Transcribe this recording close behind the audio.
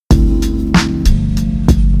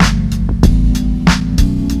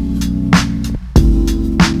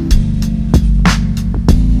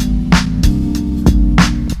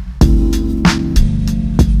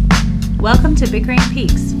to Bickering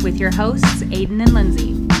Peaks with your hosts, Aiden and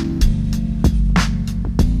Lindsay.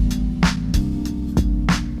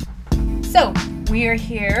 So, we are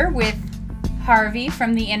here with Harvey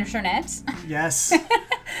from the internet. Yes.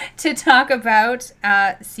 To talk about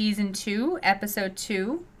Season 2, Episode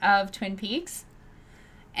 2 of Twin Peaks.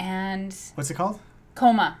 And... What's it called?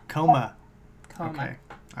 Coma. Coma. Okay.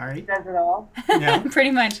 All right. Does it all. Yeah.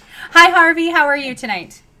 Pretty much. Hi, Harvey. How are you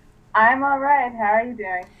tonight? I'm all right. How are you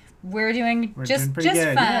doing? We're doing just pretty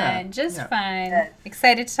good. fine. Yeah. Fine. Good.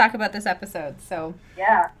 Excited to talk about this episode. So,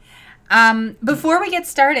 Yeah. before we get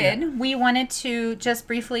started, we wanted to just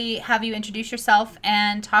briefly have you introduce yourself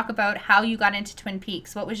and talk about how you got into Twin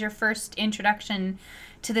Peaks. What was your first introduction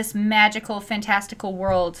to this magical, fantastical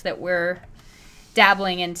world that we're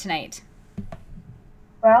dabbling in tonight?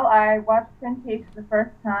 Well, I watched Twin Peaks the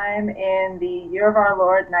first time in the year of our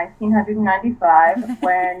Lord, 1995,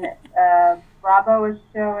 when Bravo was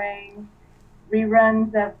showing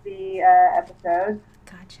reruns of the episodes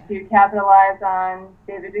Gotcha. to capitalize on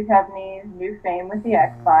David Duchovny's new fame with the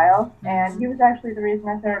X-Files, and he was actually the reason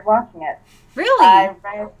I started watching it. Really?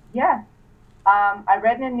 I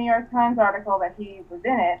read in a New York Times article that he was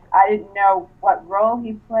in it. I didn't know what role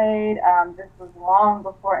he played. This was long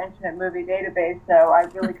before Internet Movie Database, so I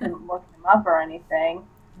really couldn't look him up or anything.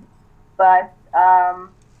 But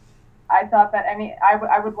I thought that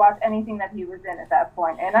I would watch anything that he was in at that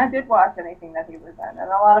point, and I did watch anything that he was in, and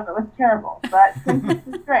a lot of it was terrible. But Twin Peaks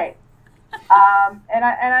was great, and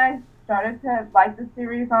I started to like the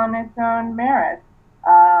series on its own merit.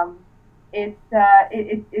 It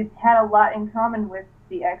had a lot in common with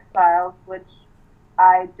the X-Files, which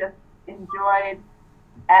I just enjoyed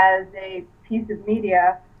as a piece of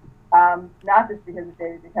media, not just because of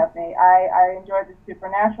David Duchovny. I enjoyed the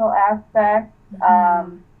supernatural aspect.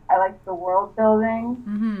 Mm-hmm. I liked the world building.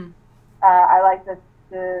 Mm-hmm. I liked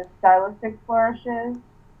the stylistic flourishes.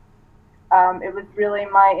 It was really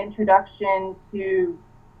my introduction to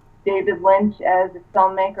David Lynch as a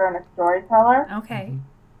filmmaker and a storyteller. Okay. Mm-hmm.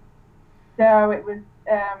 So it was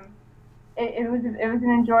it was an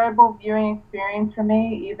enjoyable viewing experience for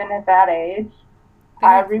me, even at that age.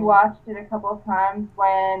 I rewatched it a couple of times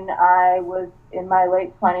when I was in my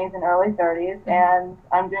late 20s and early 30s, and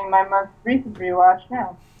I'm doing my most recent rewatch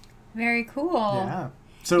now. Very cool. Yeah.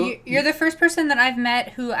 So You're the first person that I've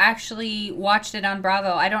met who actually watched it on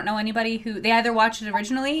Bravo. I don't know anybody who they either watched it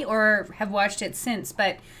originally or have watched it since,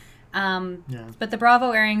 but the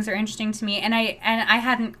Bravo airings are interesting to me, and I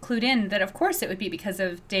hadn't clued in that of course it would be because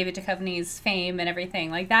of David Duchovny's fame and everything.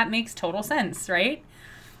 Like that makes total sense, right?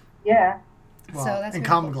 Yeah. Well, so that's and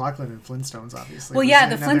really Comm cool. McLaughlin and Flintstones, obviously. Well, was yeah,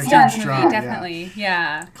 the another Flintstones huge movie, draw, definitely.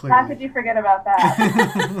 Yeah. How could you forget about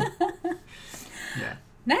that? Yeah.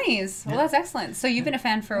 Nice. Well, Yeah. that's excellent. So you've been a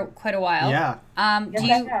fan for quite a while. Yeah.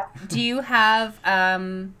 Do you have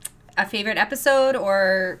a favorite episode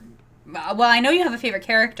or? Well, I know you have a favorite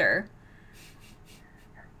character.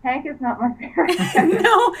 Hank is not my favorite.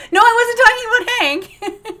 No, I wasn't talking about Hank.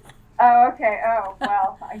 Oh, okay. Oh,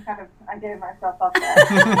 well, I gave myself up there.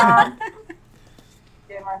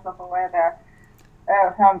 Gave myself away there.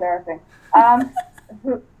 Oh, how embarrassing.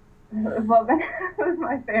 Well, then, who's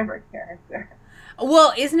my favorite character?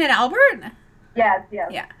 Well, isn't it Albert? Yes.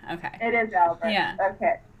 Yeah. Okay. It is Albert. Yeah.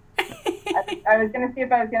 Okay. I was going to see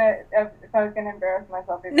if I was gonna embarrass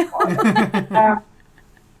myself even more.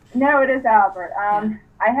 No, it is Albert.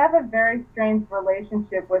 I have a very strange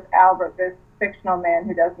relationship with Albert, this fictional man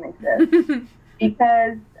who doesn't exist,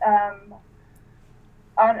 because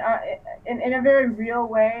in a very real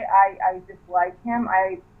way, I dislike him.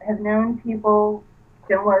 I have known people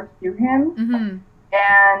similar to him, Mm-hmm.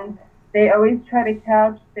 and they always try to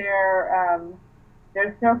couch their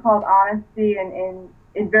so-called honesty in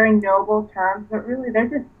very noble terms, but really they're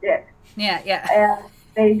just dicks. Yeah.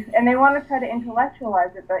 And they want to try to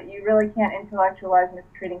intellectualize it, but you really can't intellectualize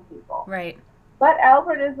mistreating people. Right. But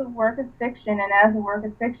Albert is a work of fiction, and as a work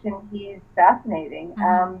of fiction, he's fascinating.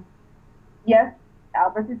 Mm-hmm. Yes,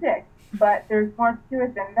 Albert's a dick, but there's more to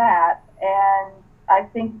it than that. And I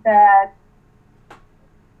think that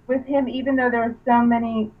with him, even though there are so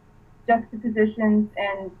many juxtapositions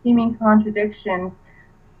and seeming contradictions,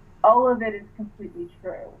 all of it is completely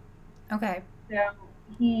true. Okay. So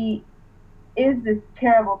he is this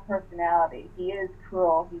terrible personality. He is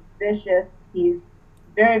cruel. He's vicious. He's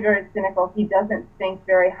very, very cynical. He doesn't think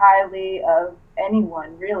very highly of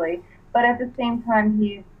anyone, really. But at the same time,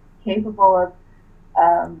 he's capable of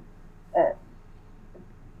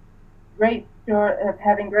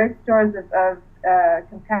having great stories of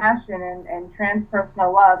compassion and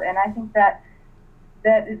transpersonal love. And I think that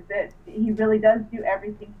he really does do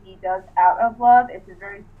everything he does out of love. It's a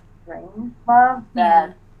very strange love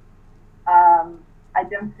that I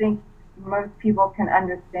don't think most people can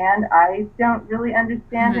understand. I don't really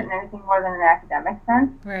understand it in anything more than an academic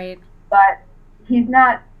sense. Right. But he's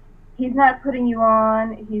not putting you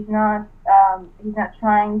on. He's not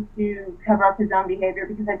trying to cover up his own behavior,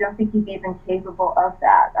 because I don't think he's even capable of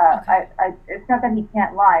that. It's not that he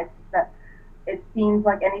can't lie. It's just that it seems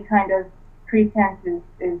like any kind of pretense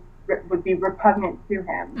would be repugnant to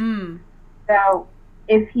him. So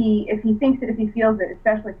if he thinks it, if he feels it,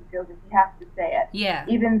 especially if he feels it, he has to say it. Yeah.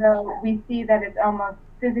 Even though we see that it's almost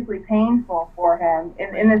physically painful for him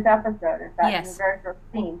in this episode, in fact, in the very first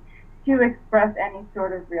scene, to express any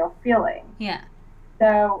sort of real feeling. Yeah.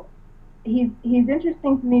 So he's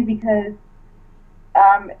interesting to me because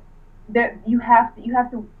you have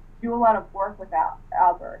to do a lot of work with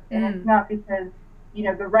Albert, and it's not because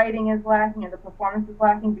the writing is lacking or the performance is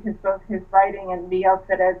lacking, because both his writing and Miguel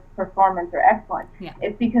Ferrer's performance are excellent. Yeah.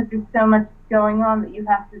 It's because there's so much going on that you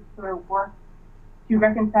have to sort of work to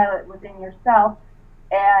reconcile it within yourself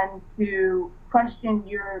and to question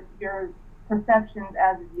your perceptions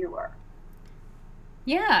as a viewer.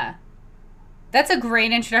 Yeah. That's a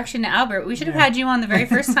great introduction to Albert. We should have had you on the very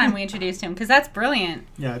first time we introduced him, because that's brilliant.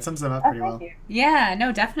 Yeah, it sums him up pretty well. You. Yeah,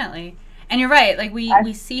 no, definitely. And you're right. Like,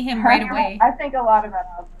 we see him right away. I think a lot about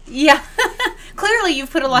Albert. Yeah. Clearly you've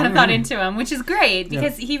put a lot of thought into him, which is great,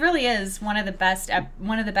 because he really is one of the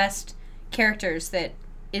best characters that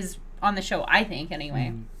is on the show, I think,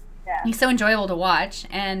 anyway. Yeah. He's so enjoyable to watch,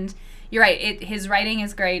 and you're right. His writing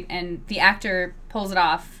is great, and the actor pulls it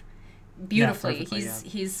off beautifully.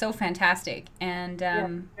 He's so fantastic, and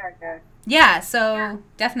very good. Yeah, so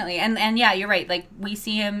definitely, and yeah, you're right. Like, we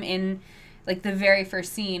see him in like the very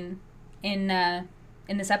first scene in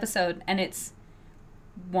this episode, and it's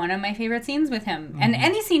one of my favorite scenes with him. And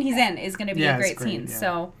any scene he's in is going to be a great scene.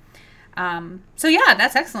 Yeah. So yeah,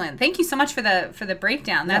 that's excellent. Thank you so much for the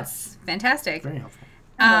breakdown. That's fantastic. Very helpful.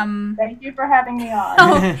 Thank you for having me on.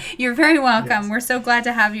 Oh, you're very welcome. Yes. We're so glad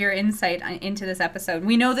to have your insight into this episode.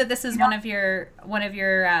 We know that this is one of the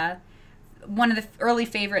early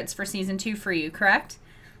favorites for season 2 for you, correct?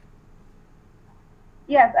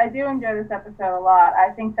 Yes, I do enjoy this episode a lot.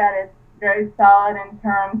 I think that it's very solid in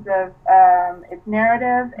terms of its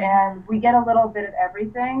narrative, and we get a little bit of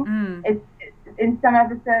everything. It's in some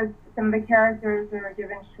episodes, some of the characters are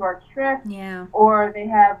given short shrift, or they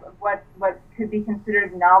have what could be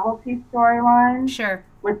considered novelty storylines,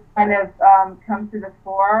 which kind of come to the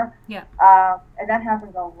fore. Yeah. And that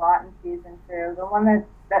happens a lot in season 2. The one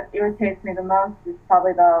that irritates me the most is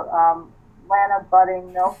probably the Lana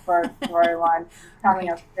budding Milford storyline coming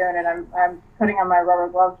up soon, and I'm putting on my rubber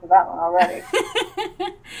gloves for that one already.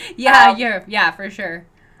 Yeah, for sure.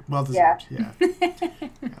 Well deserved. Yeah.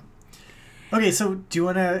 Okay, so do you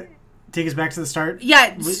want to take us back to the start?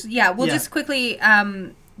 We'll just quickly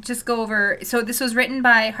just go over. So this was written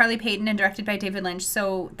by Harley Peyton and directed by David Lynch.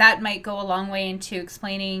 So that might go a long way into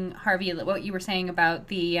explaining, Harvey, what you were saying about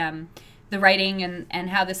the writing and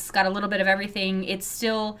how this got a little bit of everything. It's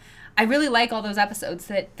still, I really like all those episodes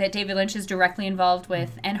that David Lynch is directly involved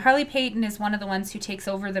with. And Harley Peyton is one of the ones who takes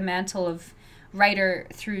over the mantle of writer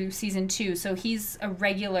through season 2. So he's a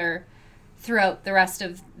regular throughout the rest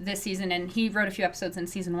of this season, and he wrote a few episodes in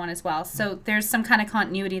season 1 as well. So there's some kind of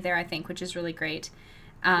continuity there, I think, which is really great.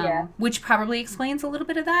 Which probably explains a little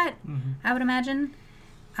bit of that, I would imagine.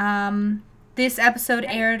 This episode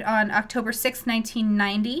aired on October 6th,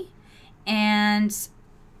 1990, and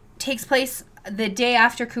takes place the day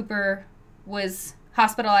after Cooper was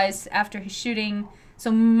hospitalized after his shooting,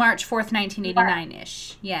 so March 4th,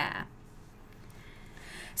 1989-ish. Yeah.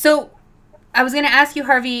 So I was going to ask you,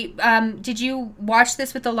 Harvey, did you watch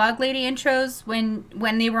this with the Log Lady intros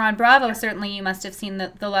when they were on Bravo? Certainly you must have seen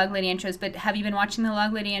the Log Lady intros, but have you been watching the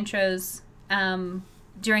Log Lady intros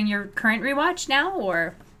during your current rewatch now,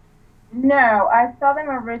 or? No, I saw them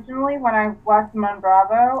originally when I watched them on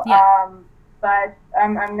Bravo, but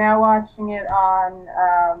I'm now watching it on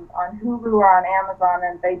Hulu or on Amazon,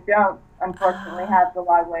 and they don't, unfortunately, have the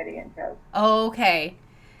Log Lady intros. Okay.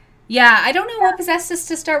 Yeah, I don't know what possessed us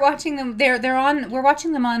to start watching them. They're on. We're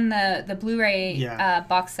watching them on the Blu-ray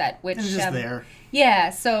box set, which it's just there. Yeah,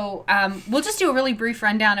 so we'll just do a really brief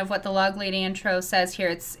rundown of what the Log Lady intro says here.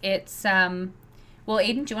 It's well,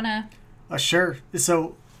 Aiden, do you want to? Sure.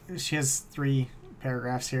 So she has 3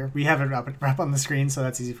 paragraphs here. We have it up on the screen, so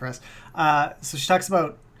that's easy for us. So she talks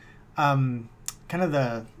about kind of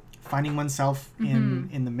the finding oneself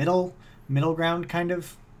in the middle ground kind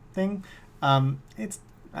of thing. It's,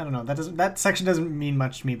 I don't know, that section doesn't mean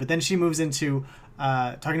much to me, but then she moves into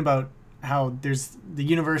talking about how there's the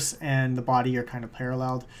universe and the body are kind of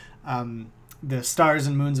paralleled, the stars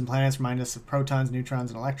and moons and planets remind us of protons,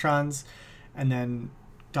 neutrons, and electrons, and then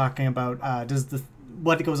talking about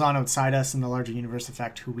what goes on outside us in the larger universe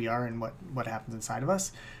affect who we are and what happens inside of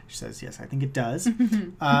us. She says, yes, I think it does.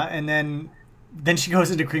 And then she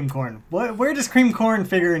goes into cream corn. Where does cream corn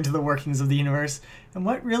figure into the workings of the universe? And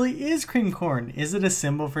what really is cream corn? Is it a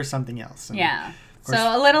symbol for something else? And so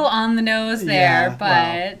a little on the nose there,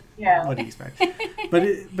 but... Well, what do you expect?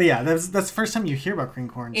 but yeah, that's the first time you hear about cream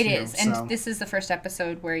corn, It is, and this is the first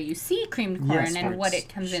episode where you see creamed corn and what it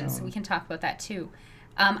comes in, so we can talk about that too.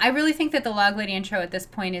 I really think that the Log Lady intro at this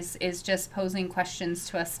point is just posing questions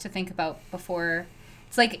to us to think about before...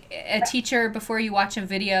 It's like a teacher, before you watch a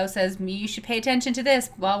video, says, you should pay attention to this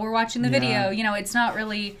while we're watching the video. You know, it's not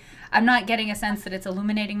really... I'm not getting a sense that it's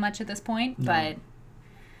illuminating much at this point, but...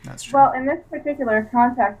 That's true. Well, in this particular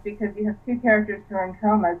context, because you have two characters who are in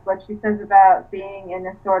comas, what she says about being in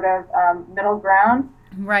a sort of middle ground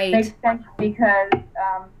makes sense because,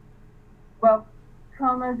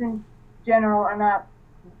 comas in general are not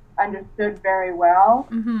understood very well.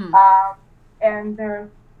 And there are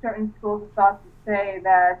certain schools of thought that say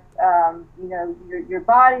that, your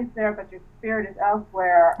body's there, but your spirit is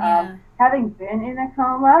elsewhere. Having been in a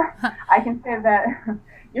coma, I can say that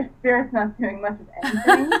your spirit's not doing much of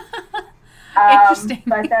anything. Interesting.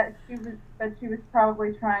 But she was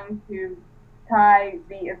probably trying to tie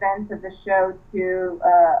the events of the show to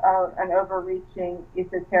an overreaching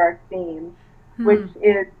esoteric theme, which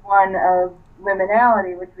is one of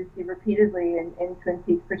liminality, which we see repeatedly in Twin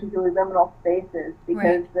Peaks, particularly liminal spaces,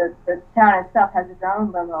 because the town itself has its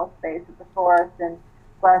own liminal space with the forest and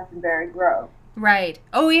Glastonbury Grove. Right.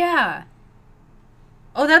 Oh, yeah.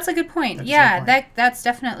 Oh, that's a good point. That's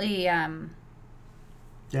definitely...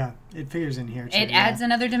 Yeah, it figures in here, too. It adds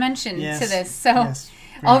another dimension to this. So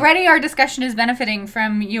already our discussion is benefiting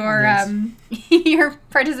from your your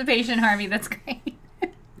participation, Harvey. That's great.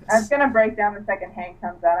 I was gonna break down the second Hank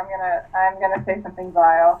comes out. I'm gonna say something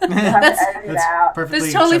vile. You'll have to edit it out.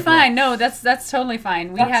 That's totally fine. No, that's totally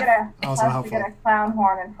fine. We have to get a clown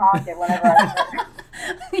horn and honk it whenever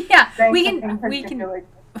I we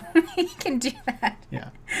can do that. Yeah.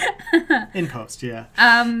 In post, yeah.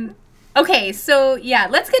 Okay, so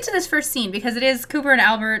let's get to this first scene because it is Cooper and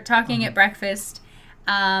Albert talking at breakfast,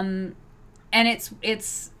 and it's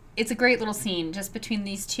a great little scene just between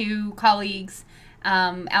these two colleagues.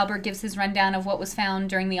 Albert gives his rundown of what was found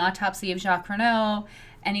during the autopsy of Jacques Renault,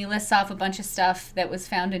 and he lists off a bunch of stuff that was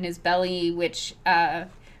found in his belly, which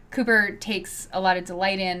Cooper takes a lot of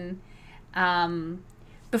delight in.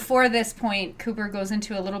 Before this point, Cooper goes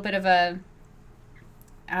into a little bit of a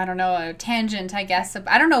tangent, I guess.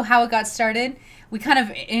 I don't know how it got started. We kind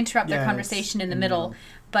of interrupt their conversation in the middle.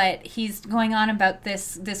 But he's going on about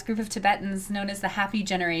this group of Tibetans known as the Happy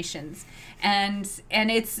Generations. And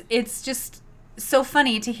it's just so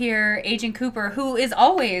funny to hear Agent Cooper, who is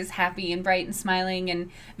always happy and bright and smiling and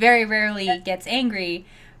very rarely gets angry,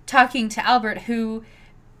 talking to Albert, who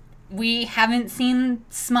we haven't seen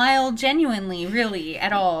smile genuinely, really,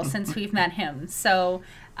 at all since we've met him. So...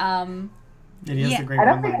 He has the great I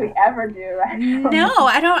don't think we ever do, actually. No,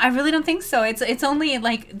 I really don't think so. It's only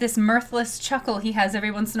like this mirthless chuckle he has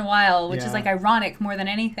every once in a while, which is like ironic more than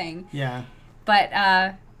anything. Yeah. But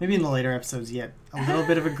maybe in the later episodes yet a little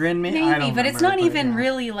bit of a grin, maybe. I don't but it's not even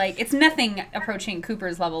really like it's nothing approaching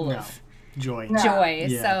Cooper's level of joy.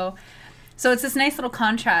 Yeah. So it's this nice little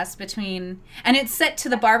contrast between, and it's set to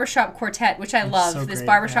the barbershop quartet, which I love. So this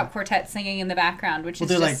barbershop quartet singing in the background, which is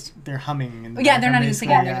just they're humming. They're not even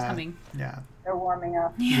singing; they're just humming. Yeah. They're warming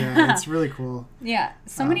up. Yeah, it's really cool. Yeah,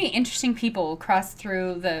 so many interesting people cross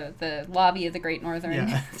through the lobby of the Great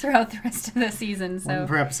Northern throughout the rest of the season. So one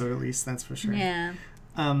per episode at least, that's for sure. Yeah.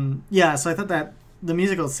 So I thought that the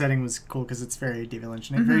musical setting was cool because it's very David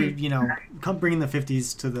Lynch and very bringing the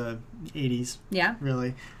 50s to the 80s. Yeah.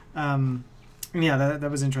 Really.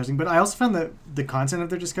 That was interesting. But I also found that the content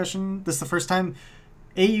of their discussion, this is the first time,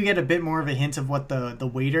 you get a bit more of a hint of what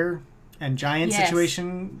the waiter and giant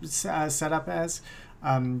situation set up as.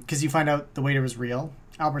 Because you find out the waiter was real.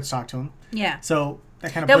 Albert's talked to him. Yeah. So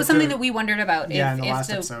that was something that we wondered about.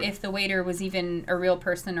 If the waiter was even a real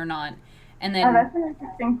person or not. And then, that's an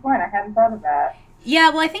interesting point. I hadn't thought of that. Yeah,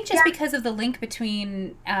 well, I think just because of the link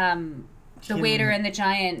between the waiter and the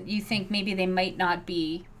giant, you think maybe they might not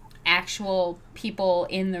be actual people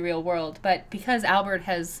in the real world, but because Albert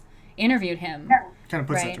has interviewed him, kind of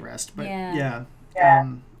puts it to rest. But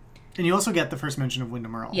and you also get the first mention of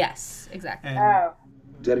Windom Earle. Yes, exactly.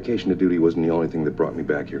 Dedication to duty wasn't the only thing that brought me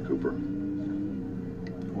back here, Cooper.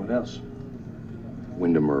 What else?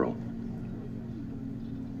 Windom Earle.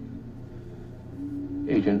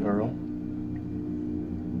 Agent Earle.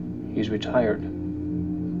 He's retired.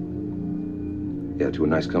 Yeah, to a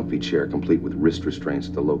nice comfy chair, complete with wrist restraints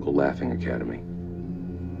at the local laughing academy.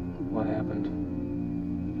 What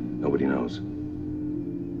happened? Nobody knows.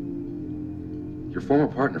 Your former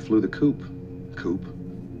partner flew the coop. Coop?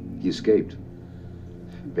 He escaped.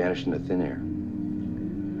 Vanished into thin air.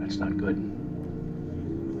 That's not good.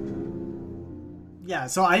 Yeah,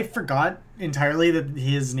 so I forgot entirely that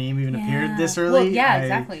his name even appeared this early. Well, yeah,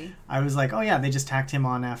 exactly. I was like, oh yeah, they just tacked him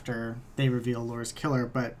on after they reveal Laura's killer,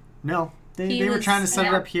 but no, they were trying to set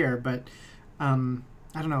it up here, but I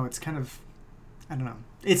don't know, it's kind of, I don't know.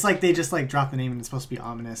 It's like they just like drop the name and it's supposed to be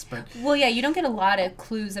ominous, but... Well, yeah, you don't get a lot of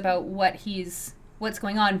clues about what's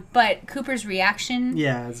going on, but Cooper's reaction...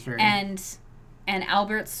 Yeah, it's very... And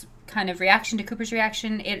Albert's kind of reaction to Cooper's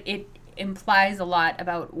reaction, it implies a lot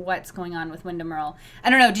about what's going on with Windom Earle. I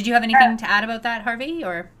don't know, did you have anything to add about that, Harvey,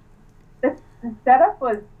 or...? The setup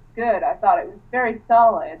was good. I thought it was very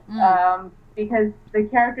solid. Because the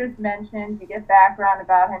characters mentioned, you get background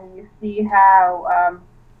about him, you see how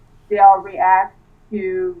Dale reacts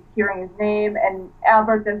to hearing his name, and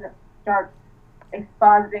Albert doesn't start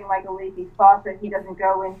expositing like a leaky faucet. He doesn't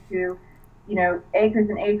go into, acres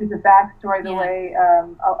and acres of backstory the way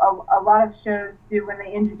a lot of shows do when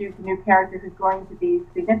they introduce a new character who's going to be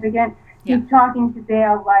significant. Yeah. He's talking to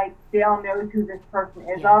Dale like Dale knows who this person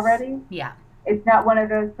is already. Yeah. It's not one of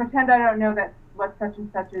those pretend I don't know that what such and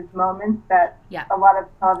such is moments that a lot of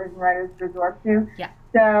television writers resort to. Yeah.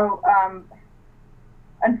 So,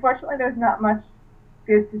 unfortunately, there's not much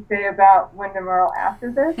good to say about Windom Earle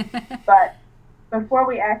after this, but before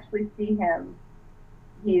we actually see him,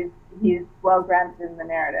 he's well grounded in the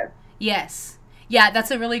narrative. Yes. Yeah, that's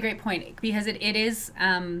a really great point, because it is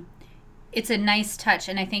it's a nice touch,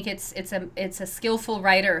 and I think it's a skillful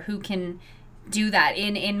writer who can do that.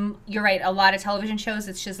 In you're right, a lot of television shows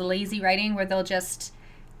it's just lazy writing where they'll just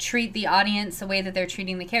treat the audience the way that they're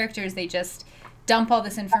treating the characters. They just dump all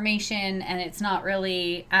this information, and it's not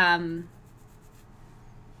really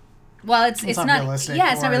it's not realistic.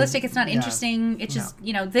 Yeah, it's not realistic. It's not interesting. It's just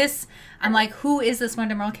this. I'm like, who is this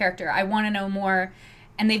Windom Earle character? I want to know more,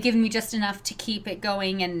 and they've given me just enough to keep it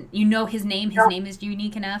going. And his name. His name is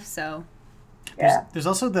unique enough. So there's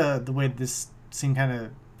also the way this scene kind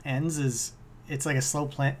of ends is it's like a slow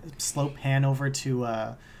pan over to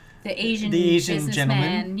the Asian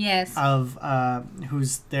gentleman, yes, of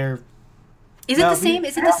who's there. Is it the same?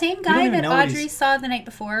 Is it the same guy that Audrey saw the night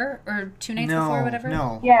before or 2 nights before, or whatever?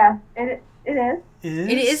 No. Yeah, it is.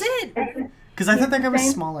 Is it? Because I thought that guy was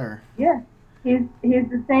smaller. Yeah, he's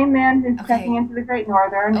the same man who's checking into the Great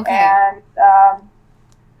Northern, and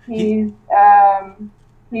he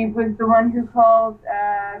was the one who called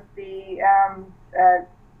the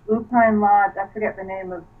Lupine Lodge. I forget the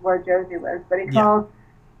name of where Josie lives, but he called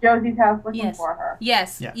Josie's house looking for her.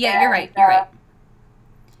 Yes. Yeah, you're right. You're right.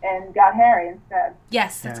 And got Harry instead.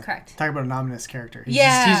 Yes, that's correct. Talk about an ominous character. He's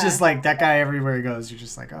just like that guy everywhere he goes. You're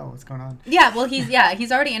just like, oh, what's going on? Yeah, well,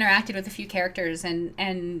 he's already interacted with a few characters,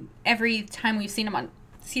 and every time we've seen him on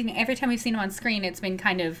screen, it's been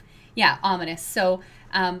kind of ominous. So,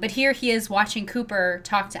 but here he is watching Cooper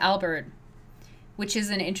talk to Albert, which is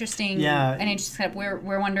an interesting setup.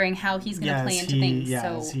 We're wondering how he's going to play into things. Yeah,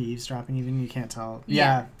 so is he eavesdropping? Even you can't tell.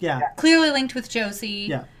 Yeah. Clearly linked with Josie.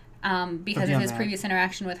 Yeah. Because of his previous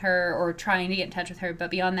interaction with her or trying to get in touch with her,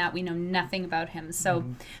 but beyond that we know nothing about him. So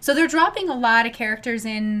so they're dropping a lot of characters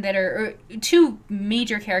in that are 2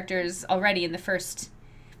 major characters already in the first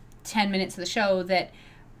 10 minutes of the show that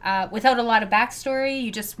without a lot of backstory,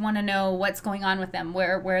 you just want to know what's going on with them,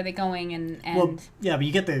 where are they going, and well, yeah, but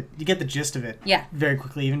you get the gist of it very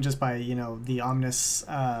quickly, even just by the ominous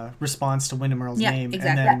response to Windom Earle's name, and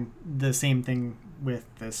then the same thing with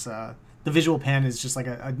this the visual pan is just like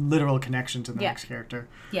a literal connection to the next character,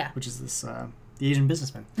 which is this the Asian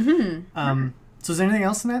businessman. So is there anything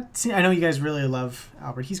else in that scene? I know you guys really love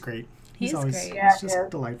Albert. He's great. He's always great. He's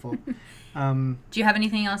just delightful. Do you have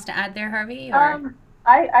anything else to add there, Harvey? Or?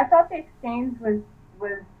 I thought the exchange was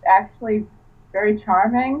actually very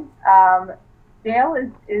charming. Dale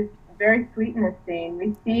is very sweet in this scene.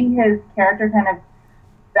 We see his character kind of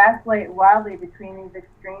vacillate wildly between these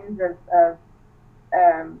extremes of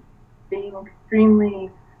being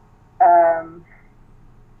extremely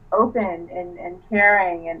open and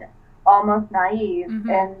caring and almost naive,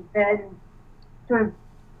 and then sort of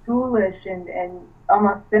foolish and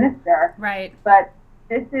almost sinister. Right. But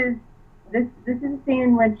this is a scene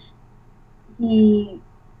in which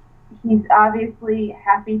he's obviously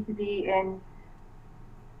happy to be in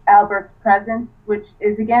Albert's presence, which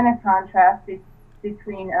is again a contrast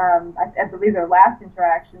between I believe their last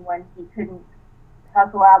interaction when he couldn't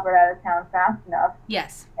hustle Albert out of town fast enough.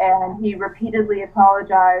 Yes. And he repeatedly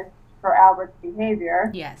apologized for Albert's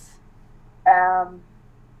behavior. Yes.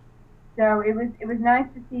 So it was nice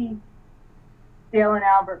to see Dale and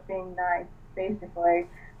Albert being nice, basically,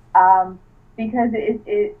 because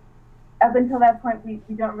it up until that point we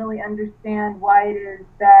don't really understand why it is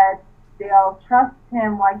that Dale trusts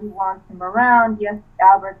him, why he wants him around. Yes,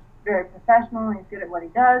 Albert's very professional and he's good at what he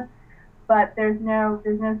does, but there's no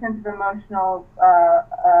sense of emotional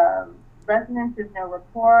resonance. There's no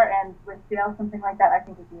rapport, and with Dale, something like that I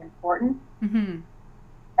think would be important. Mm-hmm.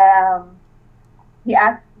 He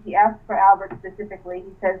asks for Albert specifically.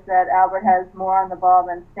 He says that Albert has more on the ball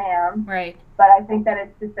than Sam. Right. But I think that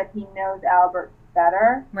it's just that he knows Albert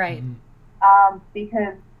better. Right.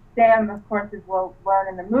 Because Sam, of course, as we'll learn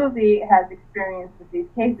in the movie, has experience with these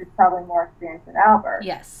cases, probably more experience than Albert.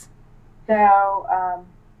 Yes. So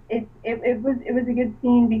it was a good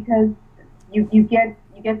scene because you get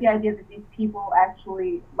the idea that these people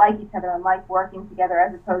actually like each other and like working together,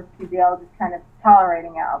 as opposed to Dale just kind of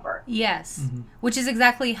tolerating Albert. Yes. Which is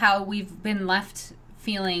exactly how we've been left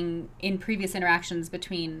feeling in previous interactions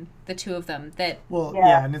between the two of them.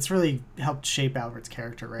 And it's really helped shape Albert's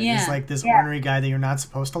character, right? Yeah. He's like this ornery guy that you're not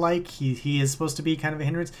supposed to like. He is supposed to be kind of a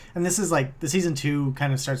hindrance, and this is like the season 2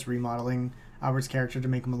 kind of starts remodeling Albert's character to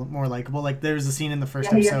make him a little more likable. Like there's a scene in the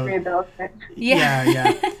first episode.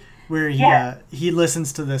 Yeah. Where he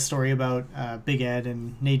listens to the story about Big Ed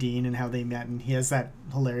and Nadine and how they met, and he has that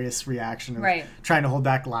hilarious reaction of trying to hold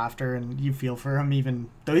back laughter, and you feel for him even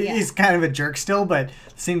though he's kind of a jerk still, but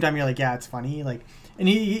at the same time you're like, yeah, it's funny. Like, and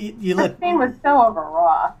the scene was so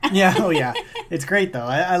overwrought. It's great though.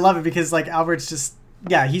 I love it because like Albert's just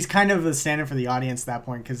he's kind of a stand-in for the audience at that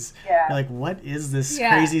point, because you're like, what is this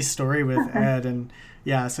crazy story with Ed? And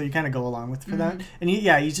so you kind of go along with for that, and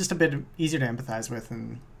he's just a bit easier to empathize with,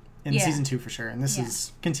 and in season 2 for sure, and this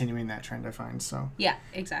is continuing that trend, I find. So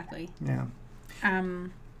exactly.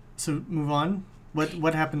 So move on.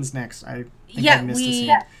 What happens next? I think I missed a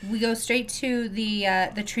scene. We go straight to the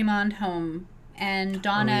Tremond home, and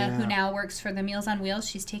Donna, who now works for the Meals on Wheels,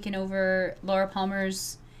 she's taken over Laura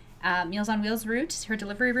Palmer's Meals on Wheels route, her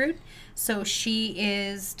delivery route. So she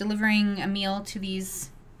is delivering a meal to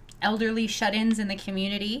these elderly shut-ins in the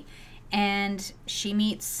community. And she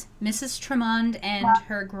meets Mrs. Tremond and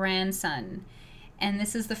her grandson. And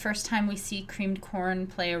this is the first time we see creamed corn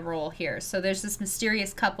play a role here. So there's this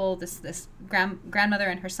mysterious couple, this grandmother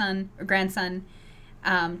and her grandson.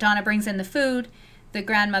 Donna brings in the food. The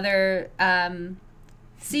grandmother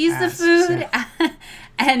sees the food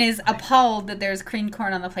and is appalled that there's creamed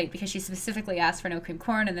corn on the plate, because she specifically asked for no creamed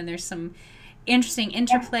corn. And then there's some interesting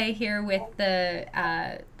interplay here with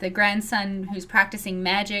the grandson who's practicing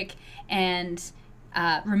magic and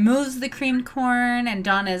removes the creamed corn, and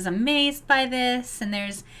Donna is amazed by this, and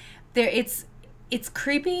it's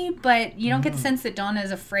creepy, but you don't get the sense that Donna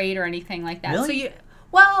is afraid or anything like that. Really?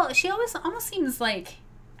 So she almost seems like,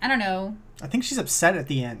 I don't know. I think she's upset at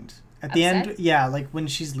the end. At the end, like when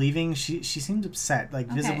she's leaving, she seems upset, like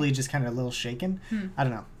visibly just kind of a little shaken. I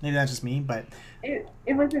don't know. Maybe that's just me, but it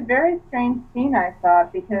was a very strange scene, I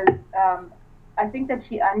thought, because I think that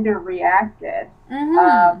she underreacted.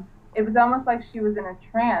 It was almost like she was in a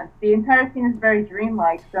trance. The entire scene is very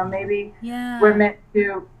dreamlike, so maybe we're meant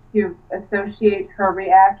to associate her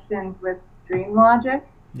reactions with dream logic.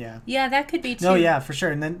 Yeah, that could be too. No, for sure.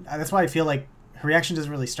 And then that's why I feel like her reaction doesn't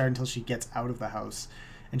really start until she gets out of the house.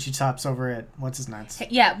 And she stops over at what's his nuts.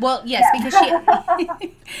 Yeah, well, yes, because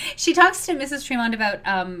she talks to Mrs. Tremond about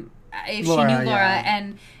if she knew Laura,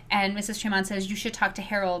 and Mrs. Tremond says, you should talk to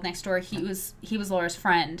Harold next door. He was Laura's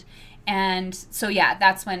friend, and so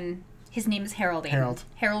that's when his name is Harold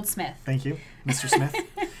Smith. Thank you, Mr. Smith.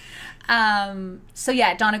 So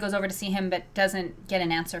Donna goes over to see him, but doesn't get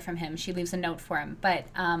an answer from him. She leaves a note for him, but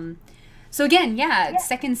so again,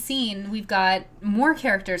 second scene, we've got more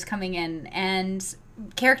characters coming in, and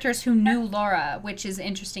characters who knew Laura, which is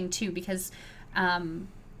interesting too, because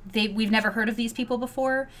we've never heard of these people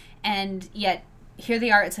before, and yet here they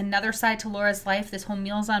are. It's another side to Laura's life, this whole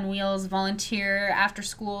Meals on Wheels volunteer after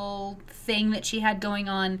school thing that she had going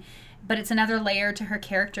on, but it's another layer to her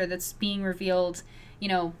character that's being revealed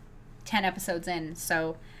 10 episodes in.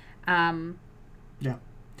 So So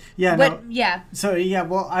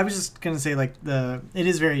well, I was just gonna say, like, it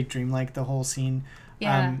is very dreamlike, the whole scene.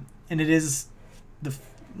 And it is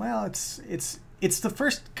it's the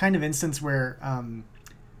first kind of instance where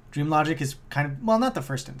dream logic is kind of, well, not the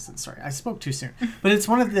first instance, sorry, I spoke too soon, but it's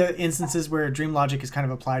one of the instances where dream logic is kind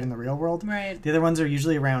of applied in the real world. Right. The other ones are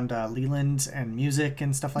usually around Leland and music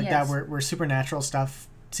and stuff like that, where supernatural stuff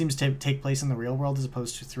seems to take place in the real world as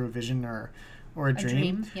opposed to through a vision or or a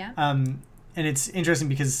dream. Yeah. And it's interesting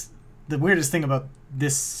because the weirdest thing about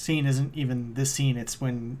this scene isn't even this scene. It's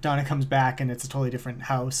when Donna comes back and it's a totally different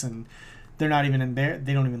house and they're not even in there.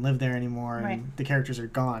 They don't even live there anymore, and right. the characters are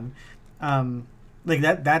gone. Like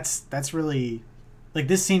that's really, like,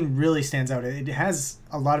 this scene really stands out. It has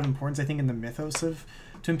a lot of importance, I think, in the mythos of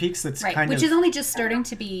Twin Peaks. That's right, kind which of, is only just starting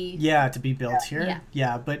to be to be built here.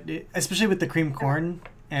 But especially with the cream corn,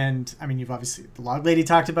 and I mean, you've obviously, the log lady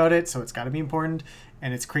talked about it, so it's got to be important,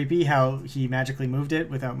 and it's creepy how he magically moved it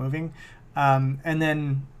without moving. And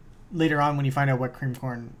then later on, when you find out what cream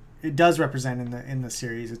corn it does represent in the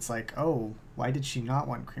series, it's like, oh, why did she not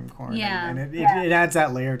want cream corn? Yeah. And it adds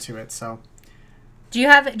that layer to it. So, do you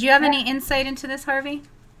have any insight into this, Harvey?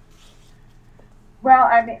 Well,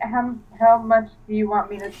 I mean, how much do you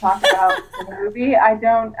want me to talk about the movie? I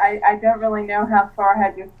don't really know how far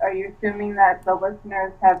ahead are you assuming that the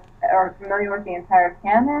listeners are familiar with the entire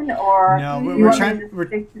canon, or no, we're trying to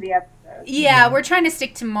stick to the episode? Yeah, we're trying to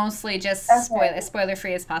stick to mostly just spoiler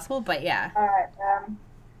free as possible, but yeah. All right.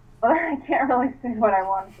 Well, I can't really say what I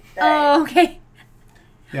wanted to say. Oh, okay.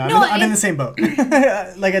 Yeah, I'm in the same boat.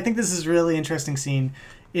 Like, I think this is a really interesting scene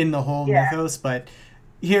in the whole mythos, but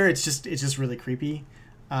here it's just really creepy.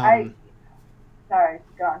 Sorry,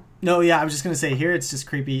 go on. No, yeah, I was just gonna say, here it's just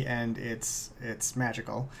creepy and it's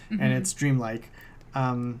magical and it's dreamlike.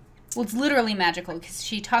 Well, it's literally magical because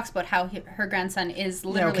she talks about how her grandson is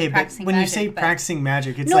literally practicing magic. But when you say practicing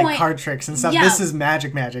magic, it's like card tricks and stuff. Yeah. This is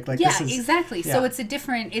magic. Like, this is, exactly. Yeah. So it's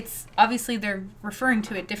it's obviously they're referring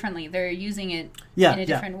to it differently. They're using it in a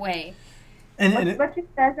different way. And what she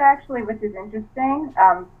says, actually, which is interesting,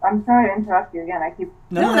 I'm sorry to interrupt you again.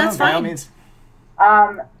 No, that's fine. By all means.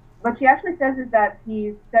 What she actually says is that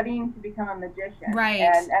he's studying to become a magician. Right.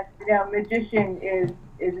 And, as you know, magician is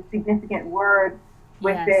a significant word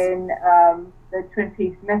within the Twin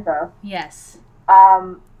Peaks mythos. Yes.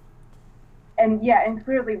 And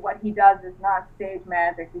clearly what he does is not stage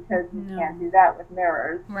magic, because you can't do that with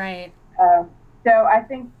mirrors. Right. So I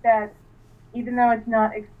think that even though it's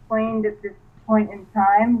not explained at this point in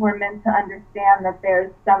time, we're meant to understand that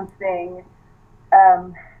there's something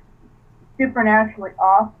supernaturally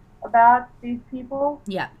off about these people.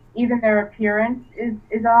 Yeah. Even their appearance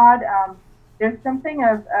is odd. There's something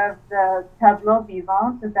of the tableau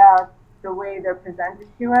vivant about the way they're presented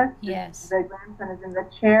to us. Yes. The grandson is in the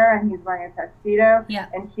chair and he's wearing a tuxedo. Yeah.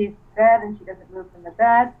 And she's in bed and she doesn't move from the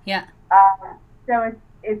bed. Yeah. So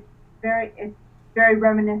it's very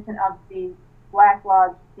reminiscent of the Black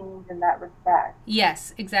Lodge scenes in that respect.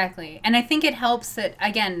 Yes, exactly. And I think it helps that,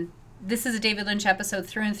 again, this is a David Lynch episode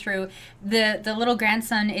through and through. The little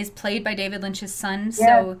grandson is played by David Lynch's son.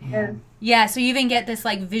 So so you even get this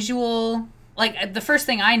like visual, like the first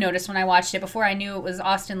thing I noticed when I watched it before I knew it was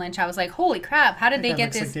Austin Lynch, I was like, holy crap, how did they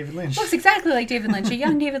get this? Like David Lynch. Looks exactly like David Lynch, a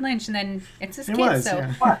young David Lynch, and then it's this kid. Yeah.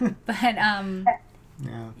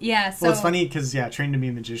 So, well, it's funny because Trained to Be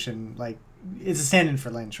a Magician, like, it's a stand-in for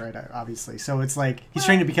Lynch, right? Obviously, so it's like he's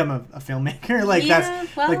trying to become a filmmaker. Like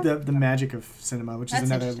that's like the magic of cinema, which is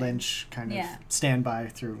another Lynch kind of standby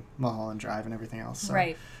through Mulholland Drive and everything else. So,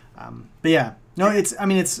 right. But yeah, no, it's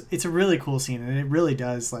a really cool scene, and it really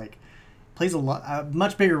does plays a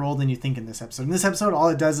much bigger role than you think in this episode. In this episode, all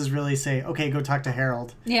it does is really say, okay, go talk to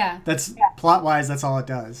Harold. Yeah. That's plot-wise, that's all it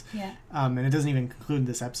does. Yeah. And it doesn't even conclude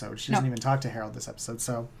this episode. She doesn't even talk to Harold this episode.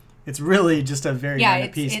 So it's really just a very minor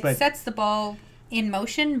piece. It sets the ball in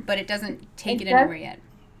motion, but it doesn't take it anywhere yet.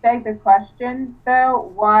 Beg the question,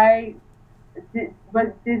 though, why did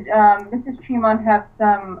Mrs. Tremont have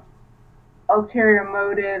some ulterior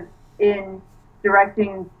motive in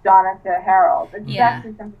directing Donna to Harold? This is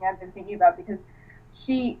actually something I've been thinking about, because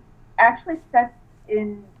she actually sets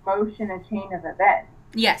in motion a chain of events.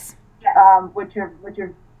 Yes. Which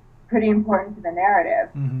are pretty important to the narrative.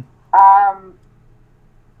 Mm-hmm.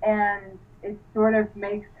 And it sort of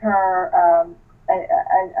makes her,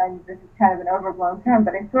 and this is kind of an overblown term,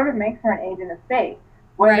 but it sort of makes her an agent of fate,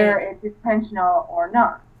 whether it's intentional or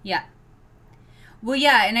not. Yeah. Well,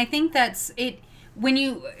 yeah, and I think that's it. When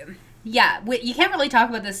you can't really talk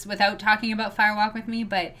about this without talking about Fire Walk with Me,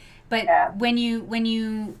 but when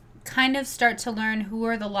you kind of start to learn who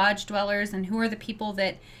are the lodge dwellers and who are the people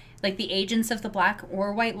that, like, the agents of the Black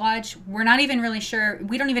or White Lodge, we're not even really sure.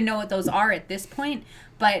 We don't even know what those are at this point.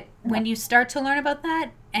 But when you start to learn about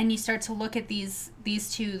that and you start to look at these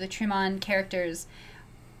two, the Tremont characters,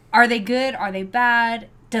 are they good? Are they bad?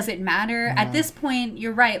 Does it matter? Yeah. At this point,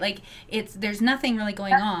 you're right. Like, there's nothing really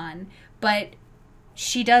going on, but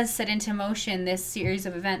she does set into motion this series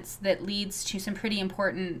of events that leads to some pretty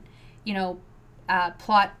important,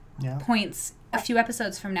 plot points a few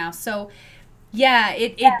episodes from now. So Yeah,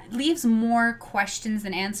 it leaves more questions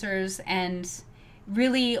than answers, and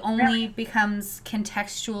really only becomes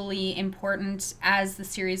contextually important as the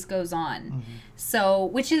series goes on. Mm-hmm. So,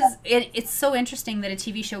 which is, it's so interesting that a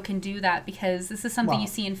TV show can do that, because this is something you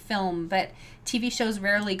see in film, but TV shows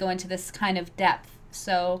rarely go into this kind of depth.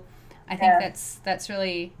 So, I think that's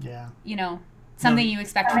really, you know, something you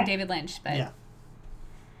expect from David Lynch. But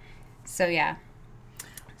So, yeah.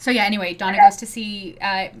 Anyway, Donna goes to see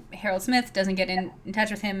Harold Smith, doesn't get in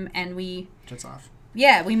touch with him, and we... Jets off.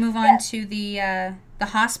 Yeah, we move on to the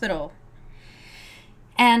hospital.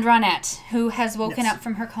 And Ronette, who has woken up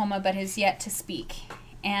from her coma but is yet to speak.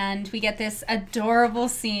 And we get this adorable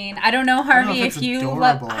scene. I don't know, Harvey, if you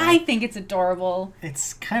love... I think it's adorable.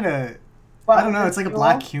 It's kind of... I don't know, it's like a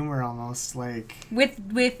black humor almost, like...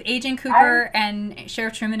 With Agent Cooper and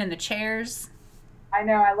Sheriff Truman in the chairs. I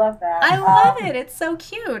know, I love that. I love it. It's so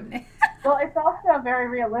cute. Well, it's also very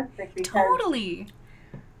realistic because... Totally.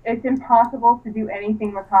 It's impossible to do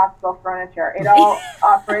anything with hospital furniture. It all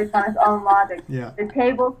operates on its own logic. Yeah. The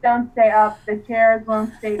tables don't stay up. The chairs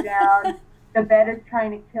won't stay down. The bed is trying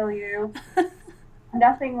to kill you.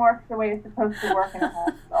 Nothing works the way it's supposed to work in a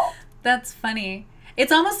hospital. That's funny.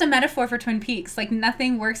 It's almost a metaphor for Twin Peaks. Like,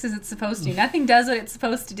 nothing works as it's supposed to. Nothing does what it's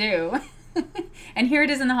supposed to do. And here it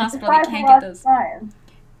is in the hospital. They can't get those. Science.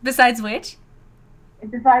 Besides which? It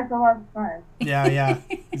defies the laws of science. Yeah,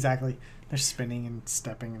 exactly. They're spinning and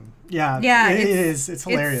stepping and it is. It's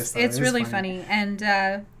hilarious. It's really funny. And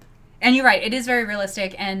you're right. It is very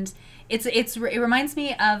realistic, and it reminds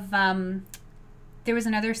me of there was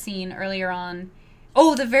another scene earlier on.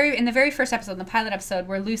 Oh, in the very first episode, in the pilot episode,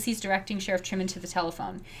 where Lucy's directing Sheriff Truman to the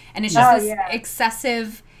telephone, and it's just this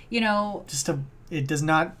excessive, it does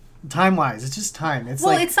not. Time-wise, it's just time. It's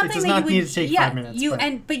it's something it does that not you would need to take 5 minutes.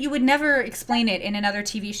 But you would never explain it in another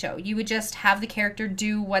TV show. You would just have the character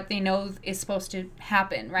do what they know is supposed to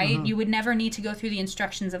happen, right? Mm-hmm. You would never need to go through the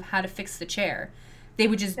instructions of how to fix the chair. They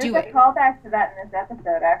would just do it. There's a callback to that in this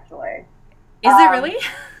episode, actually. Is there really?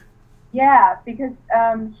 Yeah, because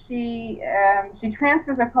she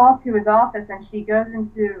transfers a call to his office, and she goes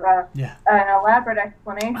into an elaborate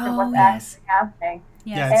explanation of what's actually happening.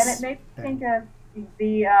 Yes. And it makes me think of I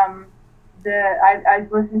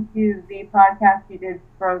listened to the podcast you did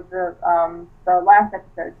for the last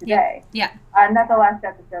episode today. Yeah. Not the last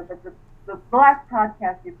episode, but the last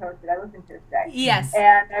podcast you posted. I listened to it today. Yes.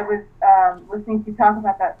 And I was listening to you talk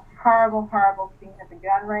about that horrible, horrible scene at the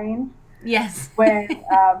gun range. Yes. When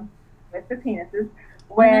with the penises,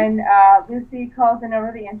 when Lucy calls in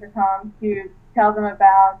over the intercom to tell them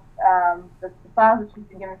about the files that she's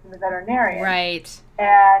been given from the veterinarian. Right.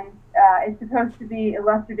 And it's supposed to be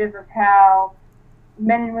illustrative of how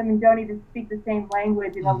men and women don't even speak the same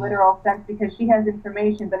language in a literal sense, because she has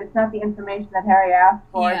information, but it's not the information that Harry asked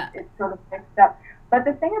for. Yeah. It's sort of mixed up. But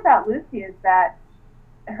the thing about Lucy is that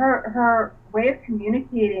her way of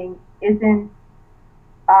communicating isn't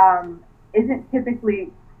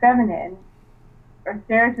typically feminine or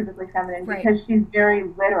stereotypically feminine, because she's very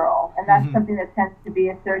literal, and that's something that tends to be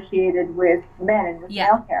associated with men and with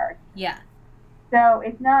male characters. Yeah. So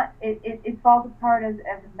it's not, it falls apart as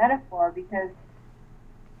a metaphor, because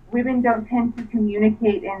women don't tend to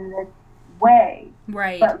communicate in this way.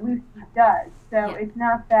 Right. But Lucy does. So it's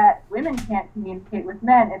not that women can't communicate with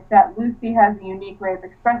men, it's that Lucy has a unique way of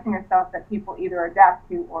expressing herself that people either adapt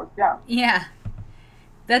to or don't. Yeah.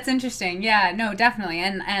 That's interesting. Yeah, no, definitely.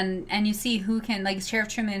 And you see who can, like, Sheriff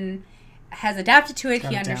Truman has adapted to it,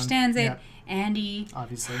 he understands it. Andy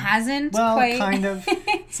obviously hasn't quite. Kind of.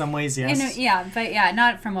 Some ways, yes. But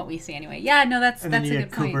not from what we see anyway. Yeah, no, that's a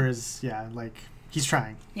good point. Cooper is, he's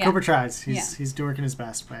trying. Yeah. Cooper tries. He's doing his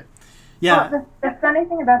best, but Well, the funny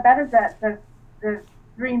thing about that is that the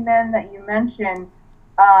three men that you mentioned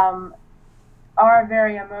are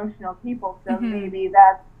very emotional people, so maybe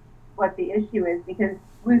that's what the issue is, because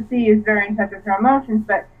Lucy is very in touch with her emotions,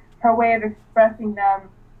 but her way of expressing them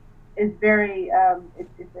is very,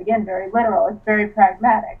 it's again, very literal. It's very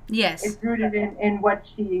pragmatic. Yes. It's rooted in what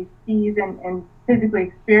she sees and physically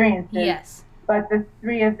experiences. Yes. But the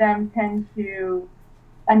three of them tend to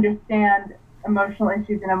understand emotional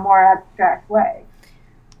issues in a more abstract way.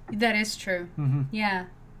 That is true. Mm-hmm. Yeah.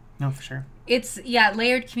 No, for sure. It's,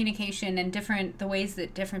 layered communication and the ways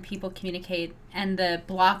that different people communicate and the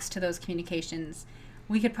blocks to those communications.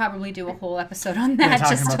 We could probably do a whole episode on that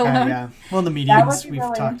just alone. Well, the mediums we've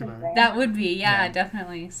really talked about. That would be,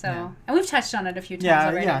 definitely. So, and we've touched on it a few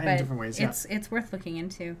times already. Yeah, but in different ways. It's worth looking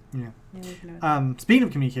into. Yeah. Speaking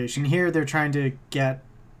of communication, here they're trying to get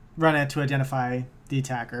Ronette to identify the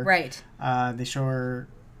attacker. Right. They show her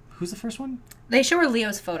who's the first one? They show her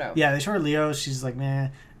Leo's photo. Yeah, they show her Leo. She's like, meh.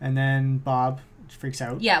 And then Bob freaks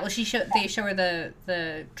out. Yeah, well, they show her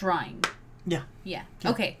the drawing. Yeah. Yeah.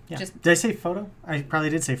 Okay. Yeah. Just. Did I say photo? I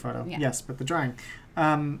probably did say photo. Yeah. Yes, but the drawing.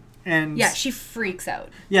 And yeah, she freaks out.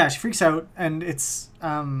 Yeah, she freaks out, and it's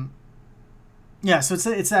yeah. So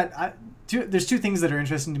it's that. There's two things that are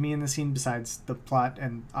interesting to me in the scene besides the plot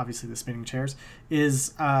and obviously the spinning chairs.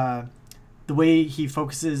 Is the way he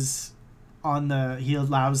focuses on he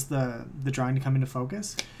allows the drawing to come into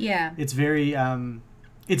focus. Yeah. It's very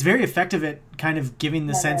effective at kind of giving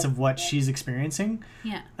the sense of what she's experiencing.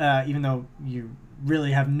 Yeah. Even though you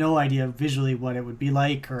really have no idea visually what it would be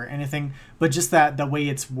like or anything, but just that the way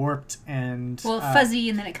it's warped and fuzzy,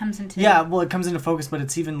 and then it comes into it comes into focus, but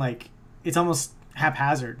it's even like it's almost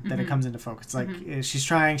haphazard that it comes into focus. It's like she's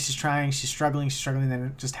trying, she's struggling, then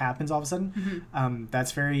it just happens all of a sudden.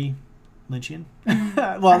 That's very Lynchian.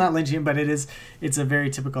 Well, not Lynchian, but it's a very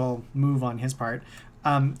typical move on his part.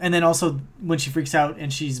 And then also when she freaks out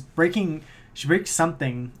and she breaks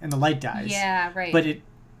something and the light dies. Yeah, right. But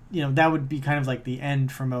that would be kind of like the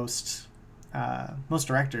end for most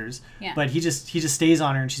directors. Yeah. But he just stays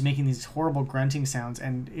on her and she's making these horrible grunting sounds,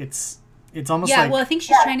 and it's almost yeah, like... well, I think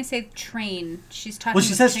she's trying to say train. She's talking Well,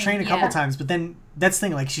 she says train a couple times, but then that's the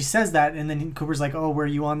thing, like she says that and then Cooper's like, oh, were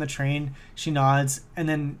you on the train? She nods, and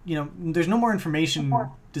then, there's no more information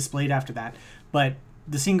displayed after that. But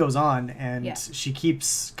the scene goes on and she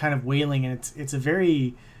keeps kind of wailing, and it's a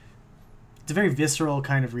very visceral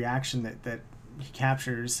kind of reaction that he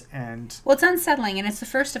captures. And well, it's unsettling, and it's the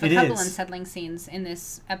first of a couple unsettling scenes in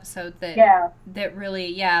this episode that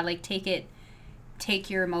really like take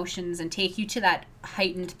your emotions and take you to that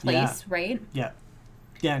heightened place, right?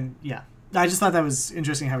 And I just thought that was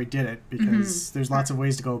interesting how he did it, because there's lots of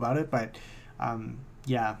ways to go about it, but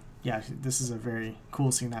this is a very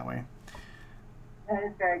cool scene that way. That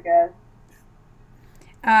is very good.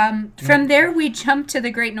 From there, we jump to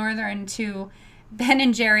the Great Northern to Ben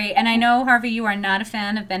and Jerry, and I know, Harvey, you are not a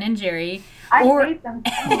fan of Ben and Jerry. I hate them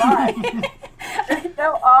so much. They're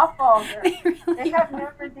so awful. They have no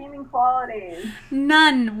redeeming qualities.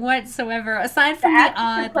 None whatsoever, aside from the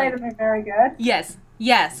actors who play them are very good.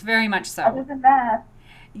 Yes, very much so. Other than that.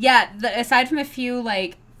 Yeah, aside from a few,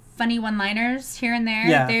 like, funny one-liners here and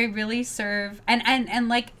there, they really serve... And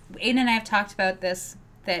like, Aiden and I have talked about this,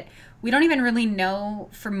 that we don't even really know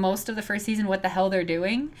for most of the first season what the hell they're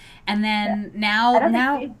doing. And then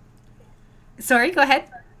now... Sorry, go ahead.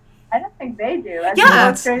 I don't think they do. I think they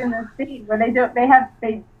go straight in the scene where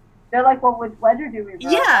they're like, what would Ledger do?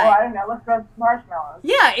 I don't know, let's roast marshmallows.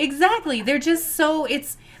 Yeah, exactly. They're just so...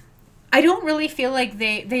 I don't really feel like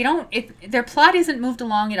their plot isn't moved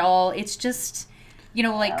along at all. It's just...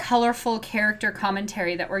 colorful character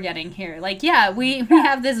commentary that we're getting here. Like, we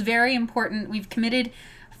have this very important, we've committed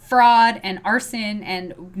fraud and arson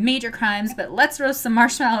and major crimes, but let's roast some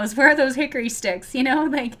marshmallows. Where are those hickory sticks?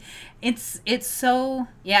 Like, it's so,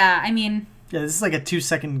 I mean... Yeah, this is like a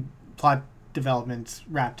 2-second plot development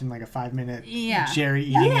wrapped in like a 5-minute Jerry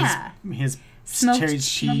eating his cherry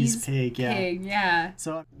cheese pig.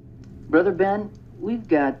 So, Brother Ben, we've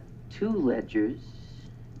got 2 ledgers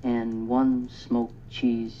and 1 smoked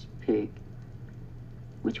cheese pig.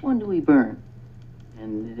 Which one do we burn?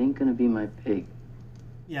 And it ain't gonna be my pig.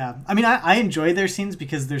 Yeah, I mean, I enjoy their scenes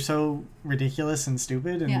because they're so ridiculous and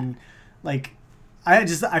stupid, and like,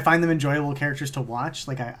 I find them enjoyable characters to watch.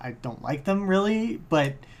 Like, I don't like them really,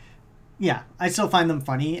 but I still find them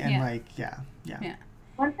funny, and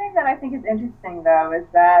One thing that I think is interesting though is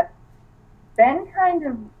that Ben kind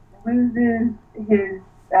of loses his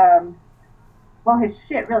his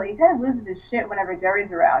shit, really. He kind of loses his shit whenever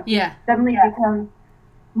Jerry's around. Suddenly becomes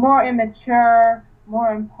more immature,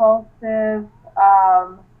 more impulsive,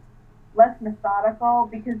 less methodical,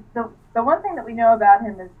 because the one thing that we know about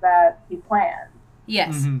him is that he plans.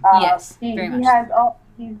 Yes. Very much.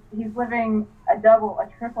 He's living a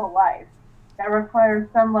triple life that requires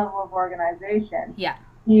some level of organization. Yeah.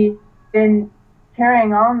 He's been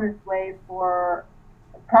carrying on this way for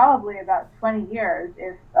probably about 20 years,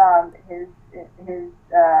 if his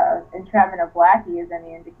entrapment of Blackie is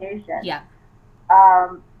any indication. Yeah.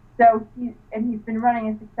 So he's been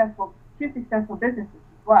running two successful businesses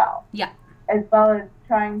as well. Yeah. As well as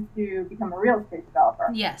trying to become a real estate developer.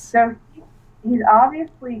 Yes. So he's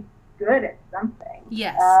obviously good at something.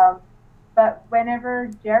 Yes. But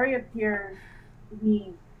whenever Jerry appears,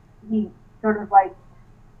 he sort of like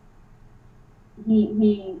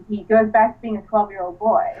he goes back to being a 12-year-old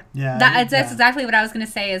boy. Yeah. That's exactly what I was going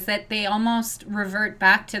to say, is that they almost revert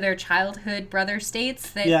back to their childhood brother states.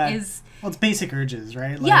 That is... Well, it's basic urges,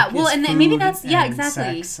 right? Like, and maybe that's... Yeah,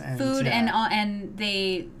 exactly. Sex and, food and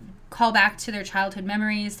they call back to their childhood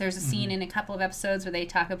memories. There's a scene in a couple of episodes where they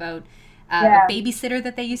talk about Yeah. a babysitter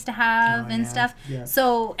that they used to have and stuff. Yeah.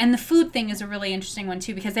 So, and the food thing is a really interesting one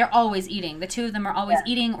too, because they're always eating. The two of them are always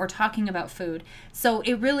eating or talking about food. So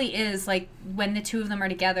it really is like when the two of them are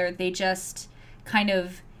together, they just kind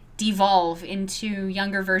of devolve into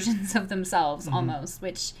younger versions of themselves almost,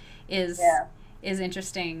 which is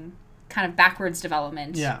interesting, kind of backwards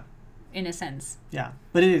development. Yeah. In a sense. Yeah,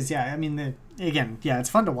 but it is. Yeah, I mean, again, it's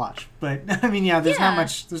fun to watch, but I mean, there's not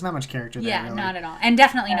much character there. Yeah, really. not at all, and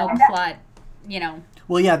definitely no plot.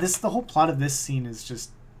 Well, the whole plot of this scene is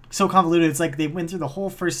just so convoluted. It's like they went through the whole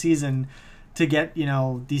first season to get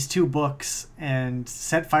these 2 books and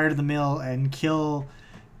set fire to the mill and kill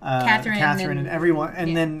Catherine and everyone,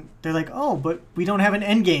 and then they're like, oh, but we don't have an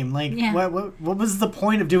end game. Like, what was the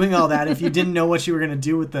point of doing all that if you didn't know what you were gonna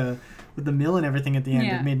do with the mill and everything at the end?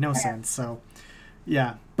 It made no sense. So,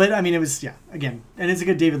 but I mean, it was again, and it's a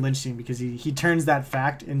good David Lynch scene because he turns that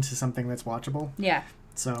fact into something that's watchable. Yeah.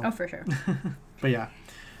 So. Oh, for sure. But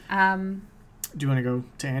do you want to go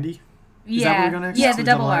to Andy? Is that where we're going next? Yeah, the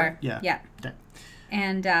double R. Yeah. Okay.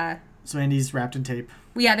 And so Andy's wrapped in tape.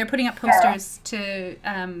 They're putting up posters to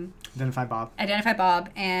identify Bob.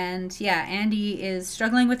 And Andy is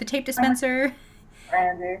struggling with the tape dispenser.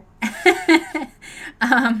 Andy.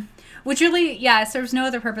 Which really, serves no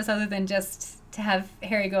other purpose other than just to have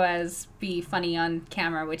Harry Goaz be funny on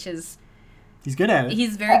camera, which is... He's good at it.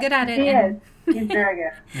 He's very good at it. He is. He's very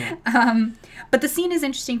good. But the scene is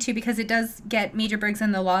interesting, too, because it does get Major Briggs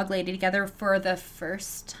and the Log Lady together for the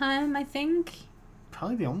first time, I think.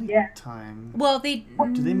 Probably the only time. Well, do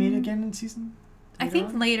they meet again in season? I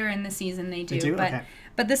think later in the season they do. They do? But, okay.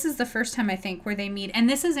 But this is the first time, I think, where they meet. And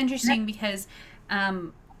this is interesting because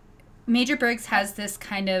Major Briggs has this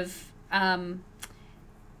kind of...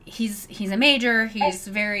 He's a major. He's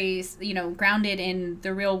very, grounded in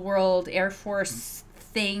the real world Air Force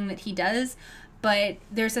thing that he does. But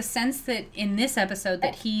there's a sense that in this episode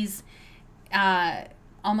that he's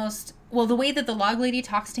almost... Well, the way that the Log Lady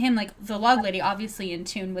talks to him, like the Log Lady obviously in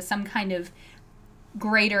tune with some kind of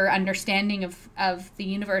greater understanding of the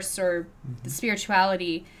universe or the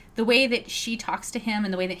spirituality, the way that she talks to him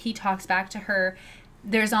and the way that he talks back to her,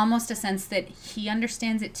 there's almost a sense that he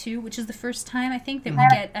understands it too, which is the first time I think that we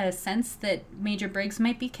get a sense that Major Briggs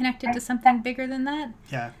might be connected to something bigger than that.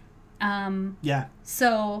 Yeah.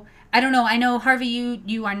 So I don't know. I know, Harvey,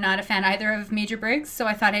 you are not a fan either of Major Briggs, so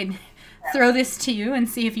I thought I'd throw this to you and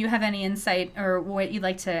see if you have any insight or what you'd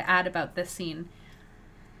like to add about this scene.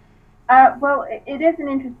 Well, it is an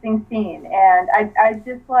interesting scene, and I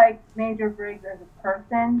dislike Major Briggs as a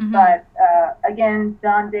person, but again,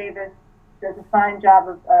 John Davis does a fine job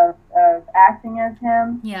of acting as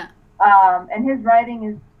him. Yeah. And his writing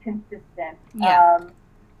is consistent. Yeah.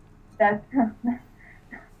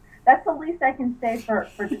 That's the least I can say for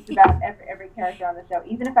just about every character on the show.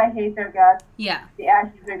 Even if I hate their guts, the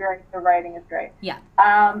action figure, the writing is great. Yeah.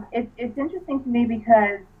 It's interesting to me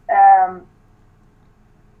because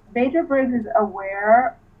Major Briggs is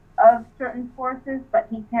aware of certain forces, but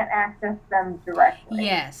he can't access them directly.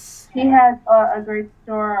 Yes. He has a great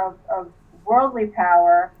store of worldly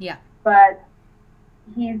power. Yeah. But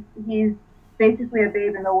he's basically a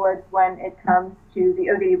babe in the woods when it comes to the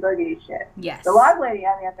oogity boogity shit. Yes. The Log Lady,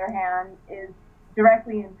 on the other hand, is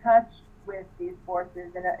directly in touch with these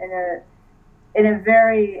forces in a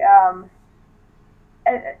very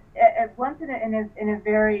at once in a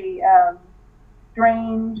very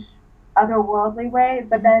strange, otherworldly way,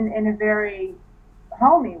 but then in a very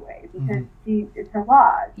homey way because it's her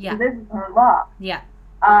lodge. Yeah. So this is her lodge. Yeah.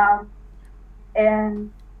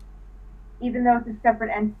 And even though it's a separate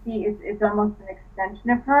entity, it's almost an extension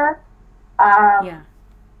of her.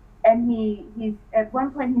 And he at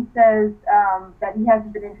one point he says that he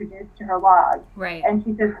hasn't been introduced to her lodge. Right. And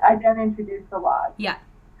she says, I don't introduce the lodge. Yeah.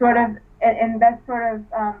 Sort of, and that's sort of,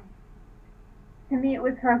 to me it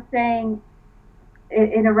was her saying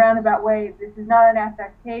in a roundabout way, this is not an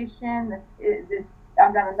affectation, this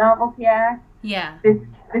I'm not a novelty act. Yeah. This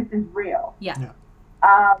is real. Yeah.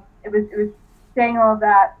 It was saying all of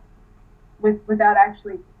that without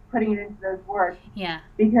actually putting it into those words. Yeah.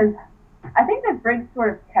 Because I think that Briggs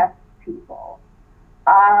sort of tests people.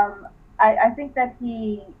 I think that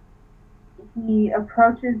he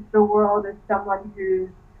approaches the world as someone who's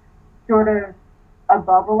sort of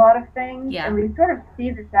above a lot of things. Yeah. And we sort of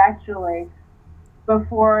see this actually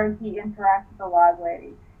before he interacts with the Log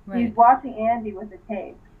Lady. Right. He's watching Andy with the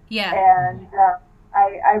tape. Yeah. And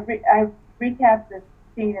I recapped this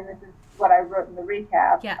scene, and this is what I wrote in the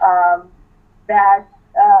recap. Yeah. That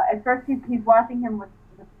at first he's watching him with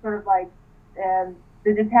sort of like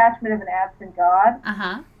the detachment of an absent God.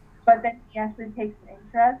 Uh-huh. but then he actually takes an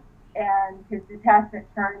interest, and his detachment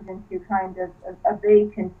turns into kind of a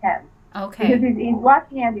vague contempt. Okay. Because he's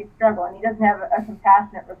watching Andy struggle, and he doesn't have a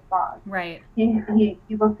compassionate response. Right. He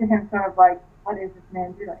looks at him sort of like, what is this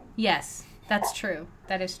man doing? Yes, that's true.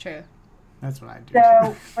 That is true. That's what I do.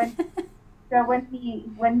 When he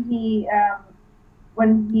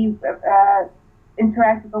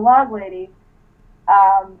interacts with the log lady,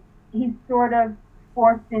 he's sort of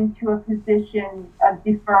forced into a position of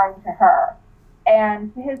deferring to her.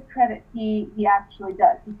 And to his credit, he actually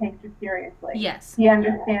does. He takes her seriously. Yes. He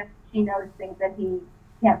understands she knows things that he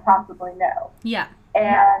can't possibly know. Yeah.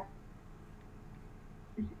 And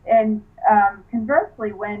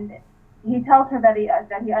conversely, when he tells her that he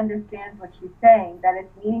understands what she's saying, that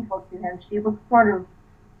it's meaningful to him, she looks sort of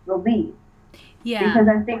relieved. Yeah. Because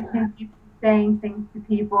I think she's saying things to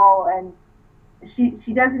people, and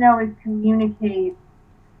she doesn't always communicate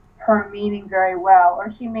her meaning very well,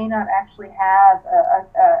 or she may not actually have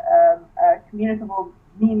a communicable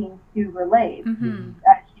meaning to relate. Mm-hmm.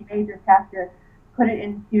 She may just have to put it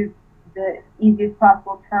into the easiest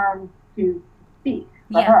possible terms to speak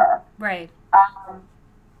for her. Right.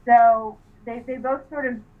 So they both sort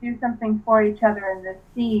of do something for each other in this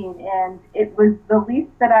scene, and it was the least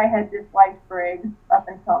that I had disliked Briggs up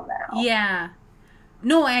until now. Yeah.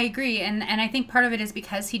 No, I agree, and I think part of it is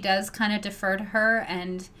because he does kind of defer to her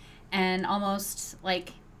and almost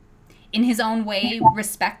like in his own way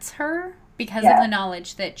respects her because of the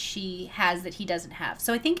knowledge that she has that he doesn't have.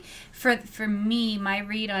 So I think for me, my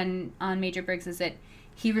read on Major Briggs is that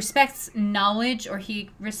he respects knowledge, or he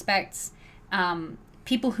respects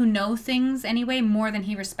people who know things anyway more than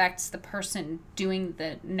he respects the person doing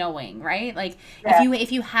the knowing, right? Like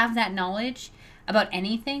if you have that knowledge about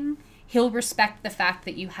anything, he'll respect the fact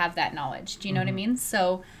that you have that knowledge. Do you know what I mean?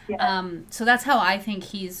 So so that's how I think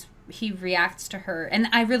he reacts to her. And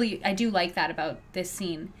I do like that about this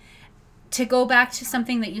scene. To go back to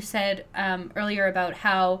something that you said earlier about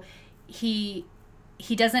how he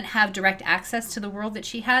doesn't have direct access to the world that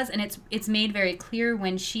she has, and it's made very clear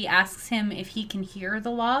when she asks him if he can hear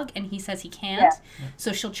the log, and he says he can't,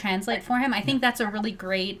 so she'll translate for him. I think that's a really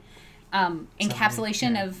great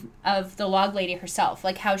encapsulation of the log lady herself,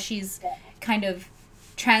 like how she's kind of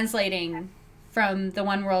translating from the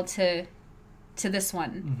one world to this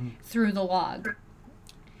one through the log.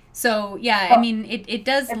 So I mean it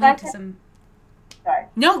does lead to some. Sorry.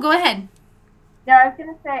 No, go ahead. Yeah, I was going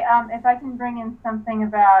to say, if I can bring in something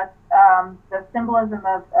about the symbolism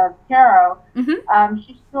of tarot,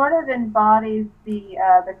 she sort of embodies the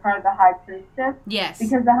card of the High Priestess. Yes.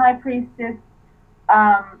 Because the High Priestess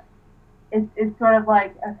is sort of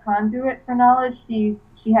like a conduit for knowledge. She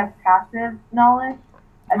has passive knowledge,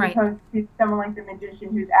 as opposed to someone like the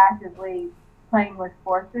magician who's actively playing with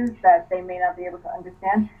forces that they may not be able to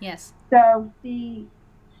understand. Yes. So she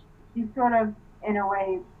sort of, in a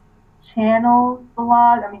way, channels the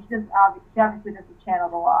log. I mean, she obviously doesn't channel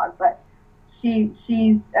the log, but she's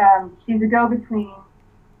a go-between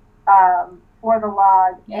for the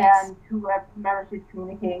log and whomever she's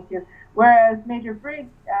communicating to. Whereas Major Briggs,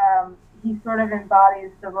 he sort of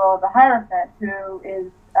embodies the role of the Hierophant, who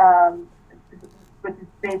is which is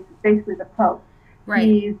basically the Pope. Right.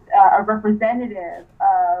 He's a representative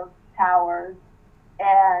of powers,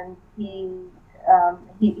 and he has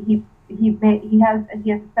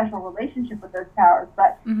a special relationship with those powers,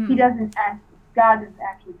 but God doesn't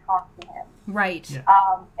actually talk to him. Right. Yeah.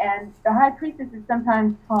 And the High Priestess is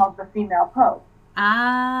sometimes called the female Pope.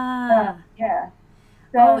 Ah. Yeah.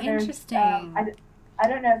 So interesting. I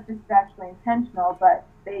don't know if this is actually intentional, but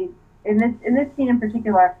they in this scene in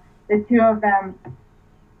particular, the two of them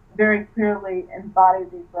very clearly embody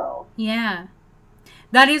these roles. Yeah.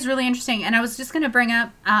 That is really interesting. And I was just going to bring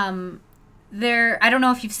up I don't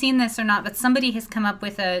know if you've seen this or not, but somebody has come up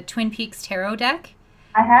with a Twin Peaks tarot deck.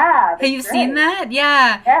 I have. Have you seen that?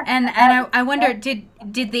 Yeah. Yes, and I wonder, did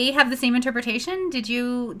they have the same interpretation? Did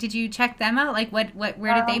you check them out? Like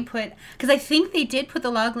where did they put? Because I think they did put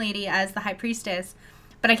the log lady as the High Priestess,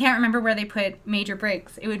 but I can't remember where they put Major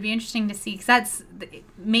Briggs. It would be interesting to see, because that's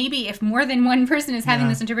maybe if more than one person is having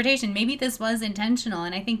this interpretation, maybe this was intentional,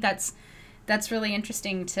 and I think that's really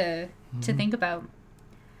interesting to think about.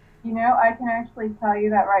 You know, I can actually tell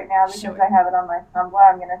you that right now because I have it on my Tumblr.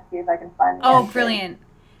 I'm going to see if I can find it. Oh, brilliant.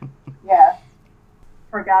 Yeah.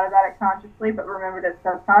 Forgot about it consciously, but remembered it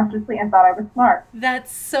subconsciously and thought I was smart.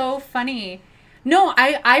 That's so funny. No,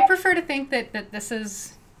 I prefer to think that this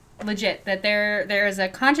is legit, that there is a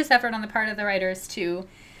conscious effort on the part of the writers to,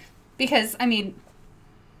 because, I mean,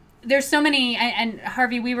 there's so many, and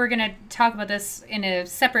Harvey, we were going to talk about this in a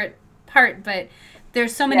separate part, but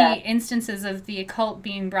there's so many instances of the occult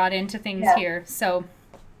being brought into things here. So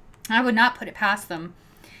I would not put it past them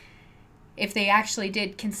if they actually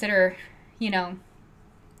did consider,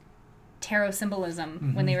 tarot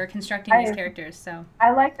symbolism when they were constructing these characters. So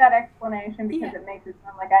I like that explanation because it makes it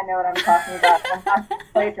sound like I know what I'm talking about. I'm not just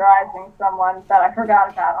plagiarizing someone that I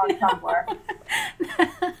forgot about on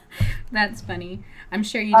Tumblr. That's funny. I'm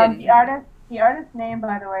sure you didn't. The artist's name,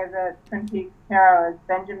 by the way, the Twin Peaks tarot is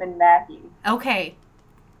Benjamin Mackey. Okay.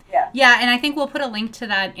 Yeah. Yeah, and I think we'll put a link to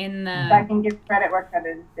that in the... So I can give credit where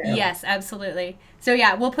credit is due. Yes, absolutely. So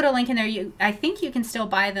yeah, we'll put a link in there. I think you can still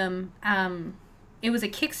buy them. It was a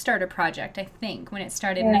Kickstarter project, I think, when it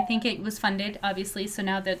started. And I think it was funded, obviously, so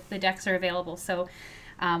now the decks are available. So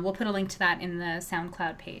we'll put a link to that in the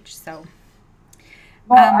SoundCloud page. So...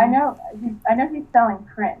 Well, I know he's selling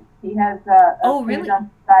prints. He has a really?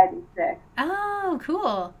 on Society 6. Oh,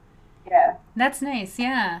 cool. Yeah. That's nice,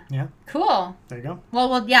 yeah. Yeah. Cool. There you go. Well,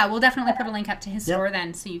 we'll definitely put a link up to his store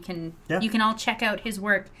then, so you can all check out his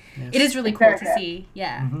work. Yes. It is really cool to see.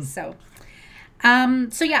 Yeah. Mm-hmm.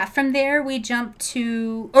 So yeah, from there we jump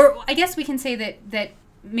to, or I guess we can say that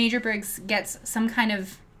Major Briggs gets some kind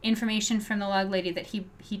of information from the log lady that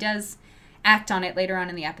he does act on it later on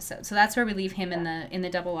in the episode. So that's where we leave him in the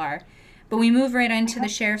double R. But we move right into the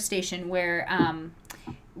sheriff's station where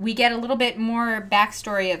we get a little bit more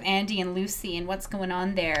backstory of Andy and Lucy and what's going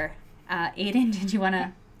on there. Aiden, did you want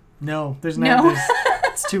to? No, there's no.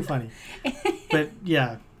 It's too funny. But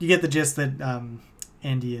yeah, you get the gist that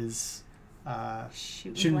Andy is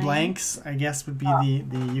shooting blanks, I guess would be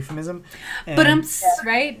the euphemism. And, but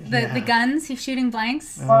right? The guns, he's shooting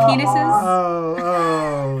blanks, penises.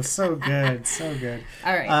 Oh, so good, so good.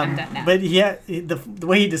 All right, I'm done now. But the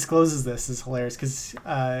way he discloses this is hilarious because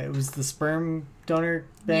it was the sperm donor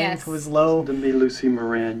bank was low. Listen to me, Lucy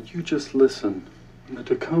Moran. You just listen. When the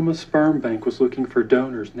Tacoma Sperm Bank was looking for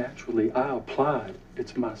donors, naturally I applied.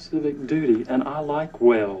 It's my civic duty, and I like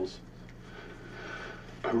whales.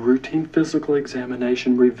 A routine physical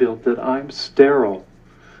examination revealed that I'm sterile.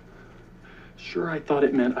 Sure, I thought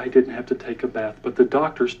it meant I didn't have to take a bath, but the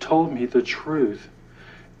doctors told me the truth.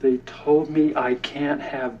 They told me I can't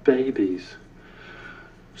have babies.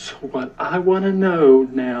 So what I want to know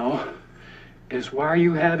now is why are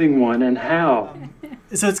you having one and how?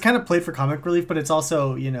 So it's kind of played for comic relief, but it's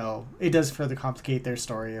also, it does further complicate their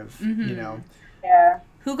story of, Yeah.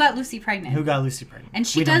 Who got Lucy pregnant? And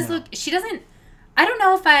she doesn't... I don't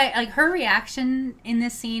know if her reaction in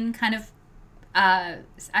this scene kind of,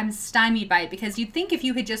 I'm stymied by it because you'd think if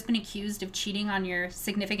you had just been accused of cheating on your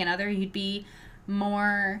significant other, you'd be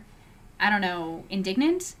more, I don't know,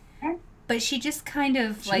 indignant. But she just kind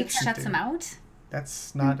of shuts him out.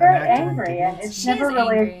 That's not an act of angry, and it's never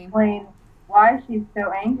really explained why she's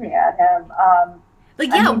so angry at him.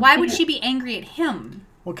 Why would she be angry at him?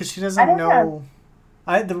 Well, because she doesn't know.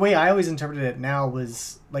 The way I always interpreted it now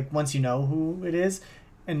was once you know who it is,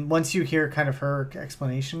 and once you hear kind of her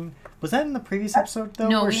explanation. Was that in the previous episode though,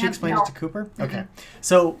 where she explained it to Cooper? Mm-hmm. Okay,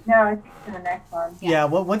 so no, it's in the next one. Yeah,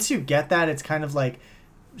 well, once you get that, it's kind of like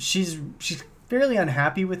she's fairly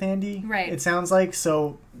unhappy with Andy. Right. It sounds like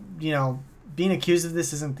so. Being accused of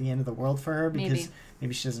this isn't the end of the world for her because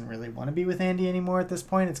maybe she doesn't really want to be with Andy anymore at this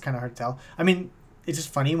point. It's kind of hard to tell. I mean, it's just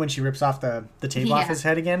funny when she rips off the tape off his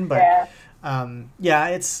head again, but. Yeah.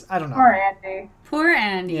 It's, I don't know. Poor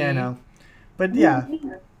Andy. Yeah, I know. But yeah.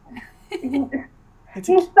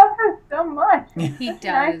 He suffers so much. He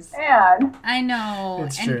does. Nice I know.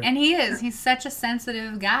 It's true. And he is. He's such a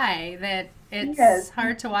sensitive guy that it's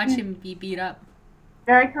hard to watch him be beat up.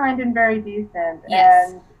 Very kind and very decent.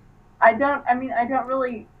 Yes. And I don't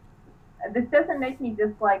really, this doesn't make me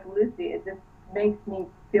dislike Lucy. It just makes me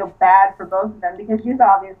feel bad for both of them because she's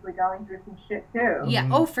obviously going through some shit too. Yeah.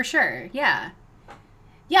 Oh, for sure. Yeah.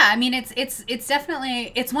 Yeah. I mean, it's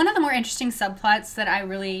definitely, it's one of the more interesting subplots that I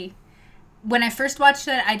really, when I first watched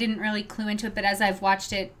it, I didn't really clue into it, but as I've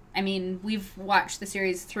watched it, I mean, we've watched the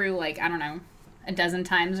series through I don't know, a dozen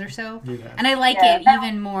times or so. Yeah. And I like it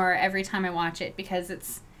even more every time I watch it because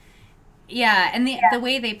it's, and the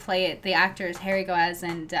way they play it, the actors, Harry Goaz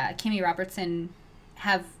and Kimmy Robertson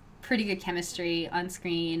have pretty good chemistry on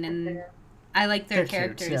screen, and I like their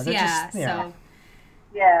characters. So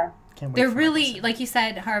they're really, like you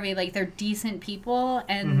said, Harvey, they're decent people,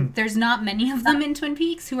 and there's not many of them in Twin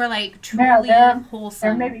Peaks who are truly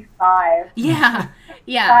wholesome. There may be 5. Yeah,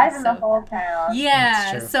 5 in the whole town.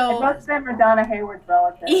 Yeah, so and most of them are Donna Hayward's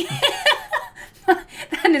relatives. Yeah.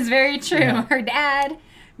 That is very true. Yeah. Her dad,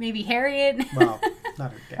 maybe Harriet. Well,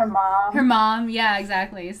 not her dad. Her mom. Yeah,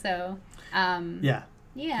 exactly. So, yeah,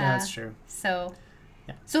 that's true. So,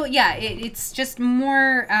 it's just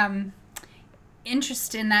more.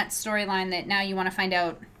 interest in that storyline that now you want to find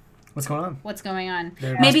out what's going on.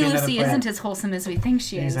 There must Maybe be another Lucy plan. isn't as wholesome as we think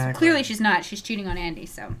she is. Exactly. Clearly she's not. She's cheating on Andy,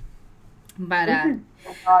 so. But, This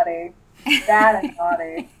is naughty. That is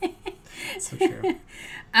naughty. So true.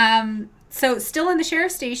 So still in the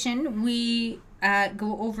sheriff's station, we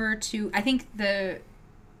go over to, I think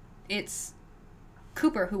it's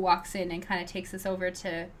Cooper who walks in and kind of takes us over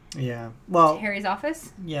to Harry's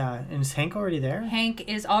office. Yeah, and is Hank already there? Hank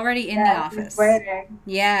is already in the office. He's waiting.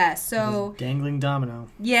 Yeah, so His dangling domino.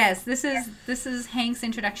 yes, this is Hank's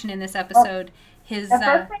introduction in this episode. The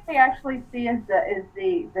first thing we actually see is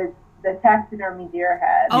the taxidermy deer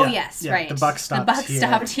head. Oh Yeah, yes, yeah, right. the buck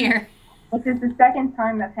stopped here. Which is the second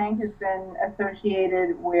time that Hank has been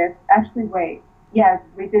associated with. Actually, wait. Yes,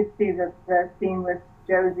 we did see the scene with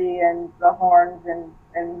Josie and the horns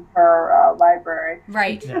in her library.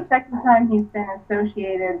 Right. This is the second time he's been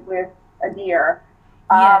associated with a deer.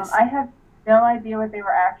 Yes. I have no idea what they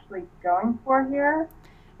were actually going for here,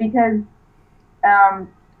 because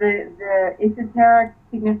the esoteric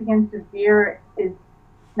significance of deer is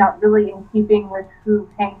not really in keeping with who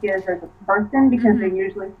Hank is as a person, because they're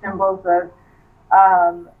usually symbols of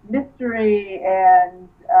mystery and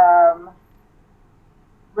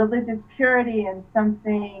religious purity and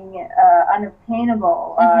something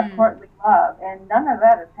unobtainable, courtly love, and none of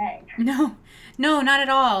that is Hank. No, not at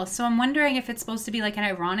all. So I'm wondering if it's supposed to be like an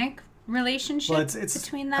ironic relationship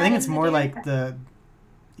between that. I think and it's the more deer. like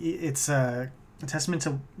it's a testament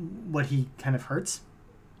to what he kind of hurts.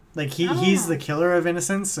 Like he's the killer of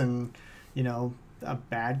innocence, and a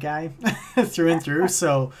bad guy through and through.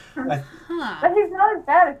 So, But he's not as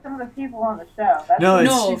bad as some of the people on the show.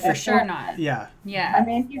 No, for sure not. Yeah. Yeah. I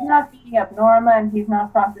mean, he's not beating up Norma, and he's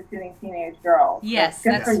not prostituting teenage girls. Yes,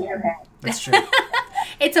 Good for you, Hank. That's true.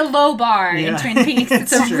 It's a low bar in Twin Peaks.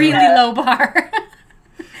 It's a true. really low bar.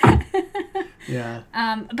 Yeah.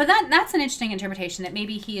 But that's an interesting interpretation, that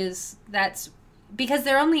maybe that's because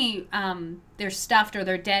they're only they're stuffed or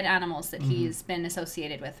they're dead animals that he's been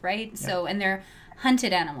associated with, right? Yeah. So, and they're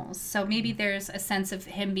hunted animals. So maybe there's a sense of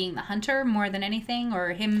him being the hunter more than anything, or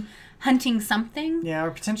him hunting something. Yeah,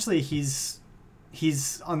 or potentially he's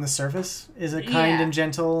on the surface is a kind and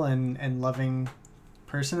gentle and loving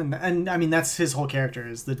person, and I mean that's his whole character,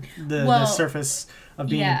 is the surface of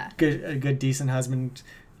being a good decent husband,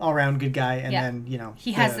 all around good guy, and then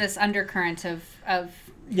he has this undercurrent of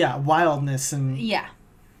wildness and he's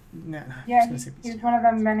one of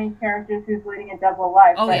the many characters who's leading a double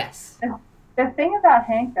life. Oh, but yes. The thing about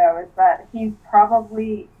Hank, though, is that he's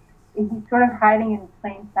sort of hiding in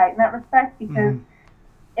plain sight in that respect, because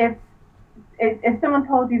if someone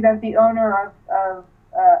told you that the owner of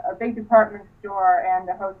a big department store and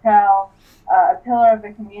a hotel, a pillar of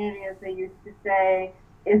the community, as they used to say,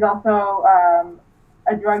 is also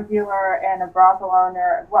a drug dealer and a brothel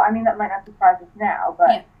owner, well, I mean, that might not surprise us now,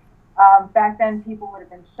 but back then people would have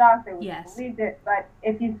been shocked, they wouldn't have believed it. But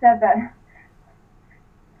if you said that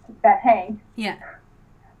Hank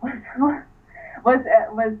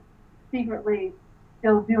was secretly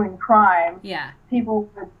still doing crime, people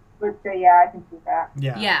would say, I can see that.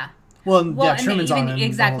 Yeah. Well, Truman's on him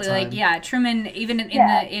exactly, the whole time. like Truman even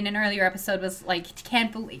in an earlier episode was like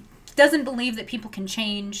doesn't believe that people can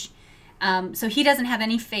change. So he doesn't have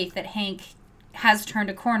any faith that Hank has turned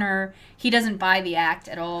a corner. He doesn't buy the act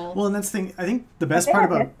at all. Well, and that's the thing. I think the best part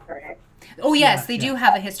about... History. Oh, yes, they do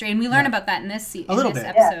have a history. And we learn about that in this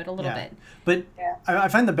episode a little bit. But I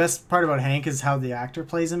find the best part about Hank is how the actor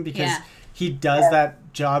plays him, because he does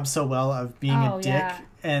that job so well of being a dick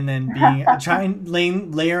and then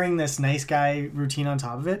being layering this nice guy routine on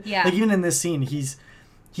top of it. Yeah. Like even in this scene, he's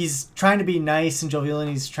trying to be nice and jovial, and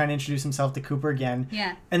he's trying to introduce himself to Cooper again.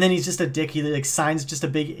 Yeah. And then he's just a dick. He signs just a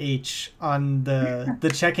big H on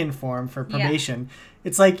the check-in form for probation. Yeah.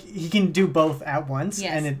 It's like he can do both at once,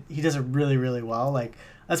 and he does it really, really well. Like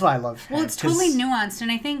that's why I love Hank. Well, it's totally nuanced,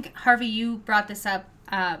 and I think Harvey, you brought this up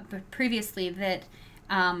previously that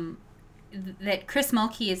Chris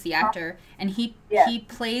Mulkey is the actor, and he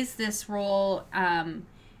plays this role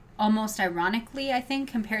almost ironically, I think,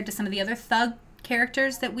 compared to some of the other thug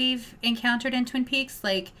characters that we've encountered in Twin Peaks.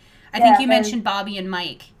 Like, I think you mentioned Bobby and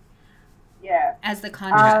Mike. Yeah. As the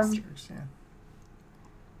contrast.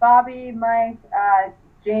 Bobby, Mike,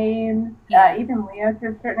 James, even Leo to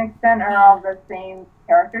a certain extent are all the same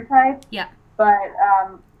character type. Yeah. But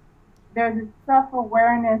there's a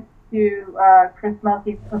self-awareness to Chris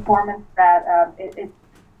Mulkey's performance that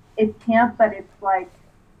it's camp, but it's like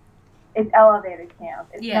it's elevated camp.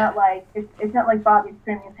 It's not like it's not like Bobby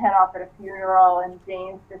screaming his head off at a funeral and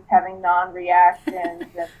James just having non-reactions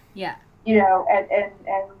and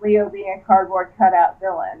and Leo being a cardboard cutout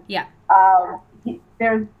villain. Yeah.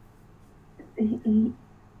 there's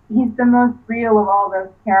he's the most real of all those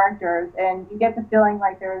characters, and you get the feeling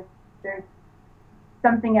like there's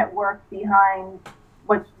something at work behind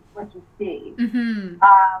what you see. Mm-hmm.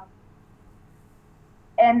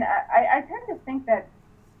 And I tend to think that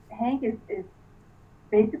Hank is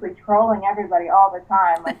basically trolling everybody all the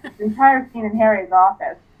time. Like this entire scene in Harry's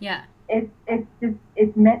office. Yeah.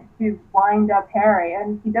 It's meant to wind up Harry,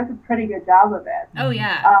 and he does a pretty good job of it. Oh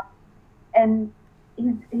yeah. And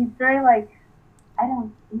he's very like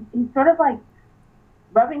he's sort of like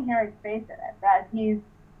rubbing Harry's face in it, that he's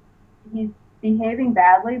behaving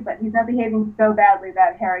badly, but he's not behaving so badly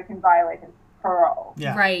that Harry can violate his parole.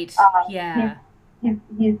 Yeah. Right. Yeah.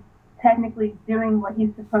 He's technically doing what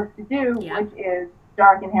he's supposed to do, Yeah. which is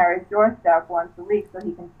darken Harry's doorstep once a week so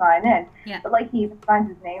he can sign in. Yeah. But like he even signs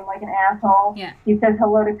his name like an asshole. Yeah. He says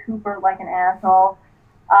hello to Cooper like an asshole.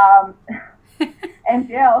 And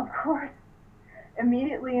Dale, of course,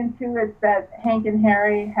 immediately intuits that Hank and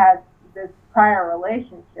Harry had this prior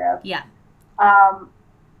relationship. Yeah.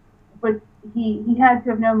 But he had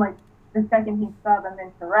to have known like the second he saw them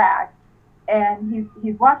interact. And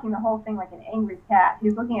he's watching the whole thing like an angry cat.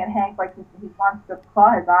 He's looking at Hank like he wants to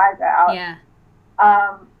claw his eyes out. Yeah.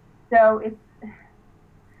 So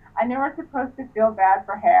I know we're supposed to feel bad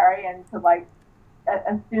for Harry and to like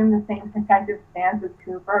assume the same protective stance as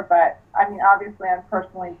Cooper, but I mean, obviously I'm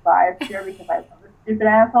personally biased here because I love this stupid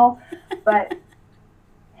asshole. But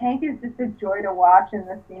Hank is just a joy to watch in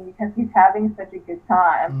this scene because he's having such a good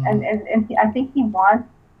time, and I think he wants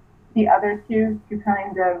the other two to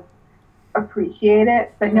kind of appreciate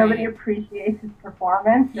it, but nobody appreciates his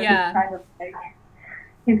performance. So Yeah.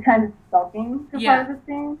 he's kind of sulking for part of the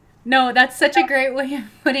scene. No, that's such a great way of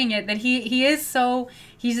putting it, that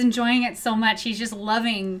he's enjoying it so much. He's just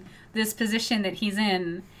loving this position that he's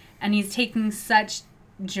in, and he's taking such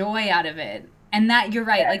joy out of it. And that, you're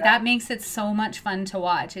right, like that makes it so much fun to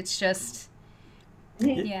watch. It's just,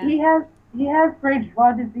 he has great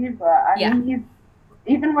joie de vivre. I mean,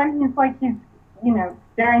 even when he's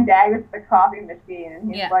staring daggers at the coffee machine,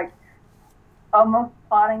 and he's like almost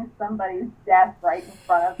plotting somebody's death right in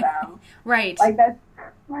front of them. Right. Like that's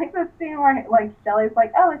like the scene where like Shelley's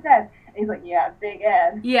like, "Oh, it's Ed," and he's like, "Yeah, Big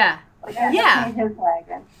Ed." Yeah. Like his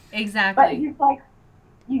wagon. Exactly. But he's like,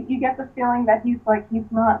 you get the feeling that he's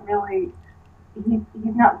not really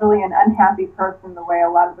an unhappy person the way a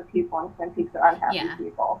lot of the people in Twin Peaks are unhappy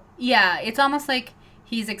people. Yeah, it's almost like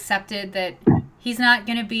he's accepted that he's not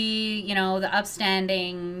going to be, the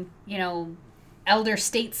upstanding, elder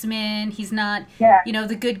statesman. He's not,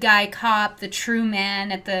 the good guy cop, the true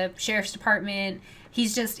man at the sheriff's department.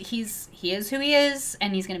 He's just, he is who he is,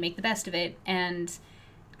 and he's going to make the best of it. And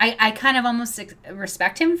I kind of almost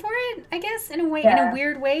respect him for it, I guess, in a way, in a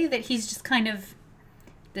weird way, that he's just kind of,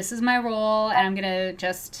 this is my role, and I'm going to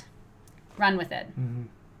just run with it. Mm-hmm.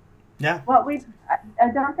 Yeah. Well, I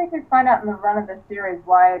don't think we find out in the run of the series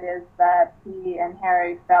why it is that he and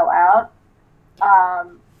Harry fell out.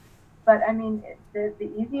 But I mean, the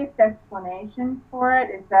easiest explanation for it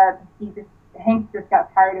is that Hank just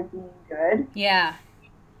got tired of being good. Yeah.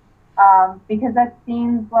 Because that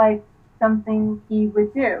seems like something he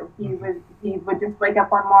would do. He would just wake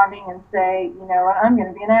up one morning and say, I'm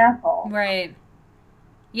going to be an asshole. Right.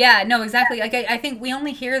 Yeah, no, exactly. Like I think we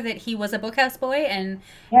only hear that he was a bookhouse boy, and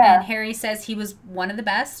Harry says he was one of the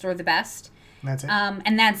best or the best. That's it.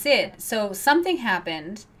 And that's it. So something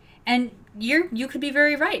happened, and you could be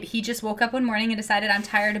very right. He just woke up one morning and decided, I'm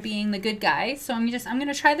tired of being the good guy, so I'm going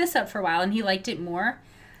to try this up for a while, and he liked it more.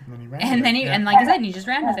 And then he ran and with it. And like I said, he just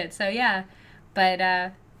ran with it. So yeah,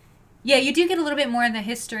 but you do get a little bit more of the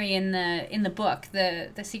history in the book,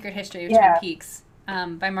 the Secret History of Twin Peaks,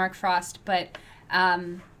 by Mark Frost, but.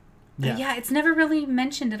 It's never really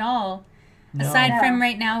mentioned at all, aside from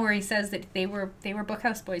right now where he says that they were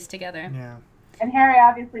bookhouse boys together. Yeah. And Harry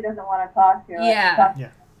obviously doesn't want to talk to it,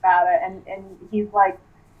 about it, and he's like,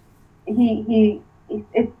 it's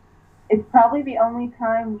probably the only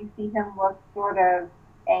time we see him look sort of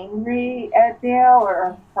angry at Dale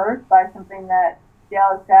or hurt by something that Dale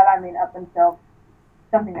has said. I mean, up until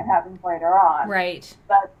something that happens later on. Right.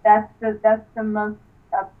 But that's the most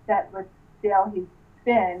upset with Dale he's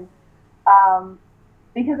been.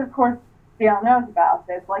 Because of course Dale knows about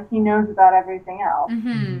this, like he knows about everything else.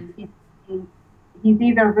 Mm-hmm. He's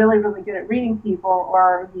either really, really good at reading people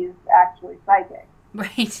or he's actually psychic.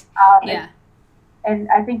 Right. And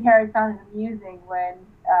I think Harry found it amusing when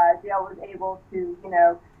Dale was able to,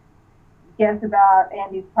 guess about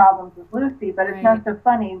Andy's problems with Lucy, but it's not so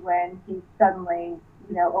funny when he's suddenly,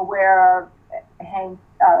 aware of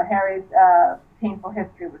Harry's painful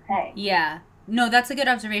history with Hank. Yeah. No, that's a good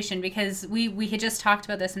observation because we had just talked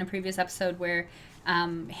about this in a previous episode where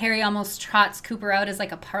Harry almost trots Cooper out as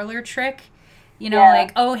like a parlor trick. You know,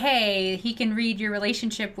 like, oh, hey, he can read your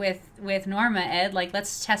relationship with Norma, Ed. Like,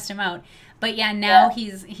 let's test him out. But yeah, now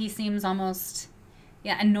he seems almost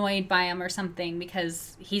annoyed by him or something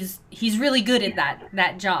because he's really good at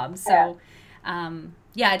that job. So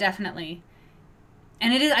definitely.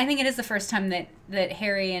 And I think it is the first time that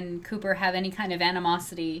Harry and Cooper have any kind of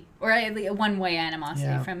animosity, or at least one-way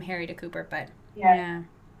animosity from Harry to Cooper. But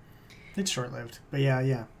it's short-lived. But yeah,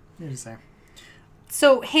 you just say.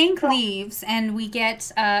 So Hank leaves, and we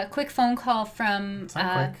get a quick phone call from. It's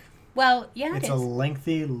not quick. Well, yeah, it's a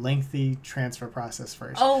lengthy transfer process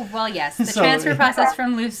first. Oh well, yes, the transfer process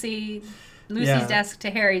from Lucy's desk to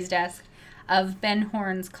Harry's desk of Ben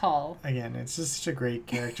Horn's call. Again, it's just such a great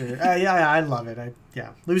character. I love it.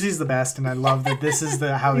 Lucy's the best, and I love that this is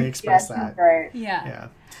how they express that. Great. Yeah.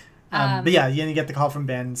 But you get the call from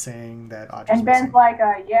Ben saying that Audrey's and Ben's missing. like,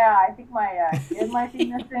 I think my kid might be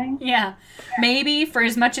missing. Maybe for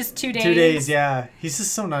as much as 2 days. 2 days, yeah. He's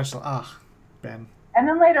just so nonchalant. Ben. And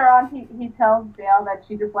then later on, he tells Dale that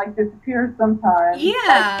she just like disappears sometimes.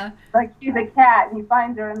 Yeah. Like she's a cat, and he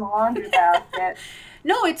finds her in the laundry basket.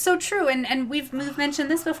 No, it's so true, and we've mentioned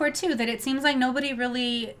this before too, that it seems like nobody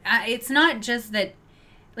really. It's not just that,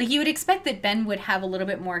 like you would expect that Ben would have a little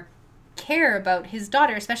bit more care about his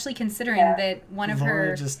daughter, especially considering that one of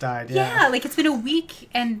Laura just died. Yeah, like it's been a week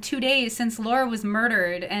and 2 days since Laura was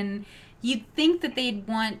murdered, and you'd think that he'd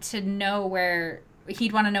want to know where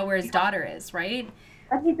his daughter is, right?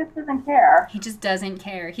 But he just doesn't care. He just doesn't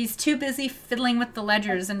care. He's too busy fiddling with the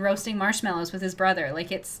ledgers and roasting marshmallows with his brother.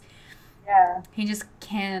 Like it's. Yeah. He just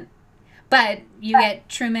can't. But you get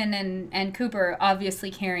Truman and Cooper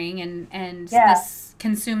obviously caring, and this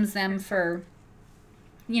consumes them for,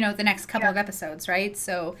 the next couple of episodes, right?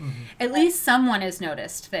 So at least someone has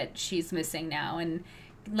noticed that she's missing now. And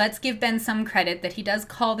let's give Ben some credit that he does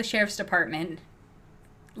call the sheriff's department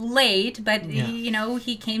late, but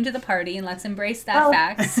he came to the party, and let's embrace that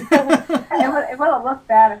fact. It would have looked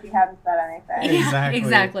bad if he hadn't said anything.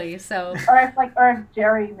 Exactly. So, or if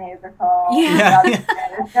Jerry made the call.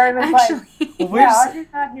 If Jerry was actually, Audrey's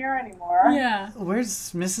not here anymore. Yeah.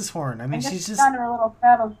 Where's Mrs. Horn? I mean, she's just done her little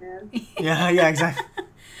saddle shoes. Yeah, exactly.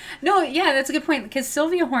 No, that's a good point because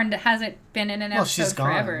Sylvia Horn hasn't been in an episode she's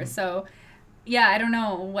gone. Forever, so. Yeah, I don't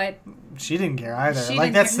know what. She didn't care either. She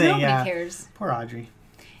like didn't that's care. the Nobody cares. Poor Audrey.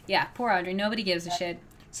 Yeah, poor Audrey. Nobody gives a shit.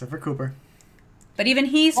 Except for Cooper. But even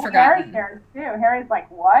he's forgotten. Harry cares too. Harry's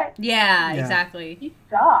like, what? Yeah, exactly. He's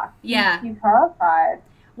shocked. Yeah. He's horrified.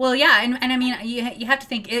 Well, yeah, and I mean, you have to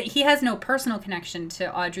think, he has no personal connection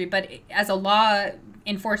to Audrey, but as a law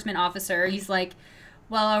enforcement officer, he's like,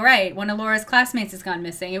 well, all right, one of Laura's classmates has gone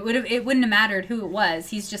missing. It wouldn't have mattered who it was.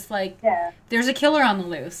 He's just like, there's a killer on the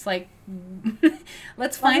loose. Like,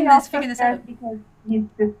 let's figure this out. Because he's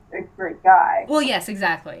just a great guy. Well, yes,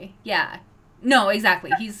 exactly. Yeah. No,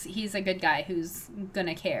 exactly. He's a good guy who's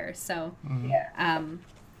gonna care. So,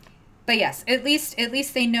 but yes, at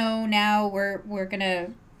least they know now. We're gonna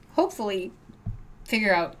hopefully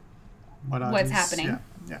figure out what's happening.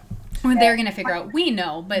 Yeah. Or they're gonna figure out. We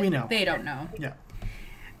know, but they don't know. Yeah.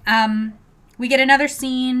 We get another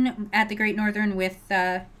scene at the Great Northern with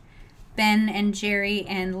Ben and Jerry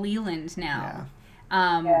and Leland now,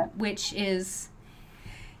 which is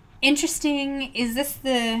interesting. Is this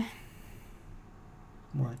the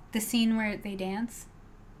scene where they dance?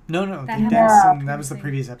 No, they dance. That was the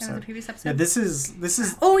previous episode. That was the previous episode. Yeah, this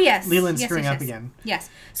is. Oh yes, Leland screwing up again. Yes.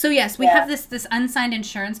 So yes, we have this unsigned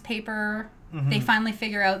insurance paper. Mm-hmm. They finally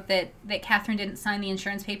figure out that Catherine didn't sign the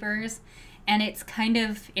insurance papers. And it's kind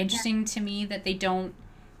of interesting to me that they don't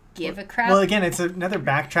give a crap. Well, again, it's another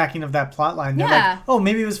backtracking of that plot line. They're like, oh,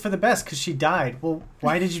 maybe it was for the best because she died. Well,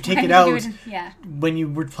 why did you take it out when you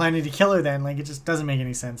were planning to kill her then? Like, it just doesn't make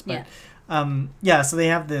any sense. But, so they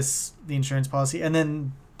have the insurance policy. And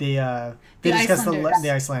then they discuss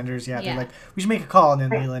the Icelanders. Yeah, they're like, we should make a call. And then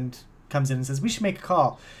Leland comes in and says, we should make a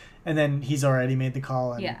call. And then he's already made the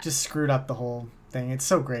call and just screwed up the whole thing. It's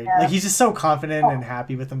so great. Like, he's just so confident and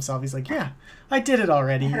happy with himself. He's like, yeah, I did it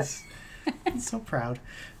already. He's so proud.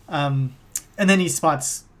 And then he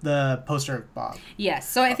spots the poster of Bob. Yes.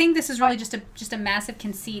 So I think this is really just a massive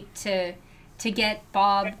conceit to get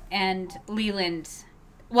Bob and Leland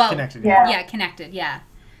connected. Connected. Yeah.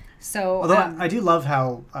 So although I do love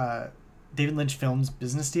how David Lynch films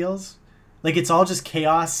business deals. Like, it's all just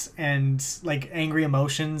chaos and like angry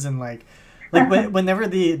emotions and like whenever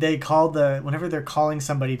whenever they're calling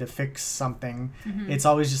somebody to fix something, it's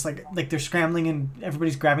always just like they're scrambling and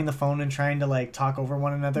everybody's grabbing the phone and trying to like talk over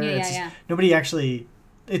one another. Nobody actually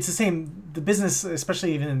it's the same. The business,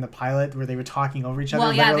 especially even in the pilot, where they were talking over each other.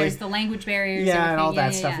 Well, yeah, literally. there's the language barriers. Yeah, and all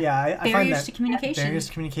that stuff. Yeah, I find barriers that to communication. Barriers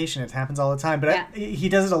to communication. It happens all the time. But he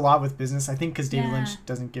does it a lot with business. I think because David Lynch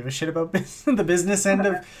doesn't give a shit about the business end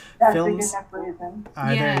of films. That's a good enough reason.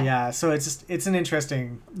 Either, yeah. So it's an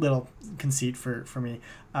interesting little conceit for me.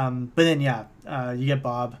 But then you get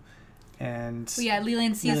Bob. And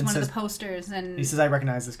Leland sees one of the posters and he says, "I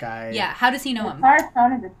recognize this guy." Yeah, how does he know him? The entire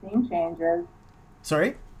tone of the scene changes.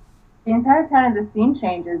 Sorry? The entire tone of the scene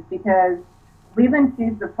changes because Leland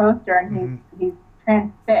sees the poster and he's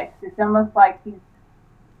transfixed. It's almost like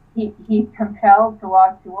he's compelled to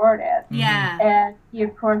walk toward it. Yeah. And he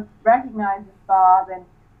of course recognizes Bob, and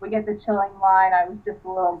we get the chilling line, "I was just a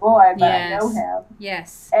little boy, but I know him."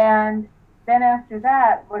 Yes. And then after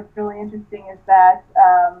that, what's really interesting is that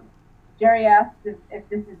Jerry asks if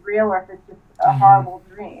this is real or if it's just a horrible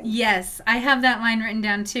dream. Yes, I have that line written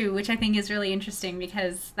down too, which I think is really interesting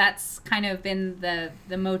because that's kind of been the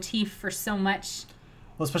motif for so much.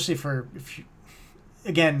 Well, especially for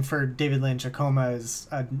David Lynch, a coma is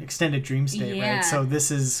an extended dream state, right? So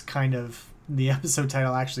this is kind of the episode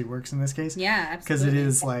title actually works in this case. Yeah, absolutely. Because it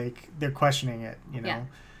is like they're questioning it, you know. Yeah.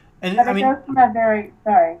 And but it goes from a very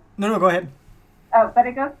No, go ahead. Oh, but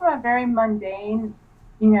it goes from a very mundane,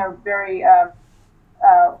 very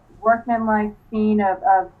workmanlike scene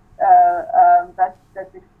of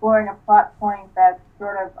that's exploring a plot point that's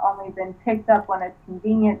sort of only been picked up when it's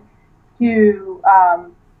convenient to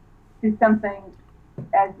something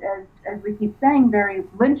as we keep saying, very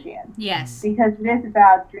Lynchian. Yes. Because it is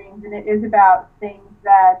about dreams and it is about things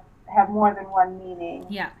that have more than one meaning.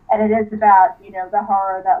 Yeah. And it is about, the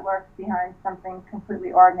horror that lurks behind something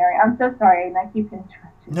completely ordinary. I'm so sorry, and I keep interrupting.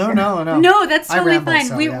 No, that's totally fine.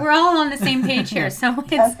 So, we're all on the same page here. So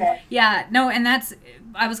it's okay. Yeah, no, and that's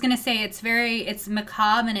I was going to say it's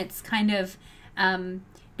macabre, and it's kind of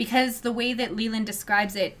because the way that Leland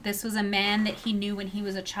describes it, this was a man that he knew when he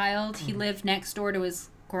was a child. He lived next door to his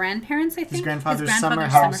grandparents, I think. His grandfather's summer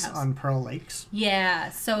house on Pearl Lakes. Yeah,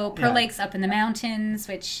 so Pearl Lakes up in the mountains,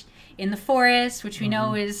 which in the forest, which we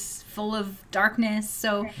know is full of darkness.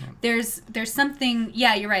 So there's something,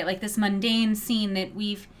 you're right, like this mundane scene that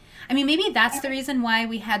maybe that's the reason why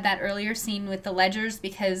we had that earlier scene with the ledgers,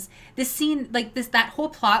 because this scene, that whole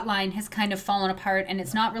plot line has kind of fallen apart and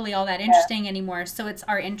it's not really all that interesting anymore. So it's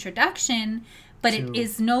our introduction, but it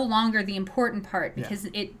is no longer the important part because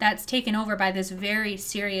that's taken over by this very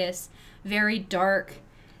serious, very dark,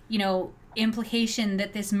 implication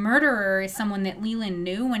that this murderer is someone that Leland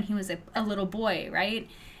knew when he was a little boy, right?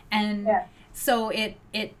 And so it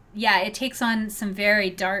takes on some very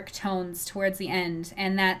dark tones towards the end,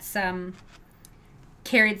 and that's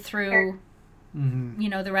carried through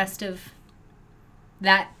the rest of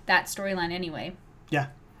that storyline anyway. Yeah.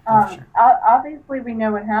 Sure. Obviously we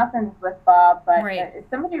know what happens with Bob, but if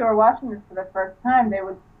somebody were watching this for the first time, they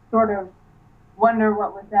would sort of wonder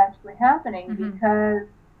what was actually happening because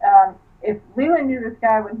if Leland knew this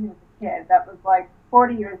guy when he was a kid, that was like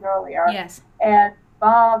 40 years earlier. Yes. And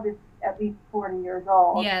Bob is at least 40 years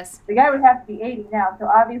old. Yes. The guy would have to be 80 now, so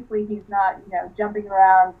obviously he's not, jumping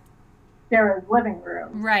around Sarah's living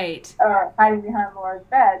room. Right. Or hiding behind Laura's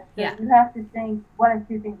bed. So you have to think one of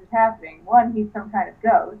two things is happening. One, he's some kind of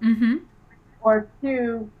ghost. Mm-hmm. Or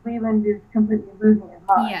two, Leland is completely losing his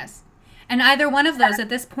mind. Yes. And either one of those at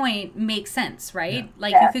this point makes sense, right?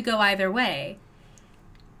 You could go either way.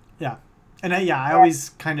 Yeah. And I always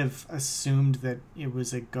kind of assumed that it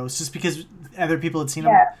was a ghost just because other people had seen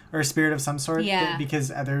him or a spirit of some sort. Yeah. Because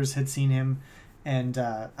others had seen him. And,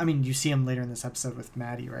 you see him later in this episode with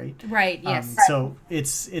Maddie, right? Right, yes. So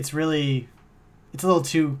it's really, it's a little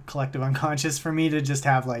too collective unconscious for me to just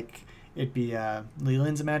have, it be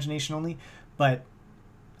Leland's imagination only. But,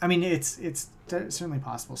 it's certainly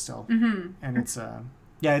possible still. Mm-hmm. And it's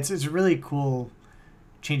a really cool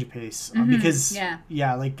change of pace because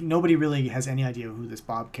nobody really has any idea who this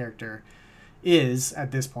Bob character is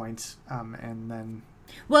at this point, and then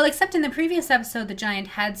except in the previous episode the Giant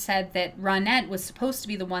had said that Ronette was supposed to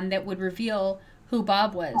be the one that would reveal who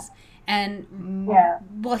Bob was, and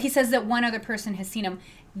he says that one other person has seen him,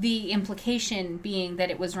 the implication being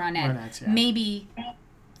that it was Ronette. Maybe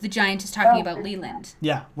the Giant is talking about Leland.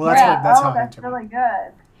 That's really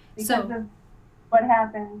good because of what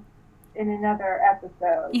happened in another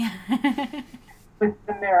episode with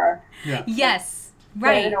the mirror. Yes,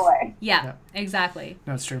 right. It away. Yeah, exactly.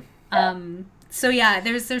 No, it's true.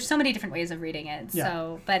 There's so many different ways of reading it. Yeah.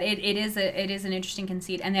 So, but it is an interesting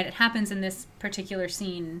conceit, and that it happens in this particular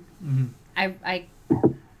scene. Mm-hmm.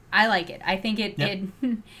 I like it. I think it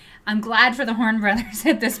I'm glad for the Horn brothers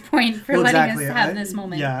at this point for letting us have this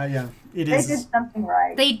moment. Yeah. It They is. did something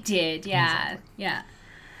right. They did, yeah. Exactly.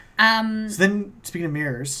 Yeah. So then, speaking of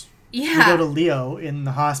mirrors, we Yeah. go to Leo in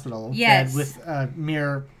the hospital Yes. bed with a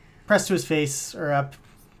mirror pressed to his face or up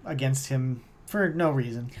against him for no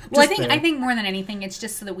reason. Well, Just I think more than anything, it's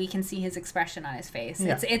just so that we can see his expression on his face.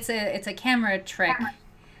 Yeah. It's a camera trick,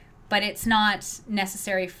 but it's not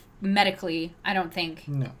necessary medically, I don't think.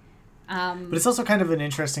 No. But it's also kind of an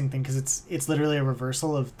interesting thing because it's literally a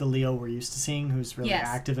reversal of the Leo we're used to seeing, who's really Yes.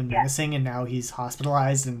 active and menacing, and now he's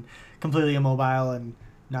hospitalized and completely immobile and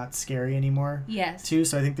not scary anymore. Yes. Too.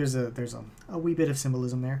 So I think there's a wee bit of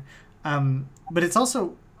symbolism there. But it's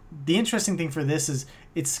also the interesting thing for this is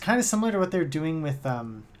it's kind of similar to what they're doing with I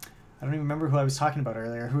don't even remember who I was talking about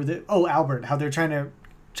earlier. Albert, how they're trying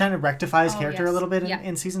to rectify his character a little bit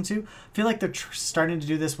in season 2. I feel like they're starting to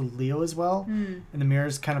do this with Leo as well, and the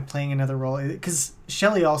mirror's kind of playing another role because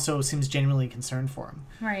Shelley also seems genuinely concerned for him.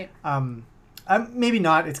 Right. Maybe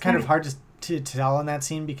not. It's kind of hard to tell in that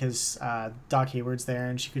scene because Doc Hayward's there,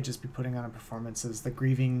 and she could just be putting on a performance as the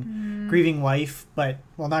grieving wife, but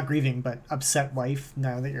not grieving, but upset wife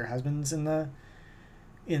now that your husband's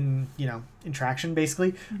in traction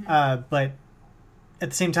basically. But at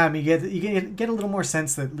the same time, you get a little more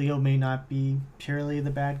sense that Leo may not be purely the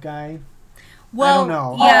bad guy. Well, I don't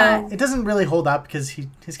know. Yeah. It doesn't really hold up because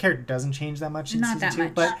his character doesn't change that much in Not season that 2,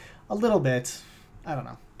 much. but a little bit. I don't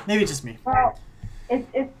know. Maybe it's just me. Well,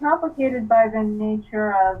 it's complicated by the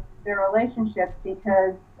nature of their relationships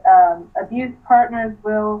because abused partners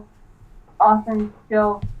will often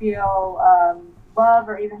still feel love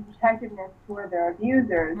or even protectiveness toward their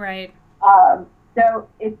abusers. Right. So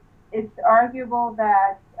it's arguable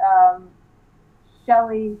that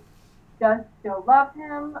Shelley does still love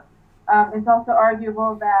him. It's also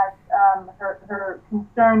arguable that her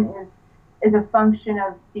concern is a function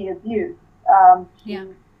of the abuse.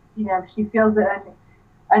 She feels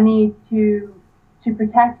a need to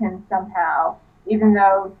protect him somehow, even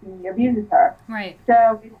though he abuses her. Right.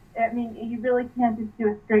 So you really can't just do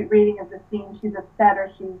a straight reading of the scene. She's upset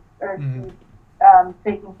or she's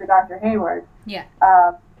faking for Dr. Hayward. Yeah.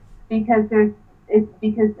 Because an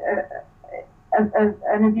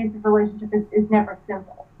abusive relationship is never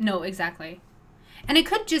simple. No, exactly. And it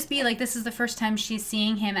could just be like this is the first time she's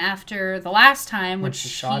seeing him after the last time, which she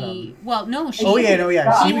shot him. Well, no, she. Oh yeah, no,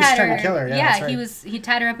 yeah. He was had trying to kill her. Yeah, that's right. he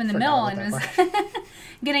tied her up in the mill and was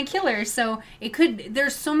gonna kill her. So it could.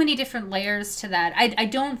 There's so many different layers to that. I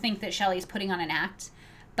don't think that Shelley's putting on an act,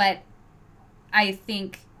 but I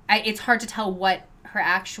think it's hard to tell what her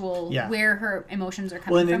actual where her emotions are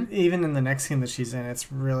coming from. Even in the next scene that she's in,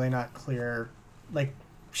 it's really not clear. Like,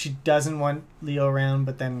 she doesn't want Leo around,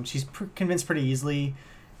 but then she's convinced pretty easily,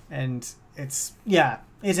 and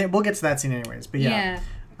we'll get to that scene anyways. But is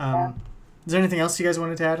there anything else you guys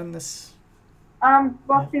wanted to add on this?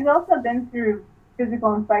 She's also been through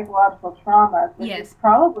physical and psychological trauma, so she's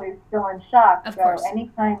probably still in shock. Of course. Any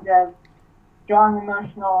kind of strong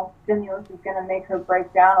emotional stimulus is going to make her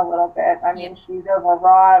break down a little bit. I mean, she's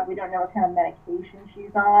overwrought. We don't know what kind of medication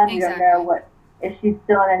she's on. Exactly. We don't know if she's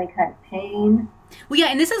still in any kind of pain. Well, yeah,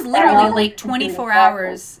 and this is literally like 24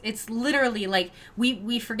 hours. It's literally like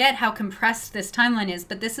we forget how compressed this timeline is,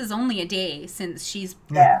 but this is only a day since she's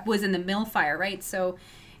was in the mill fire, right? So,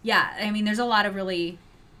 yeah, I mean, there's a lot of really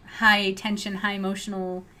high tension, high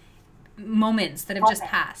emotional moments that have just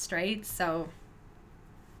passed, right? So,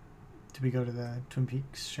 do we go to the Twin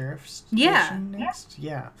Peaks Sheriff's station next?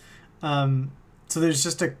 Yeah. So there's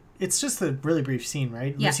it's just a really brief scene,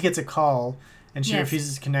 right? Yeah. Lucy gets a call. And she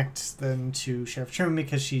refuses to connect them to Sheriff Truman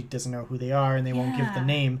because she doesn't know who they are and they won't give the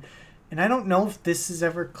name. And I don't know if this is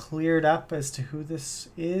ever cleared up as to who this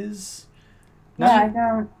is. I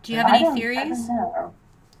don't. Do you have any theories? I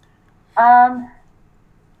don't know.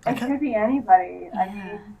 It could be anybody. Yeah. I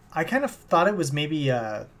mean, I kind of thought it was maybe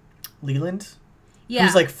Leland. Yeah.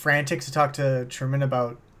 Who's like frantic to talk to Truman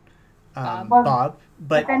about Bob.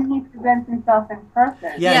 But then he presents himself in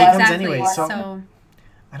person. Yeah, he comes exactly. anyway. So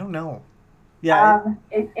I don't know. Yeah.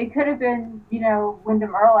 It could have been,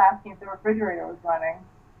 Windom Earle asking if the refrigerator was running.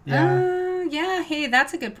 Yeah. Hey,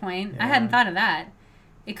 that's a good point. Yeah. I hadn't thought of that.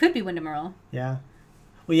 It could be Windom Earle. Yeah.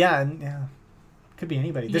 Well, yeah. Could be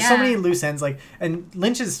anybody. There's so many loose ends. And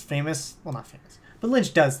Lynch is famous. Well, not famous, but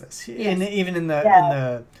Lynch does this. Yes. Even in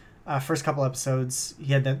the first couple episodes,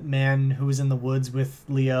 he had that man who was in the woods with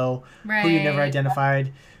Leo, who you never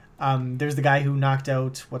identified. There's the guy who knocked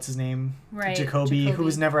out, what's his name? Right. Jacoby, who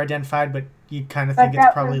was never identified, but you kind of think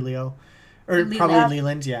it's probably Leo. Or probably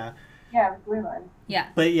Leland, yeah. Yeah, it was Leland. Yeah.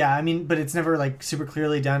 But yeah, I mean, but it's never super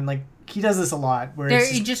clearly done. he does this a lot. Where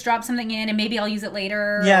he just drops something in and maybe I'll use it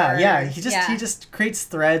later. Yeah. He just creates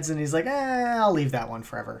threads and he's like, I'll leave that one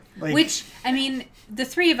forever. Like, which, I mean, the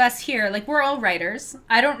three of us here, like, we're all writers.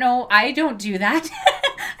 I don't know. I don't do that.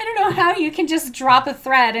 I don't know how you can just drop a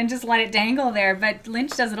thread and just let it dangle there, but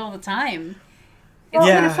Lynch does it all the time. It's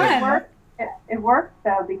kind of fun. It works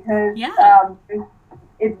though, because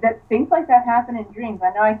things like that happen in dreams.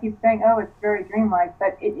 I know I keep saying, oh, it's very dreamlike,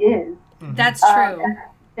 but it is. Mm-hmm. That's true. And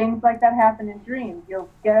things like that happen in dreams. You'll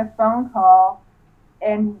get a phone call,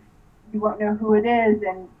 and you won't know who it is,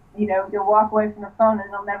 and you'll walk away from the phone,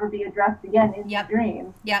 and it'll never be addressed again in the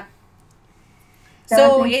dream. Yep.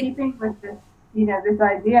 So keeping with this, this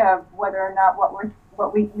idea of whether or not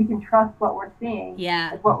we can trust what we're seeing.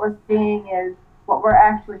 Yeah. If what we're seeing is what we're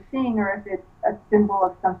actually seeing, or if it's a symbol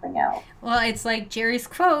of something else. Well, it's like Jerry's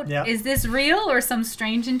quote, is this real or some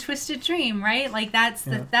strange and twisted dream, right? Like that's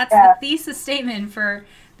the thesis statement for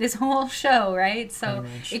this whole show, right? So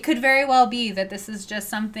it could very well be that this is just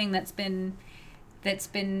something that's been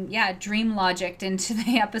dream logicked into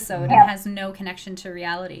the episode and has no connection to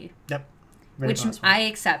reality. Yep. Which possible. I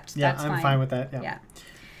accept. Yeah, that's I'm fine with that. Yeah.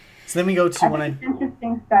 So then we go to it's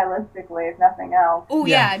interesting stylistically, if nothing else. Oh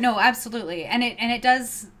yeah, no, absolutely, and it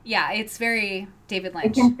does. Yeah, it's very David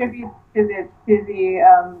Lynch. It contributes to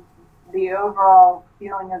the overall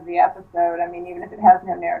feeling of the episode. I mean, even if it has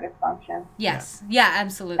no narrative function. Yes. Yeah,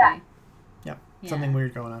 absolutely. Yeah. Something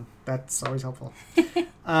weird going on. That's always helpful. So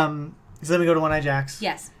then we go to One Eye Jacks.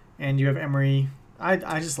 Yes. And you have Emery.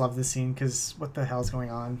 I just love this scene because what the hell's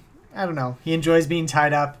going on? I don't know. He enjoys being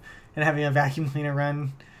tied up and having a vacuum cleaner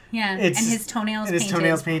run. Yeah, and his toenails painted. His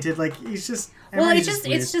toenails painted. Like, he's just...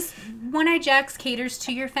 it's just One Eye Jacks caters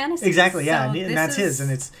to your fantasy. Exactly, yeah. So and that's his.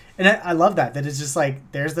 And I love that it's just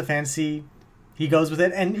like, there's the fantasy. He goes with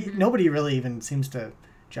it. And nobody really even seems to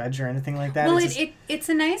judge or anything like that. Well, it's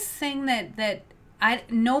a nice thing that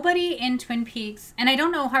nobody in Twin Peaks... And I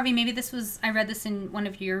don't know, Harvey, maybe I read this in one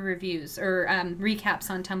of your reviews or recaps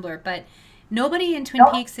on Tumblr, but nobody in Twin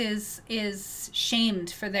Peaks is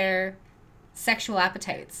shamed for their sexual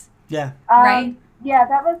appetites. Yeah. Right? Yeah,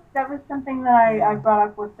 that was something that I brought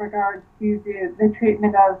up with regard to the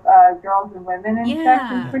treatment of girls and women in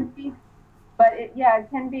sex in Twin Peaks. But it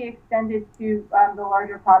can be extended to the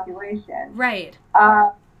larger population. Right.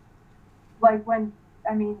 Like when,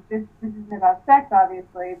 I mean, this isn't about sex,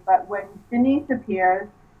 obviously, but when Denise appears,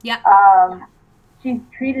 she's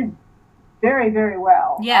treated very, very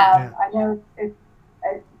well. Yeah. I know it's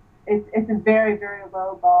a very, very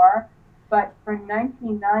low bar. But for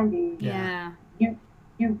 1990,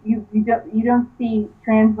 you don't see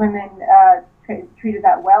trans women treated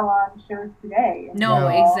that well on shows today. No,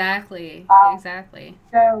 exactly, exactly.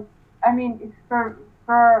 So, I mean, it's for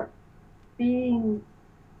being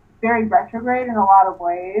very retrograde in a lot of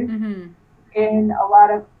ways. Mm-hmm. In a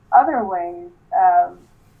lot of other ways,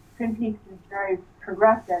 Twin Peaks is very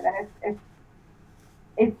progressive, and it's.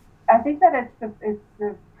 I think that it's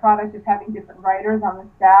the product of having different writers on the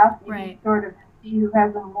staff. You can sort of see who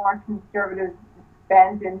has a more conservative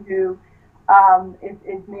bent and who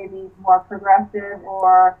is maybe more progressive,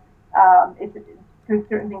 or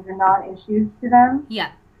certain things are non-issues to them.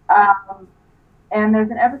 Yeah. And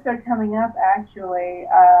there's an episode coming up actually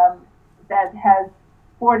that has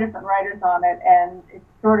 4 different writers on it, and it's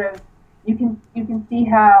sort of you can see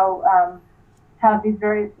how these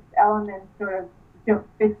various elements sort of don't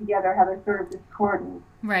fit together, how they're sort of discordant.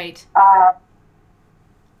 Right.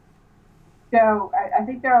 So I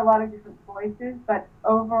think there are a lot of different voices, but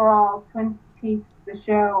overall, Twin Peaks, the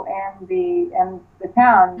show, and the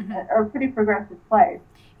town are a pretty progressive place.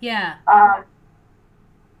 Yeah.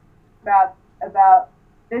 About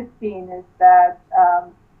this scene is that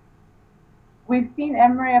we've seen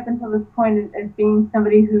Emery up until this point as being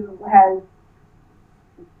somebody who has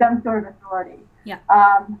some sort of authority. Yeah.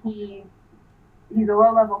 He's a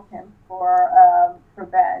low-level pimp for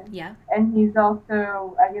Ben. Yeah. And he's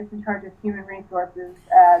also, I guess, in charge of human resources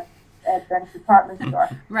at Ben's department store.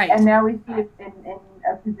 Right. And now we see it in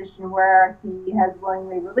a position where he has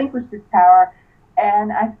willingly relinquished his power.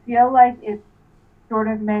 And I feel like it's sort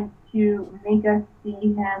of meant to make us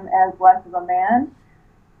see him as less of a man.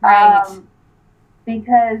 Right.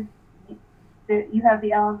 Because you have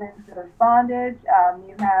the elements of bondage.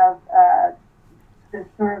 You have the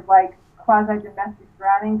sort of like quasi-domestic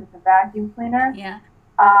surroundings with a vacuum cleaner. Yeah.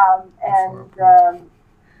 And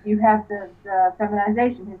you have the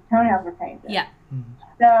feminization. His toenails are painted. Yeah. Mm-hmm.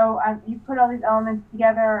 So you put all these elements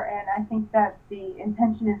together, and I think that the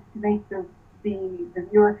intention is to make the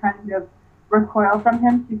viewer kind of recoil from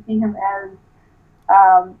him, to see him as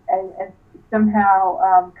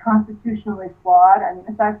somehow constitutionally flawed. I mean,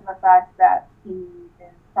 aside from the fact that he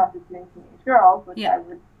is prostituting teenage girls, which I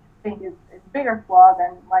would think is a bigger flaw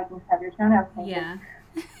than liking to have your toenails painted. Yeah.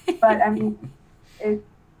 But I mean, it's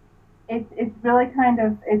really kind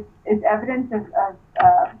of it's evidence of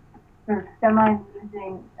sort of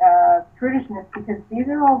semi-amusing prudishness, because these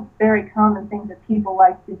are all very common things that people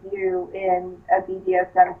like to do in a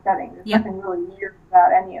BDSM setting. There's nothing really weird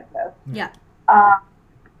about any of this. Yeah.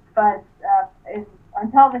 But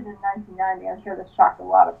on television in 1990, I'm sure this shocked a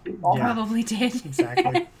lot of people. Yeah. Probably did.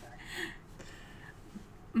 Exactly.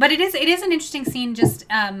 But it is an interesting scene just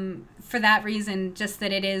for that reason, just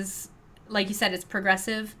that it is, like you said, it's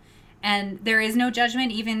progressive. And there is no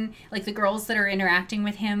judgment, even like the girls that are interacting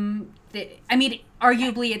with him. I mean,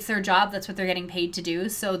 arguably it's their job. That's what they're getting paid to do.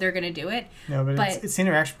 So they're going to do it. No, but it's the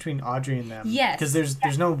interaction between Audrey and them. Yes. Because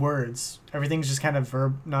there's no words. Everything's just kind of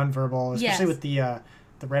non-verbal, especially with the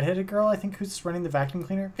redheaded girl, I think, who's running the vacuum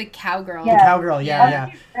cleaner. The cowgirl. Yeah. The cowgirl, yeah.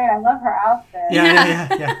 She's great. I love her outfit.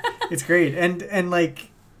 Yeah. It's great. And like,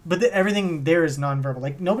 but everything there is non-verbal.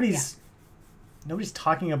 Like, nobody's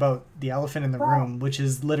talking about the elephant in the room, which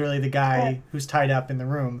is literally the guy who's tied up in the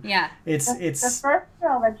room. Yeah. It's the first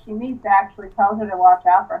girl that she meets actually tells her to watch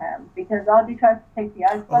out for him, because Audrey tries to take the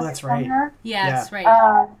ice bucket from her. Yeah, that's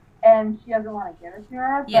right. And she doesn't want to give it to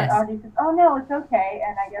her, but Audrey says, "Oh no, it's okay."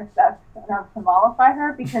 And I guess that's enough to mollify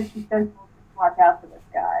her, because she says, "Watch out for this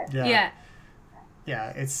guy."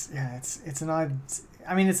 Yeah. It's an odd.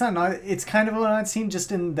 I mean, it's not an odd. It's kind of an odd scene,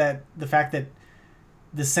 just in that the fact that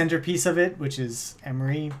the centerpiece of it, which is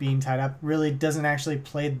Emery being tied up, really doesn't actually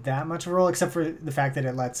play that much of a role, except for the fact that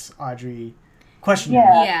it lets Audrey question him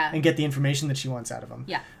and get the information that she wants out of him.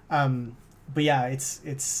 Yeah. But yeah,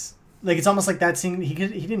 it's like, it's almost like that scene. He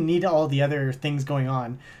didn't need all the other things going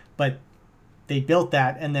on, but they built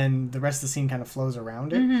that, and then the rest of the scene kind of flows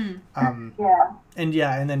around it. Mm-hmm.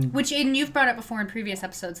 And then which, and you've brought up before in previous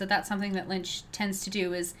episodes that's something that Lynch tends to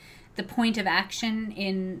do, is the point of action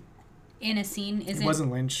in a scene isn't... It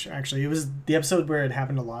wasn't Lynch, actually. It was the episode where it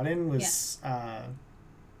happened a lot in was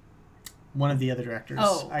one of the other directors.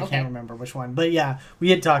 I can't remember which one. But yeah, we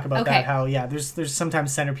had talked about that, how, there's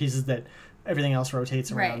sometimes centerpieces that everything else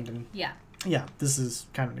rotates around. And yeah, this is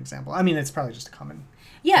kind of an example. I mean, it's probably just a common...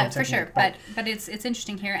 Yeah, for sure. But it's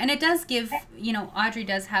interesting here. And it does give, Audrey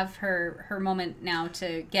does have her moment now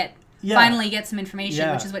to finally get some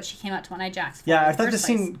information, which is what she came out to One Eye Jacks for. Yeah, I thought the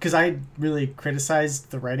scene, because I really criticized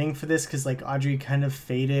the writing for this, because like Audrey kind of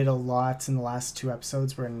faded a lot in the last 2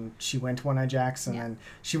 episodes when she went to One Eye Jacks, and then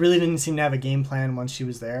she really didn't seem to have a game plan once she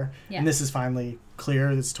was there. Yeah. And this is finally clear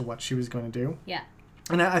as to what she was going to do. Yeah.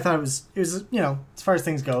 And I thought it was as far as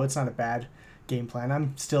things go, it's not a bad game plan.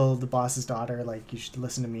 I'm still the boss's daughter. Like, you should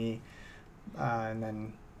listen to me. And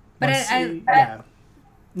then... But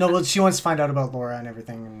No, well, she wants to find out about Laura and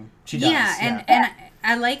everything, and she does. Yeah, and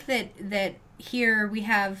I like that here we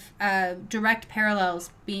have direct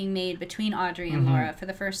parallels being made between Audrey and Laura for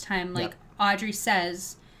the first time. Like, Audrey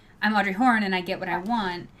says, "I'm Audrey Horne, and I get what I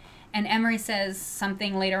want," and Emery says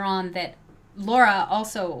something later on that Laura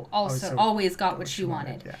also always got what she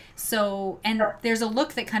wanted. Yeah. So, and there's a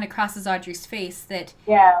look that kind of crosses Audrey's face that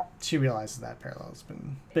she realizes that parallel's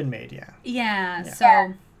been made. Yeah.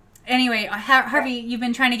 So. Anyway, Harvey, you've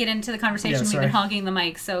been trying to get into the conversation. We've been hogging the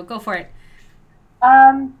mic, so go for it.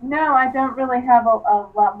 No, I don't really have a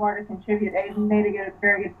lot more to contribute. Aiden made a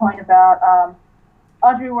very good point about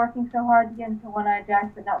Audrey working so hard to get into One Eye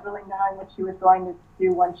Jacks, but not really knowing what she was going to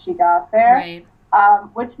do once she got there. Right.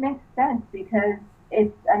 Which makes sense, because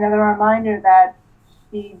it's another reminder that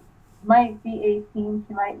she might be 18,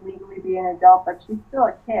 she might legally be an adult, but she's still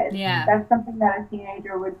a kid. Yeah. That's something that a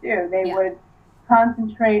teenager would do. They would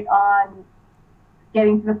concentrate on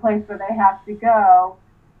getting to the place where they have to go,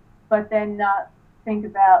 but then not think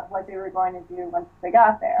about what they were going to do once they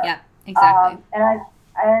got there. Yeah, exactly.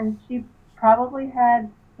 And she probably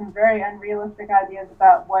had some very unrealistic ideas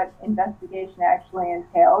about what investigation actually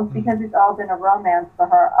entails, because it's all been a romance for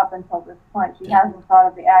her up until this point. She hasn't thought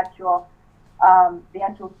of the actual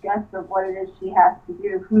guts of what it is she has to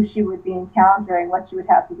do, who she would be encountering, what she would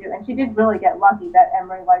have to do. And she did really get lucky that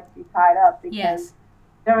Emery liked to be tied up, because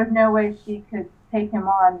there was no way she could take him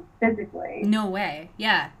on physically. No way,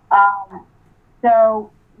 yeah.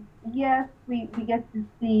 So, yes, we get to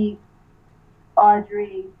see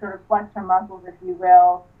Audrey sort of flex her muscles, if you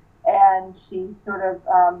will, and she sort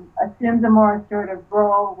of assumes a more assertive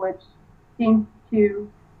role, which seems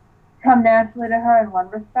to come naturally to her in one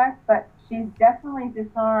respect, but she's definitely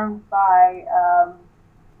disarmed by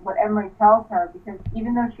what Emery tells her, because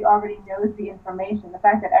even though she already knows the information, the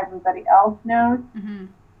fact that everybody else knows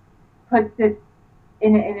puts it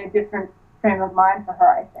in a different frame of mind for her,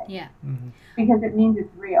 I think. Yeah. Mm-hmm. Because it means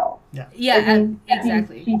it's real. Yeah. Yeah,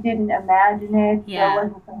 exactly. She didn't imagine it. Yeah. There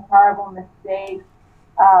wasn't some horrible mistake.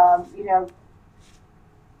 You know,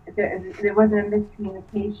 there wasn't a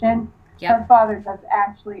miscommunication. Yep. Her father does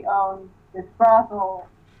actually own this brothel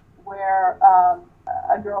where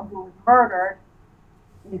a girl who was murdered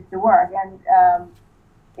used to work, and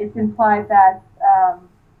it's implied that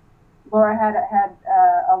Laura had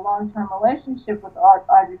a long-term relationship with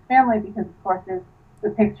Audrey's family because, of course, there's the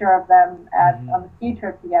picture of them on the ski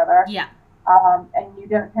trip together. Yeah. And you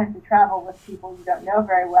don't tend to travel with people you don't know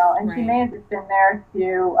very well. And she Right. may have just been there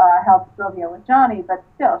to help Sylvia with Johnny, but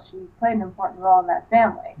still, she played an important role in that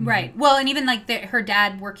family. Right. Well, and even like her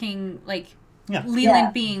dad working, like Yeah. Leland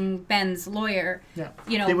Yeah. being Ben's lawyer, Yeah.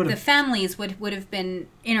 you know, They would've- the families would have been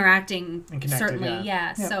interacting And connected, certainly.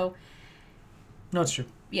 yeah. Yeah. So No, it's true.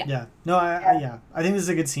 Yeah. Yeah. No, I think this is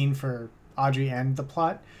a good scene for Audrey and the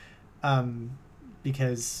plot,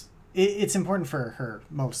 because it's important for her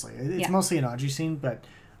mostly. It's mostly an Audrey scene, but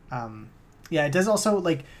it does also,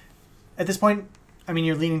 like, at this point, I mean,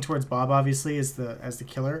 you're leaning towards Bob obviously as the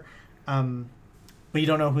killer, but you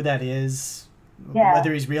don't know who that is,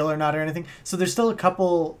 whether he's real or not or anything. So there's still a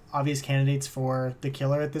couple obvious candidates for the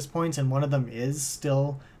killer at this point, and one of them is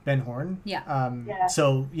still Ben Horn. Yeah.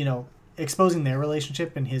 So, you know, exposing their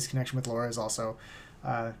relationship and his connection with Laura is also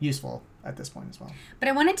useful at this point as well. But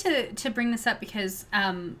I wanted to bring this up because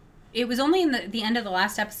it was only in the end of the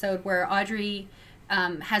last episode where Audrey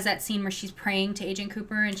has that scene where she's praying to Agent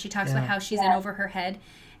Cooper and she talks about how she's in over her head.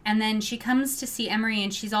 And then she comes to see Emery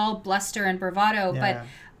and she's all bluster and bravado. Yeah.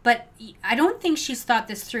 But I don't think she's thought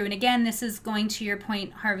this through. And again, this is going to your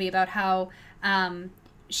point, Harvey, about how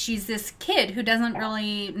she's this kid who doesn't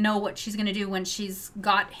really know what she's going to do when she's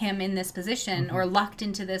got him in this position or lucked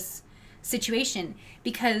into this situation.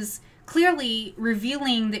 Because clearly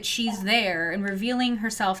revealing that she's there and revealing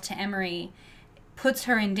herself to Emery puts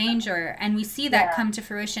her in danger, and we see that come to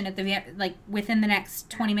fruition at within the next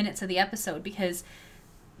 20 minutes of the episode, because,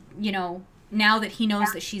 you know, now that he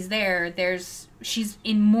knows that she's there, she's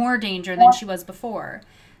in more danger than she was before.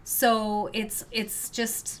 So it's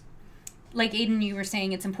just like Aiden, you were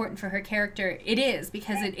saying, it's important for her character. It is,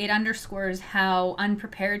 because it underscores how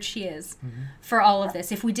unprepared she is for all of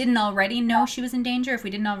this. If we didn't already know she was in danger, if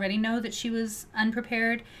we didn't already know that she was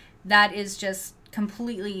unprepared, that is just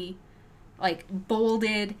completely, like,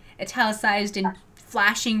 bolded, italicized, in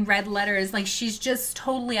flashing red letters. Like, she's just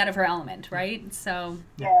totally out of her element, right? So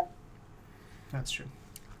Yeah. That's true.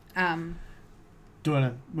 Do you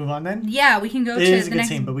want to move on then? Yeah, we can go It to is a the good next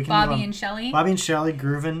scene, but we can move Bobby on. and Shelley. Bobby and Shelley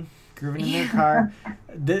grooving in their car.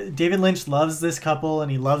 David Lynch loves this couple, and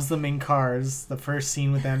he loves them in cars. The first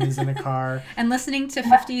scene with them is in a car. And listening to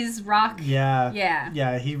 50s rock. Yeah.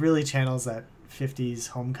 Yeah. He really channels that 50s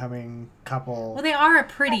homecoming couple. Well, they are a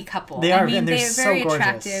pretty couple. They are, I mean, and they're very so gorgeous.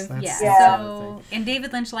 attractive. That's Yeah. the other So, thing. and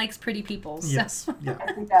David Lynch likes pretty people. So. Yes. Yeah.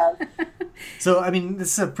 Yes, he does. So, I mean,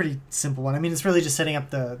 this is a pretty simple one. I mean, it's really just setting up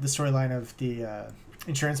the storyline of the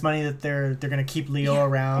insurance money that they're going to keep Leo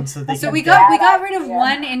around so they So can we get- got rid of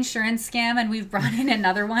one insurance scam and we've brought in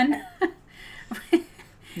another one.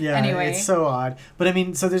 Yeah, Anyway. it's so odd. But I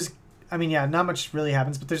mean, so not much really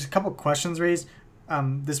happens, but there's a couple questions raised.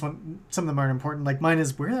 This one, some of them aren't important. Like, mine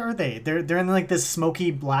is, where are they? They're in like this smoky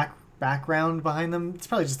black background behind them. It's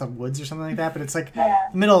probably just the woods or something like that, but it's like the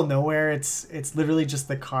middle of nowhere. It's literally just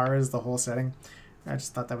the cars, the whole setting. I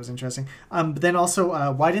just thought that was interesting. But then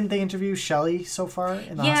also, why didn't they interview Shelley so far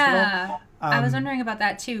in the hospital? Yeah, I was wondering about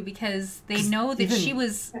that too, because they know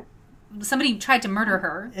that somebody tried to murder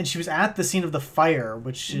her. And she was at the scene of the fire,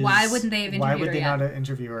 which is... Why wouldn't they have interviewed her? Why would they yet? not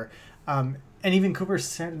interview her? And even Cooper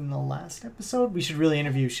said in the last episode, we should really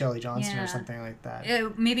interview Shelley Johnston or something like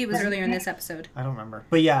that. Maybe it was earlier in this episode. I don't remember.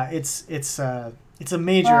 But yeah, it's a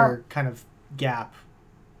major kind of gap.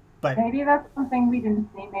 But Maybe that's something we didn't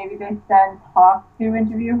see. Maybe they sent Hawk to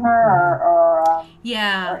interview her, or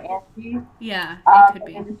Angie. Yeah, it could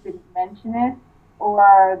be. They just didn't mention it,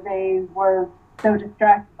 or they were so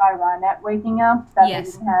distracted by Ronette waking up that they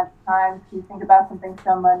didn't have time to think about something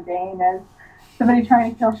so mundane as somebody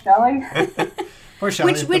trying to kill Shelley. Poor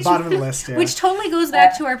Shelley, at the bottom of the list. Yeah. Which totally goes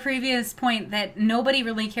back to our previous point that nobody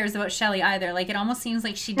really cares about Shelley either. Like, it almost seems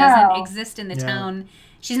like she doesn't exist in the town.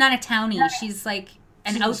 She's not a townie. She's like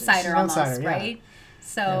an outsider she's an almost, outsider, right?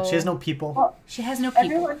 So Yeah, she has no people. Well, she has no people.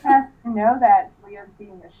 everyone has to know that Leo's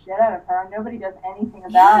beating the shit out of her. Nobody does anything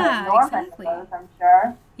about it. Norm, exactly. I suppose, I'm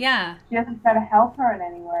sure. Yeah. She doesn't try to help her in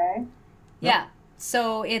any way. Yeah.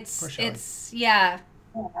 So it's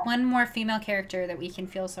one more female character that we can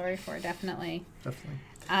feel sorry for, definitely.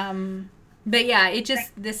 Definitely. But yeah,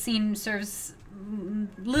 this scene serves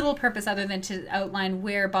little purpose other than to outline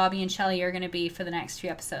where Bobby and Shelley are going to be for the next few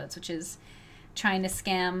episodes, which is trying to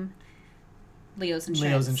scam Leo's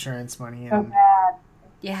insurance money. So And bad.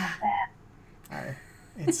 yeah.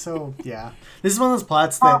 it's so, yeah. This is one of those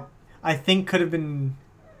plots that I think could have been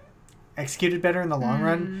executed better in the long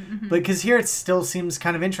run. But because here it still seems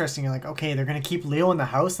kind of interesting. You're like, okay, they're going to keep Leo in the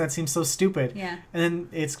house? That seems so stupid. Yeah. And then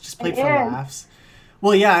it's just played for laughs.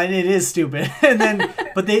 Well, yeah, and it is stupid. And then,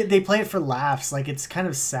 but they play it for laughs. Like, it's kind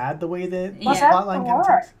of sad the way that the plotline kind of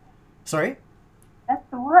takes. Sorry? That's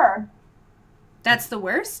the worst. That's the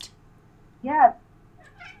worst? Yeah.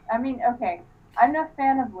 I mean, okay. I'm no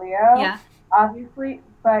fan of Leo, obviously,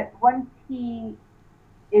 but once he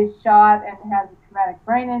is shot and has a traumatic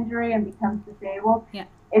brain injury and becomes disabled,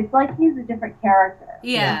 it's like he's a different character.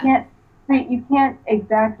 Yeah. You can't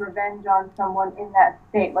exact revenge on someone in that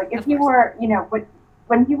state. Like, if he were,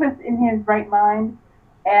 when he was in his right mind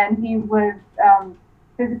and he was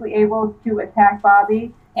physically able to attack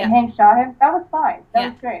Bobby and Hank shot him, that was fine.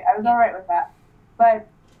 That was great. I was all right with that. But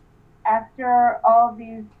after all of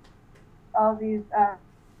these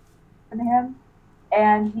him,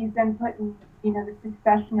 and he's been put in, the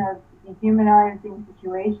succession of dehumanizing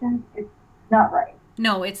situations, it's not right.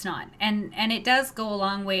 No, it's not. And it does go a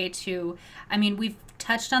long way to, I mean, we've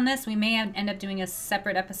touched on this. We may end up doing a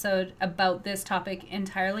separate episode about this topic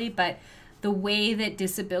entirely, but the way that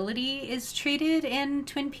disability is treated in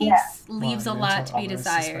Twin Peaks leaves a lot to be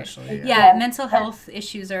desired. Mental health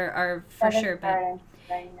issues are for sure. Very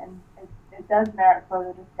interesting, and it does merit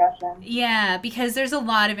further discussion. Yeah, because there's a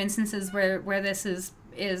lot of instances where this is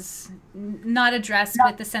not addressed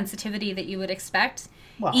with the sensitivity that you would expect,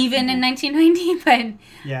 even in 1990.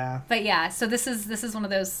 But yeah, so this is one of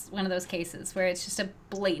those cases where it's just a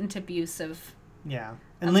blatant abuse of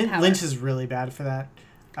and Lynch is really bad for that.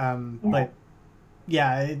 But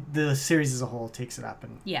the series as a whole takes it up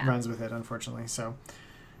and runs with it, unfortunately. So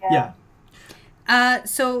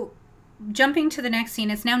so jumping to the next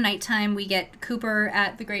scene, it's now nighttime. We get Cooper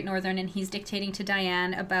at the Great Northern, and he's dictating to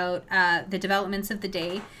Diane about the developments of the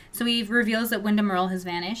day. So he reveals that Windom Earle has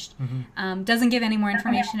vanished. Doesn't give any more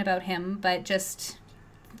information about him, but just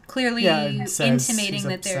clearly intimating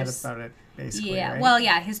that there's about it, basically. Yeah, right? well,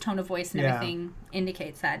 his tone of voice and everything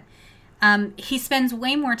indicates that. He spends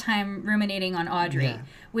way more time ruminating on Audrey,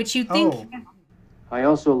 which you'd think... I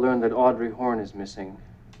also learned that Audrey Horne is missing.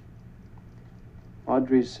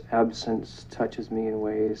 Audrey's absence touches me in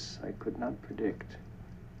ways I could not predict.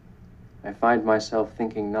 I find myself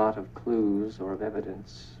thinking not of clues or of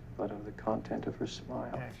evidence, but of the content of her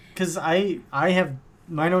smile. Because I have...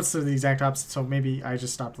 My notes are the exact opposite, so maybe I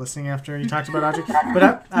just stopped listening after he talked about Audrey.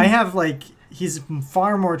 But I have, he's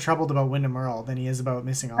far more troubled about Windom Earle than he is about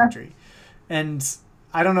missing Audrey. And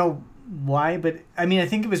I don't know why, but I mean, I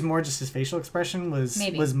think it was more just his facial expression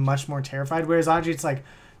was much more terrified. Whereas Audrey, it's like,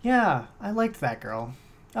 yeah, I liked that girl.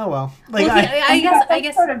 Oh well. I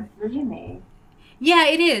guess sort of dreamy. Yeah,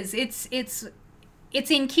 it is. It's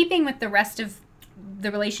in keeping with the rest of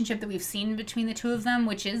the relationship that we've seen between the two of them,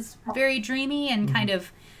 which is very dreamy and kind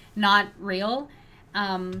of not real.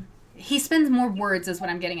 He spends more words, is what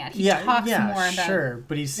I'm getting at. He talks more about... Sure,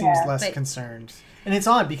 but he seems less concerned. And it's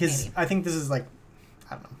odd because I think this is I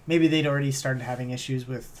don't know, maybe they'd already started having issues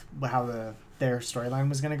with how their storyline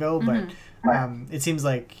was going to go, but it seems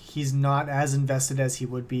like he's not as invested as he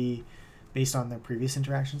would be based on their previous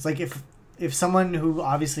interactions. Like if someone who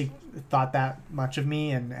obviously thought that much of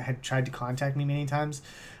me and had tried to contact me many times,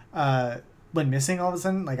 when missing all of a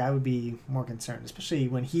sudden, I would be more concerned, especially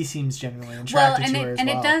when he seems genuinely attracted to her as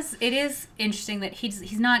well. It is interesting that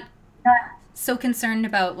he's not so concerned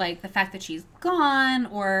about the fact that she's gone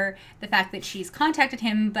or the fact that she's contacted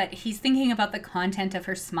him, but he's thinking about the content of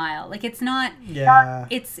her smile. It's not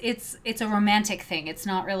it's a romantic thing. It's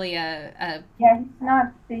not really a he's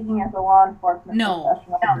not speaking as a law enforcement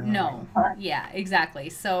professional. No. Yeah, exactly.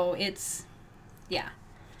 So it's yeah.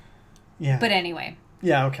 But anyway.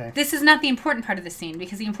 Yeah, okay. This is not the important part of the scene,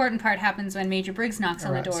 because the important part happens when Major Briggs knocks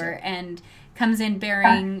on the door and comes in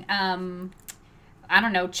bearing I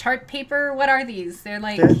don't know, chart paper. What are these? They're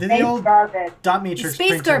the old garbage. Dot matrix.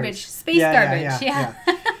 Space garbage. Garbage. Yeah.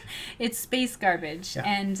 It's space garbage. Yeah.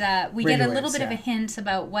 And we get a little bit of a hint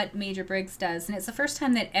about what Major Briggs does. And it's the first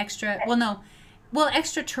time that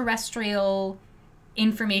extraterrestrial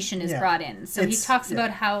information is brought in. So he talks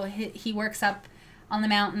about how he works up on the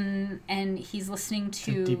mountain and he's listening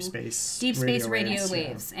to deep space radio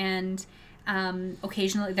waves. And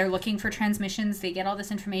occasionally they're looking for transmissions. They get all this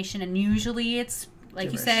information, and usually it's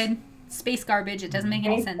you said, space garbage. It doesn't make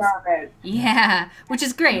any sense. Garbage. Yeah, which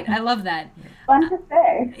is great. I love that. Fun to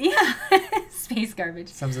say. Yeah, space garbage.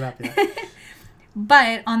 Sums it up, yeah.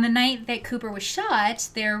 But on the night that Cooper was shot,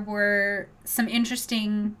 there were some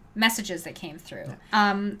interesting messages that came through.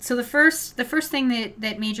 Yeah. So the first thing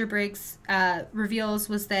that Major Briggs reveals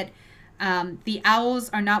was that the owls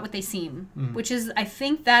are not what they seem, which is, I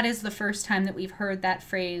think that is the first time that we've heard that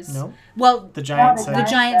phrase. No. Well, the giant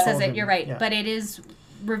says it. You're right, but it is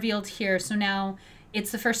revealed here. So now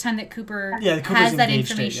it's the first time that Cooper has that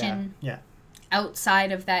information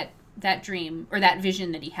outside of that dream or that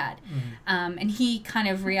vision that he had. And he kind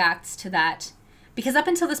of reacts to that because up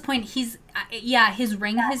until this point his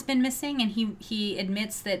ring has been missing, and he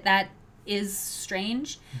admits that is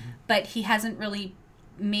strange, but he hasn't really,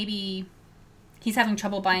 maybe he's having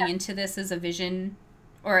trouble buying into this as a vision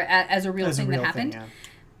or as a real thing that happened.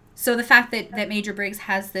 So the fact that Major Briggs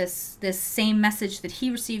has this same message that he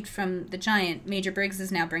received from the giant, Major Briggs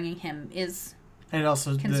is now bringing him, is and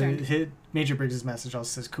also Major Briggs' message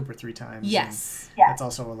also says Cooper 3 times. Yes. That's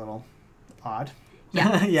also a little odd.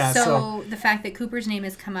 Yeah. So the fact that Cooper's name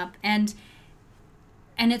has come up, and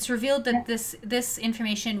it's revealed that this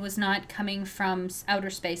information was not coming from outer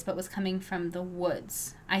space, but was coming from the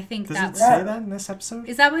woods. I think Does it say that in this episode?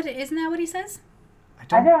 Isn't that what he says?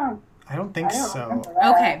 I don't think so.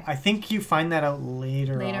 Okay. I think you find that out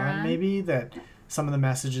later on, maybe, that some of the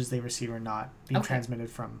messages they receive are not being transmitted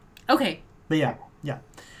from. Okay. But yeah.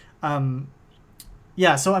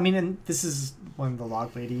 So I mean, and this is one the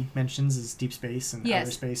log lady mentions is deep space and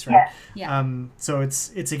outer space, right? Yeah. So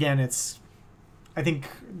it's I think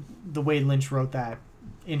the way Lynch wrote that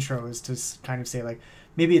intro is to kind of say, like,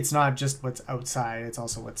 maybe it's not just what's outside, it's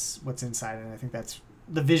also what's inside, and I think that's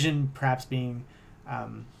the vision perhaps being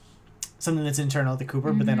something that's internal to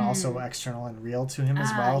Cooper, but then also external and real to him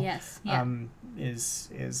as well. Yes. Yeah. Is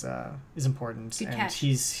important. Good and catch.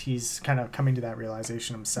 He's kind of coming to that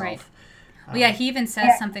realization himself. Right. Well, he even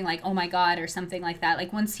says something like, "Oh my God," or something like that.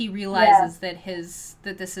 Like once he realizes that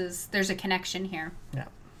there's a connection here. Yeah.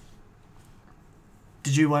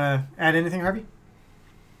 Did you want to add anything, Harvey?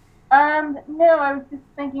 No, I was just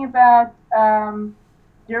thinking about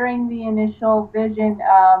during the initial vision,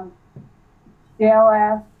 Dale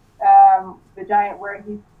asked the giant where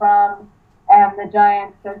he's from, and the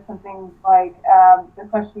giant says something like, the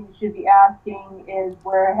question you should be asking is,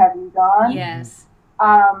 where have you gone? Yes.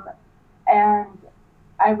 And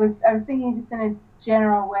I was thinking just in a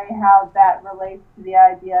general way how that relates to the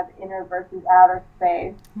idea of inner versus outer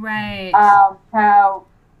space. Right. How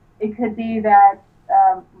it could be that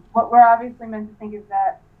what we're obviously meant to think is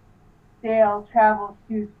that Dale travels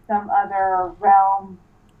to some other realm,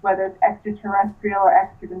 whether it's extraterrestrial or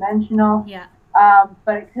extra-dimensional. Yeah.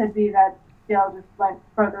 But it could be that Dale just went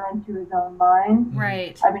further into his own mind.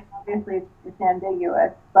 Right. I mean, obviously it's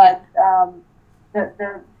ambiguous, but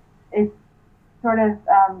it sort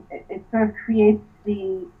of creates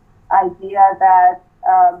the idea that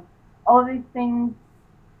all of these things,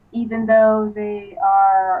 even though they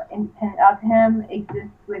are independent of him,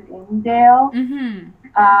 exist within Dale. Mm-hmm.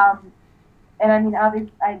 And I mean,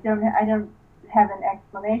 obviously, I don't have an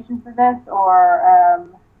explanation for this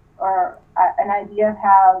or an idea of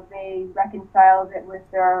how they reconciled it with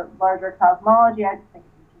their larger cosmology. I just think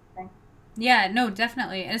it's interesting. Yeah, no,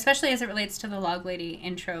 definitely, and especially as it relates to the log lady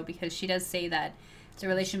intro, because she does say that it's a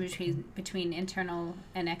relation between internal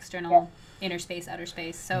and external, inner space, outer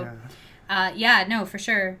space. So, no, for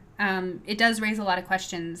sure, it does raise a lot of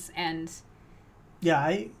questions, and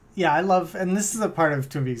I love, and this is the part of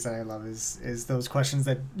Twin Peaks that I love is those questions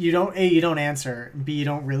that you don't answer, B, you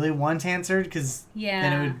don't really want answered, because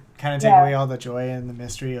then it would kind of take away all the joy and the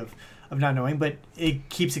mystery of not knowing, but it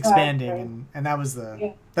keeps expanding, and that was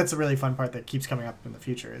that's the really fun part that keeps coming up in the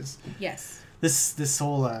future is this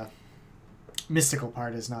whole mystical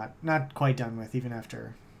part is not quite done with, even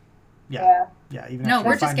after even after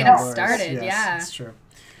we're just getting started. Yes, it's true.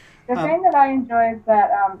 The thing that I enjoy is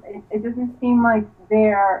that it doesn't seem like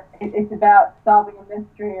it's about solving a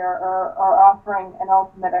mystery or offering an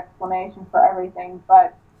ultimate explanation for everything,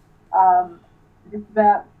 but it's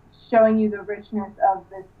about showing you the richness of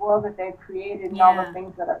this world that they've created and all the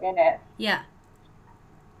things that are in it. Yeah.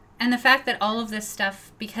 And the fact that all of this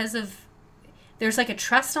stuff, because of, there's like a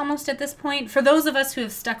trust almost at this point. For those of us who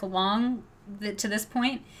have stuck along to this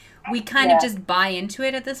point, we kind of just buy into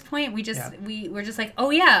it at this point. We just we're just like,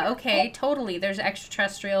 oh yeah, okay, totally. There's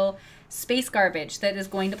extraterrestrial space garbage that is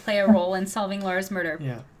going to play a role in solving Laura's murder.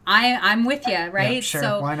 Yeah. I'm with you, right? Yeah, sure.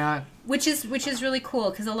 So why not? Which is really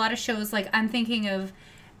cool, because a lot of shows, like I'm thinking of,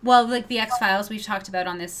 well, like the X-Files we've talked about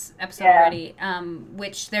on this episode already,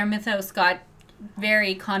 which their mythos got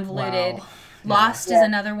very convoluted. Wow. Lost is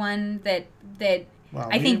another one that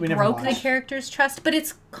I think we broke watched the character's trust, but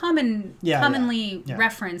it's commonly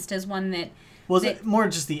referenced as one that Well, more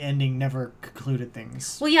just the ending never concluded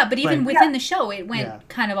things. Well, yeah, but even within the show, it went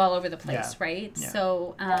kind of all over the place, right? Yeah.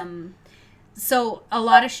 So, so a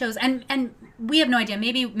lot of shows, and we have no idea.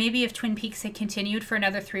 Maybe if Twin Peaks had continued for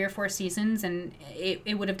another 3 or 4 seasons, and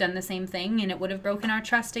it would have done the same thing, and it would have broken our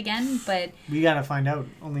trust again. But we gotta find out.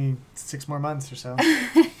 Only 6 more months or so.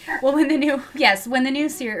 Well, when the new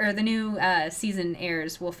season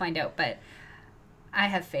airs, we'll find out. But I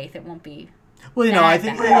have faith it won't be. Well, you know, I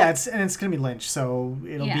think it's gonna be Lynch, so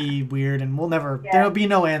it'll be weird, and we'll never. Yeah. There'll be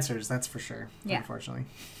no answers. That's for sure. Yeah. Unfortunately,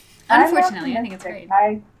 I think it's great.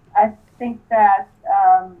 I think that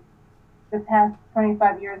the past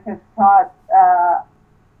 25 years have taught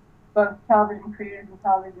both television creators and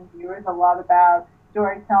television viewers a lot about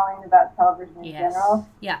storytelling, about television in general.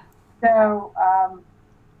 Yeah. So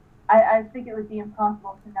I think it would be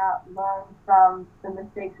impossible to not learn from the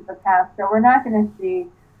mistakes of the past. So we're not going to see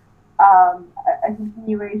a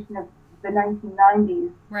continuation of the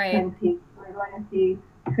 1990s Twin Peaks. We're going to see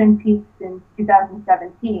Twin Peaks in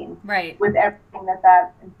 2017, with everything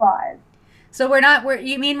that implies. So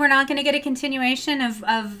you mean we're not going to get a continuation of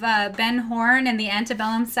Ben Horne and the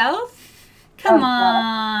Antebellum South? Come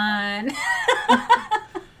on.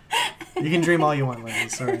 You can dream all you want, Lindsay.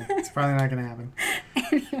 Sorry, it's probably not going to happen.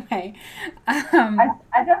 Anyway,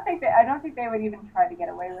 I don't think they would even try to get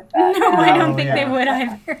away with that. No, I don't think they would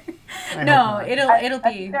either. No, it'll be.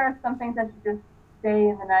 I think there are some things that should just stay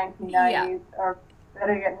in the 1990s, or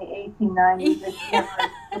better yet, in the 1890s. That should never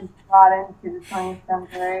been brought into the 20th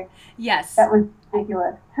century. Yes, that was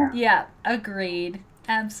ridiculous. Yeah, agreed.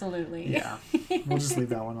 Absolutely. Yeah, we'll just leave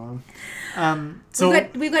that one on. So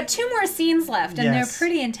we've got 2 more scenes left, and they're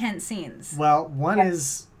pretty intense scenes. Well, one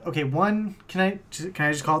is one. Can I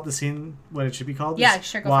just call it the scene what it should be called? Yeah,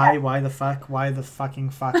 sure. Why the fucking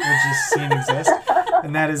fuck would this scene exist?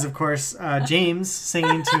 And that is, of course, James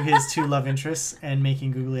singing to his 2 love interests and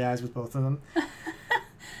making googly eyes with both of them.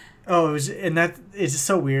 It's just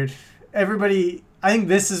so weird. Everybody, I think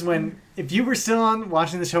this is when, if you were still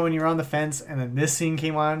watching the show when you were on the fence, and then this scene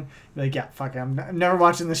came on, you're like, yeah, fuck it, I'm never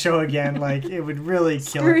watching the show again. Like, it would really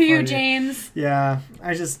kill it for you, James. Yeah,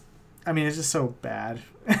 it's just so bad.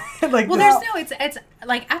 It's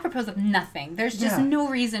like apropos of nothing. There's just no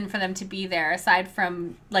reason for them to be there aside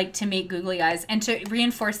from like to make googly eyes and to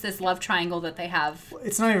reinforce this love triangle that they have.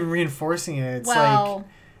 It's not even reinforcing it. It's like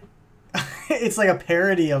it's like a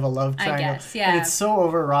parody of a love triangle. I guess, yeah. And it's so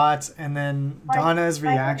overwrought. And then Donna's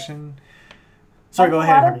reaction. Sorry, go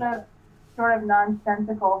ahead. A lot of the sort of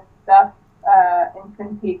nonsensical stuff in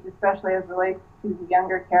Twin Peaks, especially as relates to the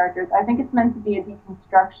younger characters, I think it's meant to be a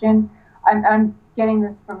deconstruction. I'm getting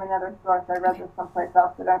this from another source. I read this someplace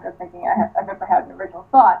else, so don't go thinking I've ever had an original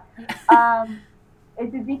thought.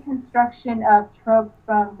 It's a deconstruction of tropes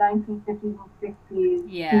from 1950s and 60s.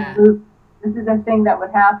 Yeah. This is a thing that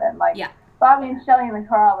would happen. Like Bobby and Shelley in the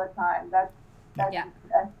car all the time. That's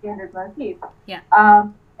a standard motif. Yeah.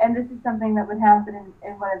 And this is something that would happen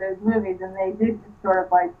in one of those movies, and they did just sort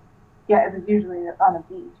of like, it was usually on a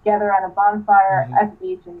beach, gather on a bonfire at the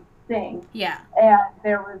beach and sing. Yeah. And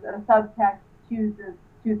there was a subtext to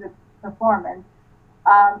the performance.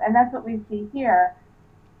 And that's what we see here.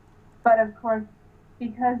 But of course,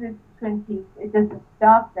 because it's Twin Peaks, it doesn't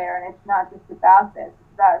stop there, and it's not just about this.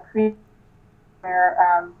 It's about creating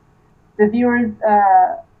where the viewer's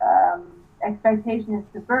expectation is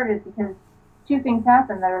subverted, because 2 things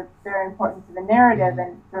happen that are very important to the narrative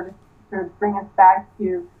and sort of bring us back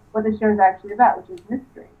to what the show is actually about, which is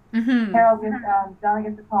mystery. Mm-hmm. Donna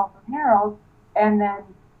gets a call from Harold, and then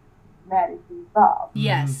Maddie sees Bob.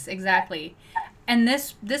 Yes, exactly. And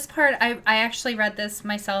this part, I actually read this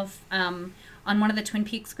myself on one of the Twin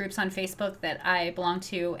Peaks groups on Facebook that I belong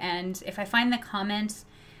to, and if I find the comment,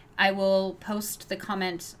 I will post the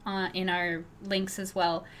comment in our links as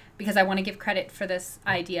well, because I want to give credit for this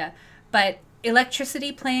idea. But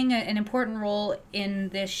electricity playing an important role in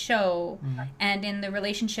this show and in the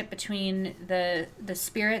relationship between the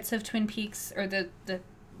spirits of Twin Peaks, or the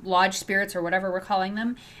lodge spirits, or whatever we're calling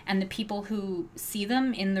them, and the people who see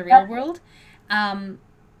them in the real world.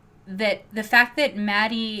 That the fact that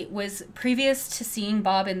Maddie was, previous to seeing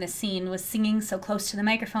Bob in the scene, was singing so close to the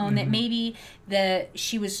microphone that maybe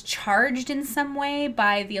she was charged in some way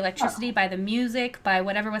by the electricity, by the music, by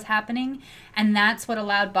whatever was happening, and that's what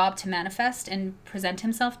allowed Bob to manifest and present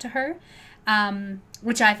himself to her,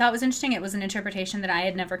 which I thought was interesting. It was an interpretation that I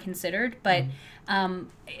had never considered, but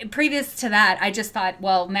previous to that, I just thought,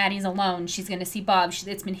 well, Maddie's alone, she's going to see Bob.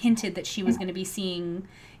 It's been hinted that she was going to be seeing,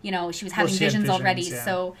 she was having visions already,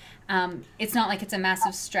 so it's not like it's a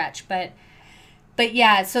massive stretch, but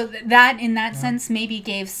yeah, so that in that sense maybe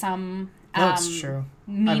gave some That's true.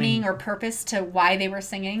 meaning or purpose to why they were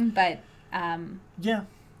singing, but yeah,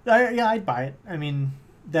 I'd buy it. I mean,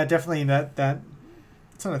 that definitely that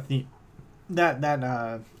it's not a theme.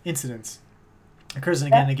 That incident occurs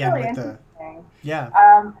again and again really with the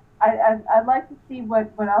I'd like to see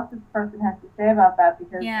what else this person has to say about that,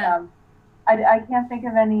 because I can't think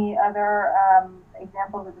of any other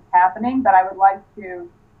examples of this happening, but I would like to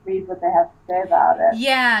read what they have to say about it.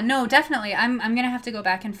 Yeah, no, definitely. I'm gonna have to go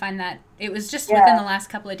back and find that. It was just within the last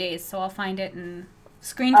couple of days, so I'll find it and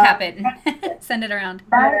screen cap it and send it around.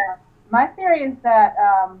 My theory is that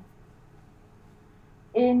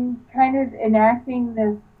in kind of enacting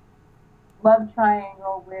this love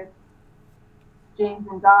triangle with James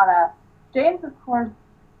and Donna, James, of course,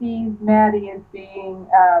 sees Maddie as being,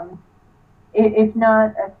 if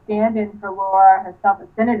not a stand-in for Laura herself,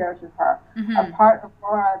 a synergist of her, a part of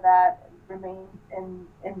Laura that remains in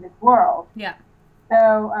this world. Yeah.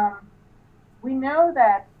 So we know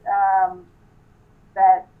that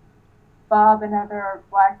that Bob and other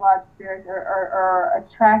Black Lodge spirits are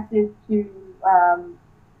attracted to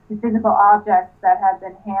physical objects that have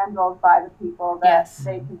been handled by the people that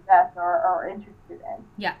they possess or are interested in.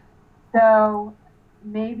 Yeah. So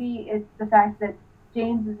maybe it's the fact that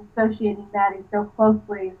James is associating Maddie so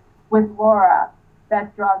closely with Laura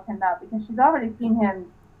that draws him out, because she's already seen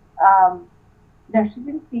him. No, she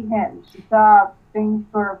didn't see him. She saw things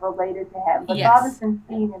sort of related to him. But Bob has been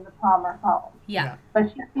seen in the Palmer home. Yeah.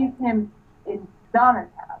 But she sees him in Donna's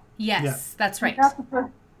house. Yes, that's right.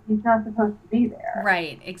 He's not supposed to be there.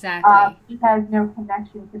 Right, exactly. He has no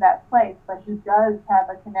connection to that place, but he does have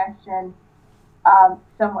a connection,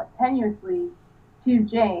 somewhat tenuously, to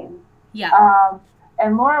James. Yeah.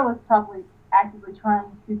 And Laura was probably actively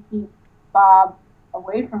trying to keep Bob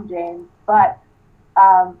away from James, but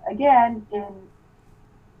again,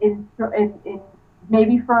 in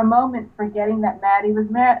maybe for a moment forgetting that Maddie was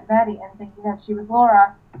Maddie and thinking that she was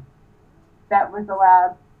Laura, that was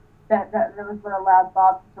allowed. That was what allowed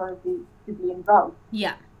Bob to sort of be invoked.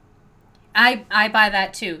 Yeah. I buy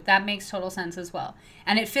that too. That makes total sense as well.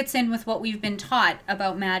 And it fits in with what we've been taught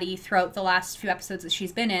about Maddie throughout the last few episodes that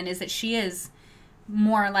she's been in, is that she is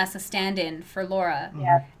more or less a stand-in for Laura.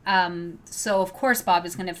 Yeah. So of course Bob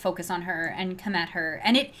is going to focus on her and come at her.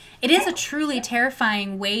 And it is a truly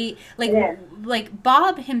terrifying way, like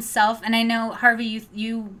Bob himself, and I know Harvey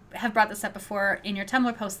you have brought this up before in your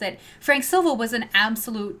Tumblr post, that Frank Silva was an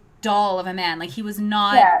absolute doll of a man. Like, he was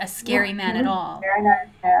not a scary man at all. Very nice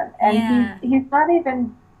man. And he's not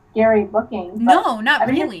even scary looking. No, not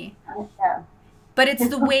really. But it's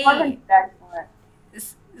his the way. Is excellent.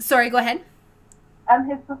 Sorry, go ahead.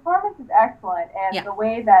 His performance is excellent, and the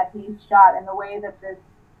way that he's shot and the way that this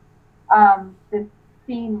this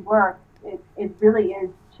scene works, it really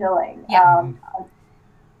is chilling. Yeah.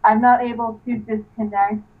 I'm not able to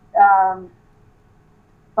disconnect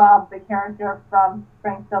Bob, the character, from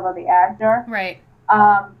Frank Silva, the actor. Right.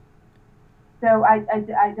 So I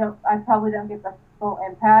probably don't get the full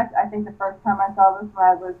impact. I think the first time I saw this when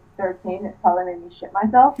I was 13, it probably made me shit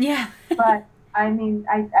myself. Yeah. But I mean,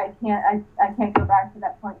 I can't go back to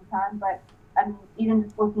that point in time. But I mean, even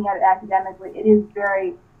just looking at it academically, it is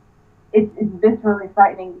it's viscerally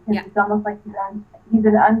frightening, because it's almost like he's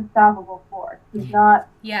an unstoppable force. He's not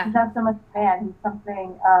so much a man. He's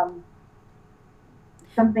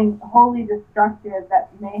something wholly destructive that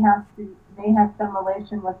may have some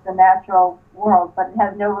relation with the natural world, but it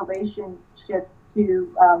has no relationship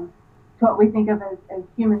to what we think of as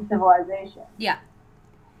human civilization. Yeah.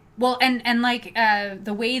 Well, and like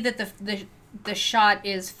the way that the shot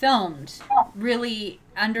is filmed really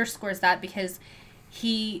underscores that, because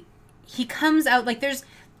he comes out, like, there's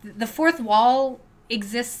the fourth wall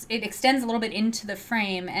exists, it extends a little bit into the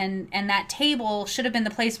frame, and that table should have been the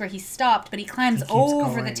place where he stopped, but he climbs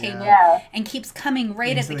over the table and keeps coming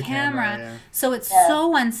right into at the camera. So it's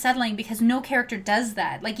so unsettling, because no character does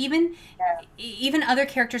that. Like, even other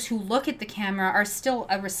characters who look at the camera are still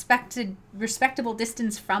a respectable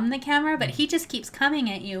distance from the camera, but he just keeps coming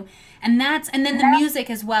at you. And then the music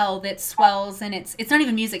as well that swells, and it's not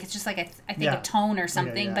even music, it's just like I think a tone or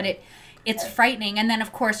something, but it's frightening. And then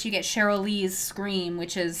of course you get Cheryl Lee's scream,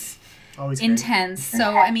 which is always intense.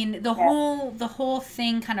 So I mean, the whole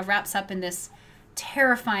thing kind of wraps up in this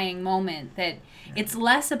terrifying moment that it's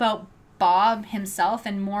less about Bob himself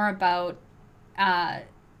and more about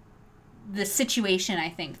the situation, I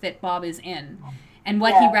think, that Bob is in and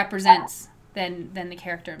what he represents than the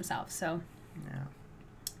character himself. So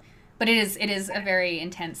but it is a very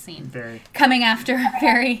intense scene. Coming after a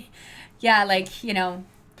very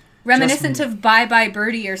reminiscent of Bye Bye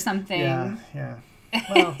Birdie or something. Yeah.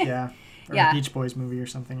 Well, yeah. or Yeah. a Beach Boys movie or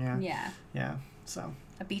something. Yeah. Yeah. Yeah. So.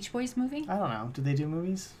 A Beach Boys movie? I don't know. Did they do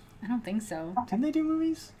movies? I don't think so. Didn't they do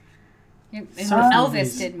movies? Elvis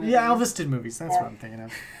movies. did movies. Yeah, Elvis did movies. That's what I'm thinking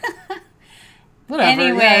of. Whatever.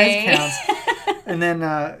 Anyway. Yeah, it counts. And then,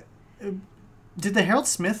 did the Harold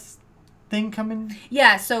Smith thing come in?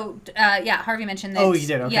 Yeah. So, Harvey mentioned that. Oh, he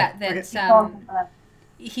did. Okay. Yeah, that Okay.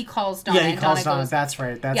 he calls Donna. Yeah, he and calls Donna. Donna. Goes, That's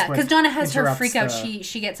right. That's because Donna has her interrupts freak out. the-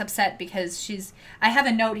 She gets upset because she's. I have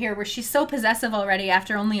a note here where she's so possessive already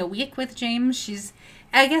after only a week with James.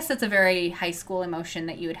 I guess that's a very high school emotion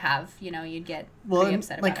that you would have. You'd get pretty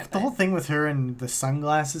upset about it. The whole thing with her and the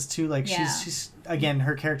sunglasses too. Like Yeah. she's again,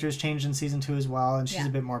 her character has changed in season 2 as well, and she's a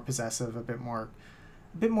bit more possessive, a bit more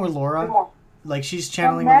Laura. Like she's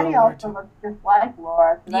channeling a Maddie little Laura. also looks just like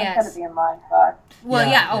Laura, so that's Yes. got to be a mind fuck. Well,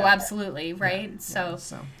 Yeah, oh, yeah. absolutely, right? Yeah, so,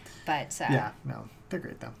 so but yeah, no, they're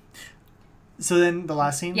great though. So then the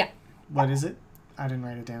last scene. Yeah. What is it? I didn't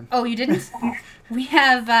write it down. Oh, you didn't? We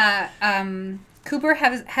have Cooper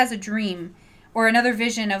has a dream or another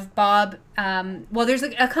vision of Bob. Well, there's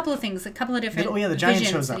a couple of things, a couple of different. Oh yeah, the giant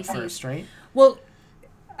visions shows that up he sees. first, right? Well,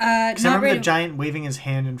 Because I not remember right. the giant waving his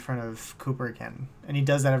hand in front of Cooper again, and he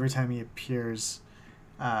does that every time he appears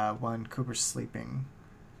when Cooper's sleeping.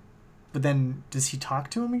 But then, does he talk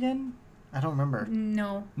to him again? I don't remember.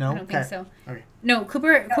 No, No? I don't think so. Okay. No,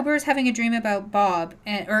 Cooper is having a dream about Bob,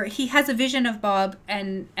 or he has a vision of Bob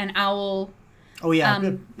and an owl. Oh yeah,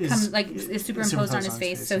 is superimposed on his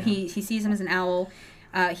face. So yeah. he sees him as an owl.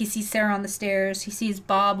 He sees Sarah on the stairs. He sees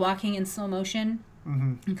Bob walking in slow motion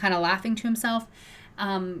and kind of laughing to himself.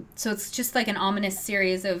 So it's just like an ominous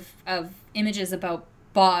series of images about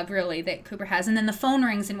Bob, really, that Cooper has. And then the phone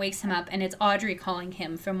rings and wakes him up, and it's Audrey calling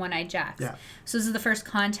him from One-Eyed Jacks. Yeah. So this is the first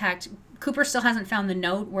contact. Cooper still hasn't found the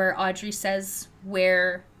note where Audrey says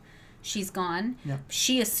where she's gone. Yeah.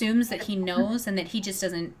 She assumes that he knows and that he just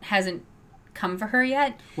hasn't come for her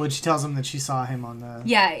yet. Well, she tells him that she saw him on the...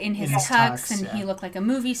 Yeah, in his tux, and he looked like a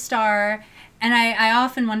movie star. And I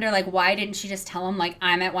often wonder, like, why didn't she just tell him, like,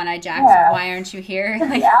 I'm at One-Eyed Jacks, why aren't you here?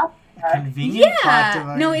 Like, convenient plot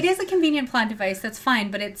device. No, it is a convenient plot device, that's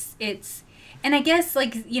fine, but it's... And I guess,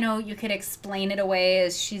 like, you could explain it away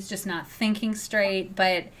as she's just not thinking straight,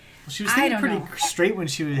 but... Well, she was thinking pretty straight when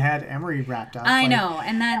she had Emery wrapped up. I know,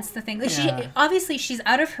 and that's the thing. Like, she's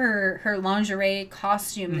out of her lingerie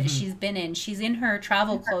costume that she's been in. She's in her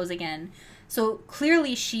travel clothes again. So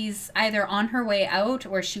clearly she's either on her way out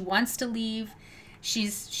or she wants to leave.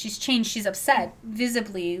 She's changed. She's upset,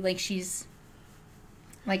 visibly, like she's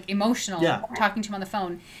like emotional, talking to him on the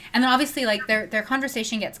phone. And then obviously, like, their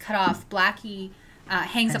conversation gets cut off. Blackie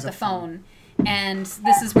hangs up the phone, and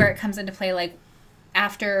this is where it comes into play, like,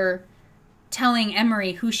 after telling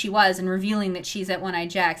Emery who she was and revealing that she's at One-Eyed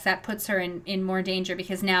Jacks, that puts her in more danger,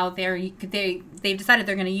 because now they've decided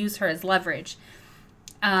they're going to use her as leverage,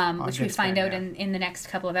 which we find out in the next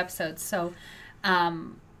couple of episodes. So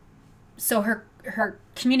so her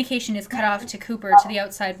communication is cut off to Cooper, to the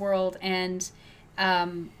outside world, and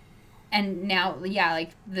now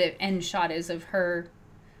like the end shot is of her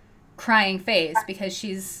crying face because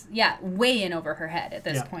she's way in over her head at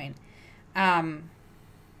this point.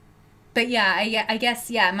 But I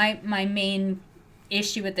guess my main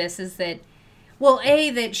issue with this is that, well,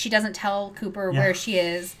 that she doesn't tell Cooper where she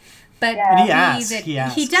is, but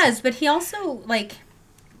he does, but he also, like,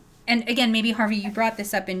 and again, maybe Harvey, you brought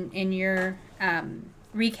this up in your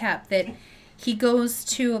recap, that he goes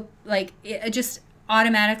to, like, it just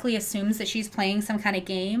automatically assumes that she's playing some kind of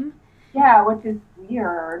game. Yeah, which is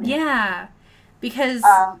weird. Yeah. Because,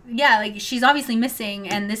 like, she's obviously missing,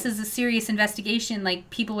 and this is a serious investigation. Like,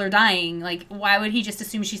 people are dying. Like, why would he just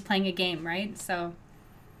assume she's playing a game, right? So.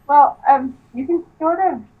 Well, you can sort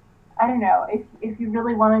of, I don't know, if you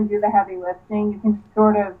really want to do the heavy lifting, you can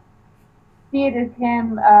sort of see it as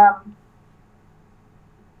him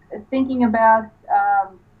thinking about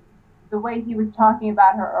the way he was talking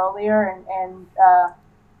about her earlier, and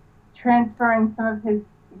transferring some of his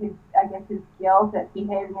guilt at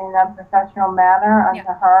behaving in an unprofessional manner onto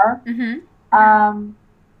her. Mm-hmm.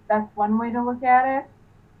 That's one way to look at it.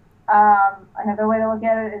 Another way to look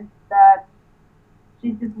at it is that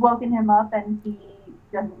she's just woken him up and he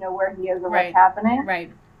doesn't know where he is or what's happening.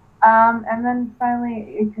 Right. And then finally,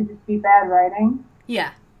 it could just be bad writing.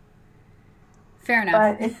 Yeah. Fair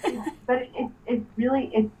enough. But it's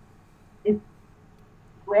really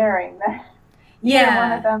glaring that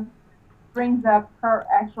one of them brings up her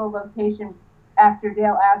actual location after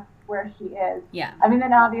Dale asks where she is. Yeah. I mean,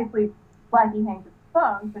 then obviously Blackie hangs up the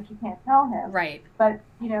phone, so she can't tell him. Right. But,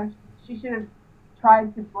 she should have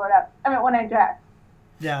tried to blurt out, I'm at One-Eyed Jacks.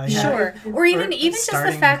 Yeah. Sure. Or even just the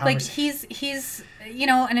starting fact, like, conversation. he's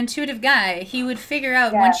an intuitive guy. He would figure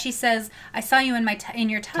out when she says, "I saw you in in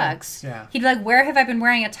your tux." Yeah. He'd be like, "Where have I been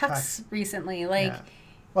wearing a tux recently?" Like,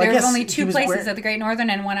 Well, there's only two places at the Great Northern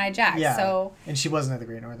and One-Eyed Jack. Yeah. So. And she wasn't at the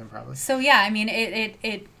Great Northern, probably. So yeah, I mean,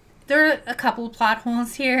 it there are a couple of plot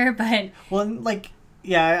holes here, but. Well, like,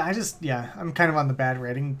 yeah, I'm kind of on the bad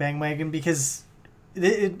writing bandwagon because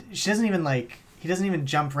she doesn't even he doesn't even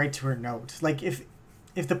jump right to her note. Like, if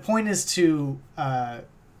the point is to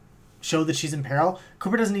show that she's in peril,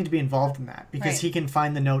 Cooper doesn't need to be involved in that because he can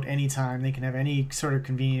find the note anytime. They can have any sort of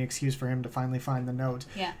convenient excuse for him to finally find the note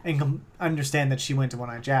and understand that she went to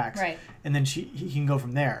One-Eyed Jack's. Right. And then he can go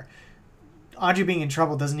from there. Audrey being in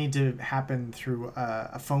trouble doesn't need to happen through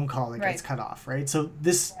a phone call that gets cut off, right? So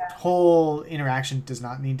this whole interaction does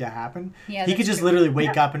not need to happen. Yeah, he could just literally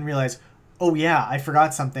wake up and realize, oh yeah, I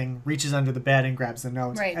forgot something, reaches under the bed and grabs the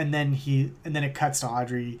note. Right. And then it cuts to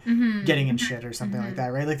Audrey getting in shit or something like that,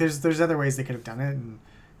 right? Like there's other ways they could have done it, and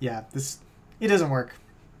it doesn't work.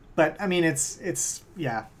 But I mean it's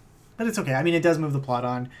but it's okay. I mean, it does move the plot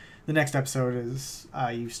on. The next episode is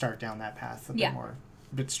you start down that path a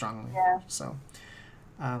bit strongly. Yeah. So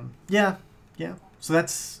yeah. So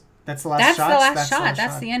that's the last That's shot. the last shot.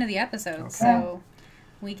 That's the end of the episode. Okay. So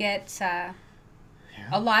we get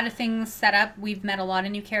a lot of things set up. We've met a lot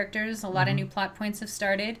of new characters. A lot of new plot points have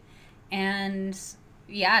started. And,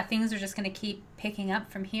 things are just going to keep picking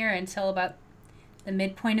up from here until about the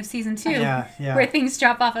midpoint of season 2. Where things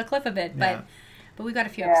drop off a cliff a bit. But we've got a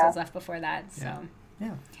few episodes left before that. So,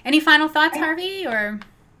 any final thoughts, Harvey? Or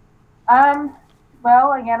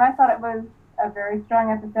well, again, I thought it was a very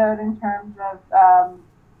strong episode in terms of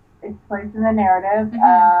its place in the narrative.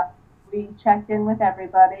 We checked in with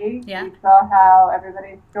everybody. Yeah. We saw how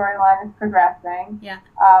everybody's storyline is progressing. Yeah.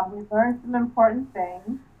 We learned some important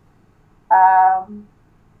things.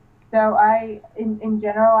 So in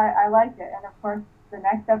general, I liked it. And of course, the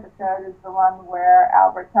next episode is the one where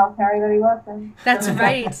Albert tells Harry that he loves him. That's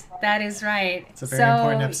right. That is right. It's a very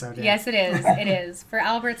important episode. Yeah. Yes, it is. It is. For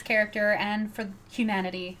Albert's character and for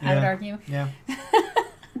humanity, I would argue. Yeah.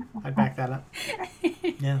 I'd back that up.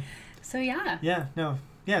 Yeah. So, yeah. Yeah, no.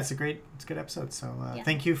 Yeah, it's a good episode. So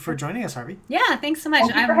thank you for joining us, Harvey. Yeah, thanks so much.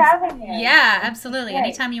 Thank you for having me. Yeah, absolutely.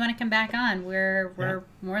 Anytime you want to come back on, we're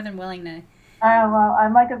more than willing to. Well,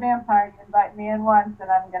 I'm like a vampire. You invite me in once,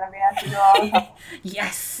 and I'm going to be asked to do all the time.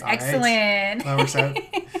 Yes, all excellent. Right. That works out.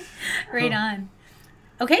 Right on.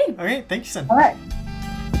 Okay. All right, thank you, son. All right.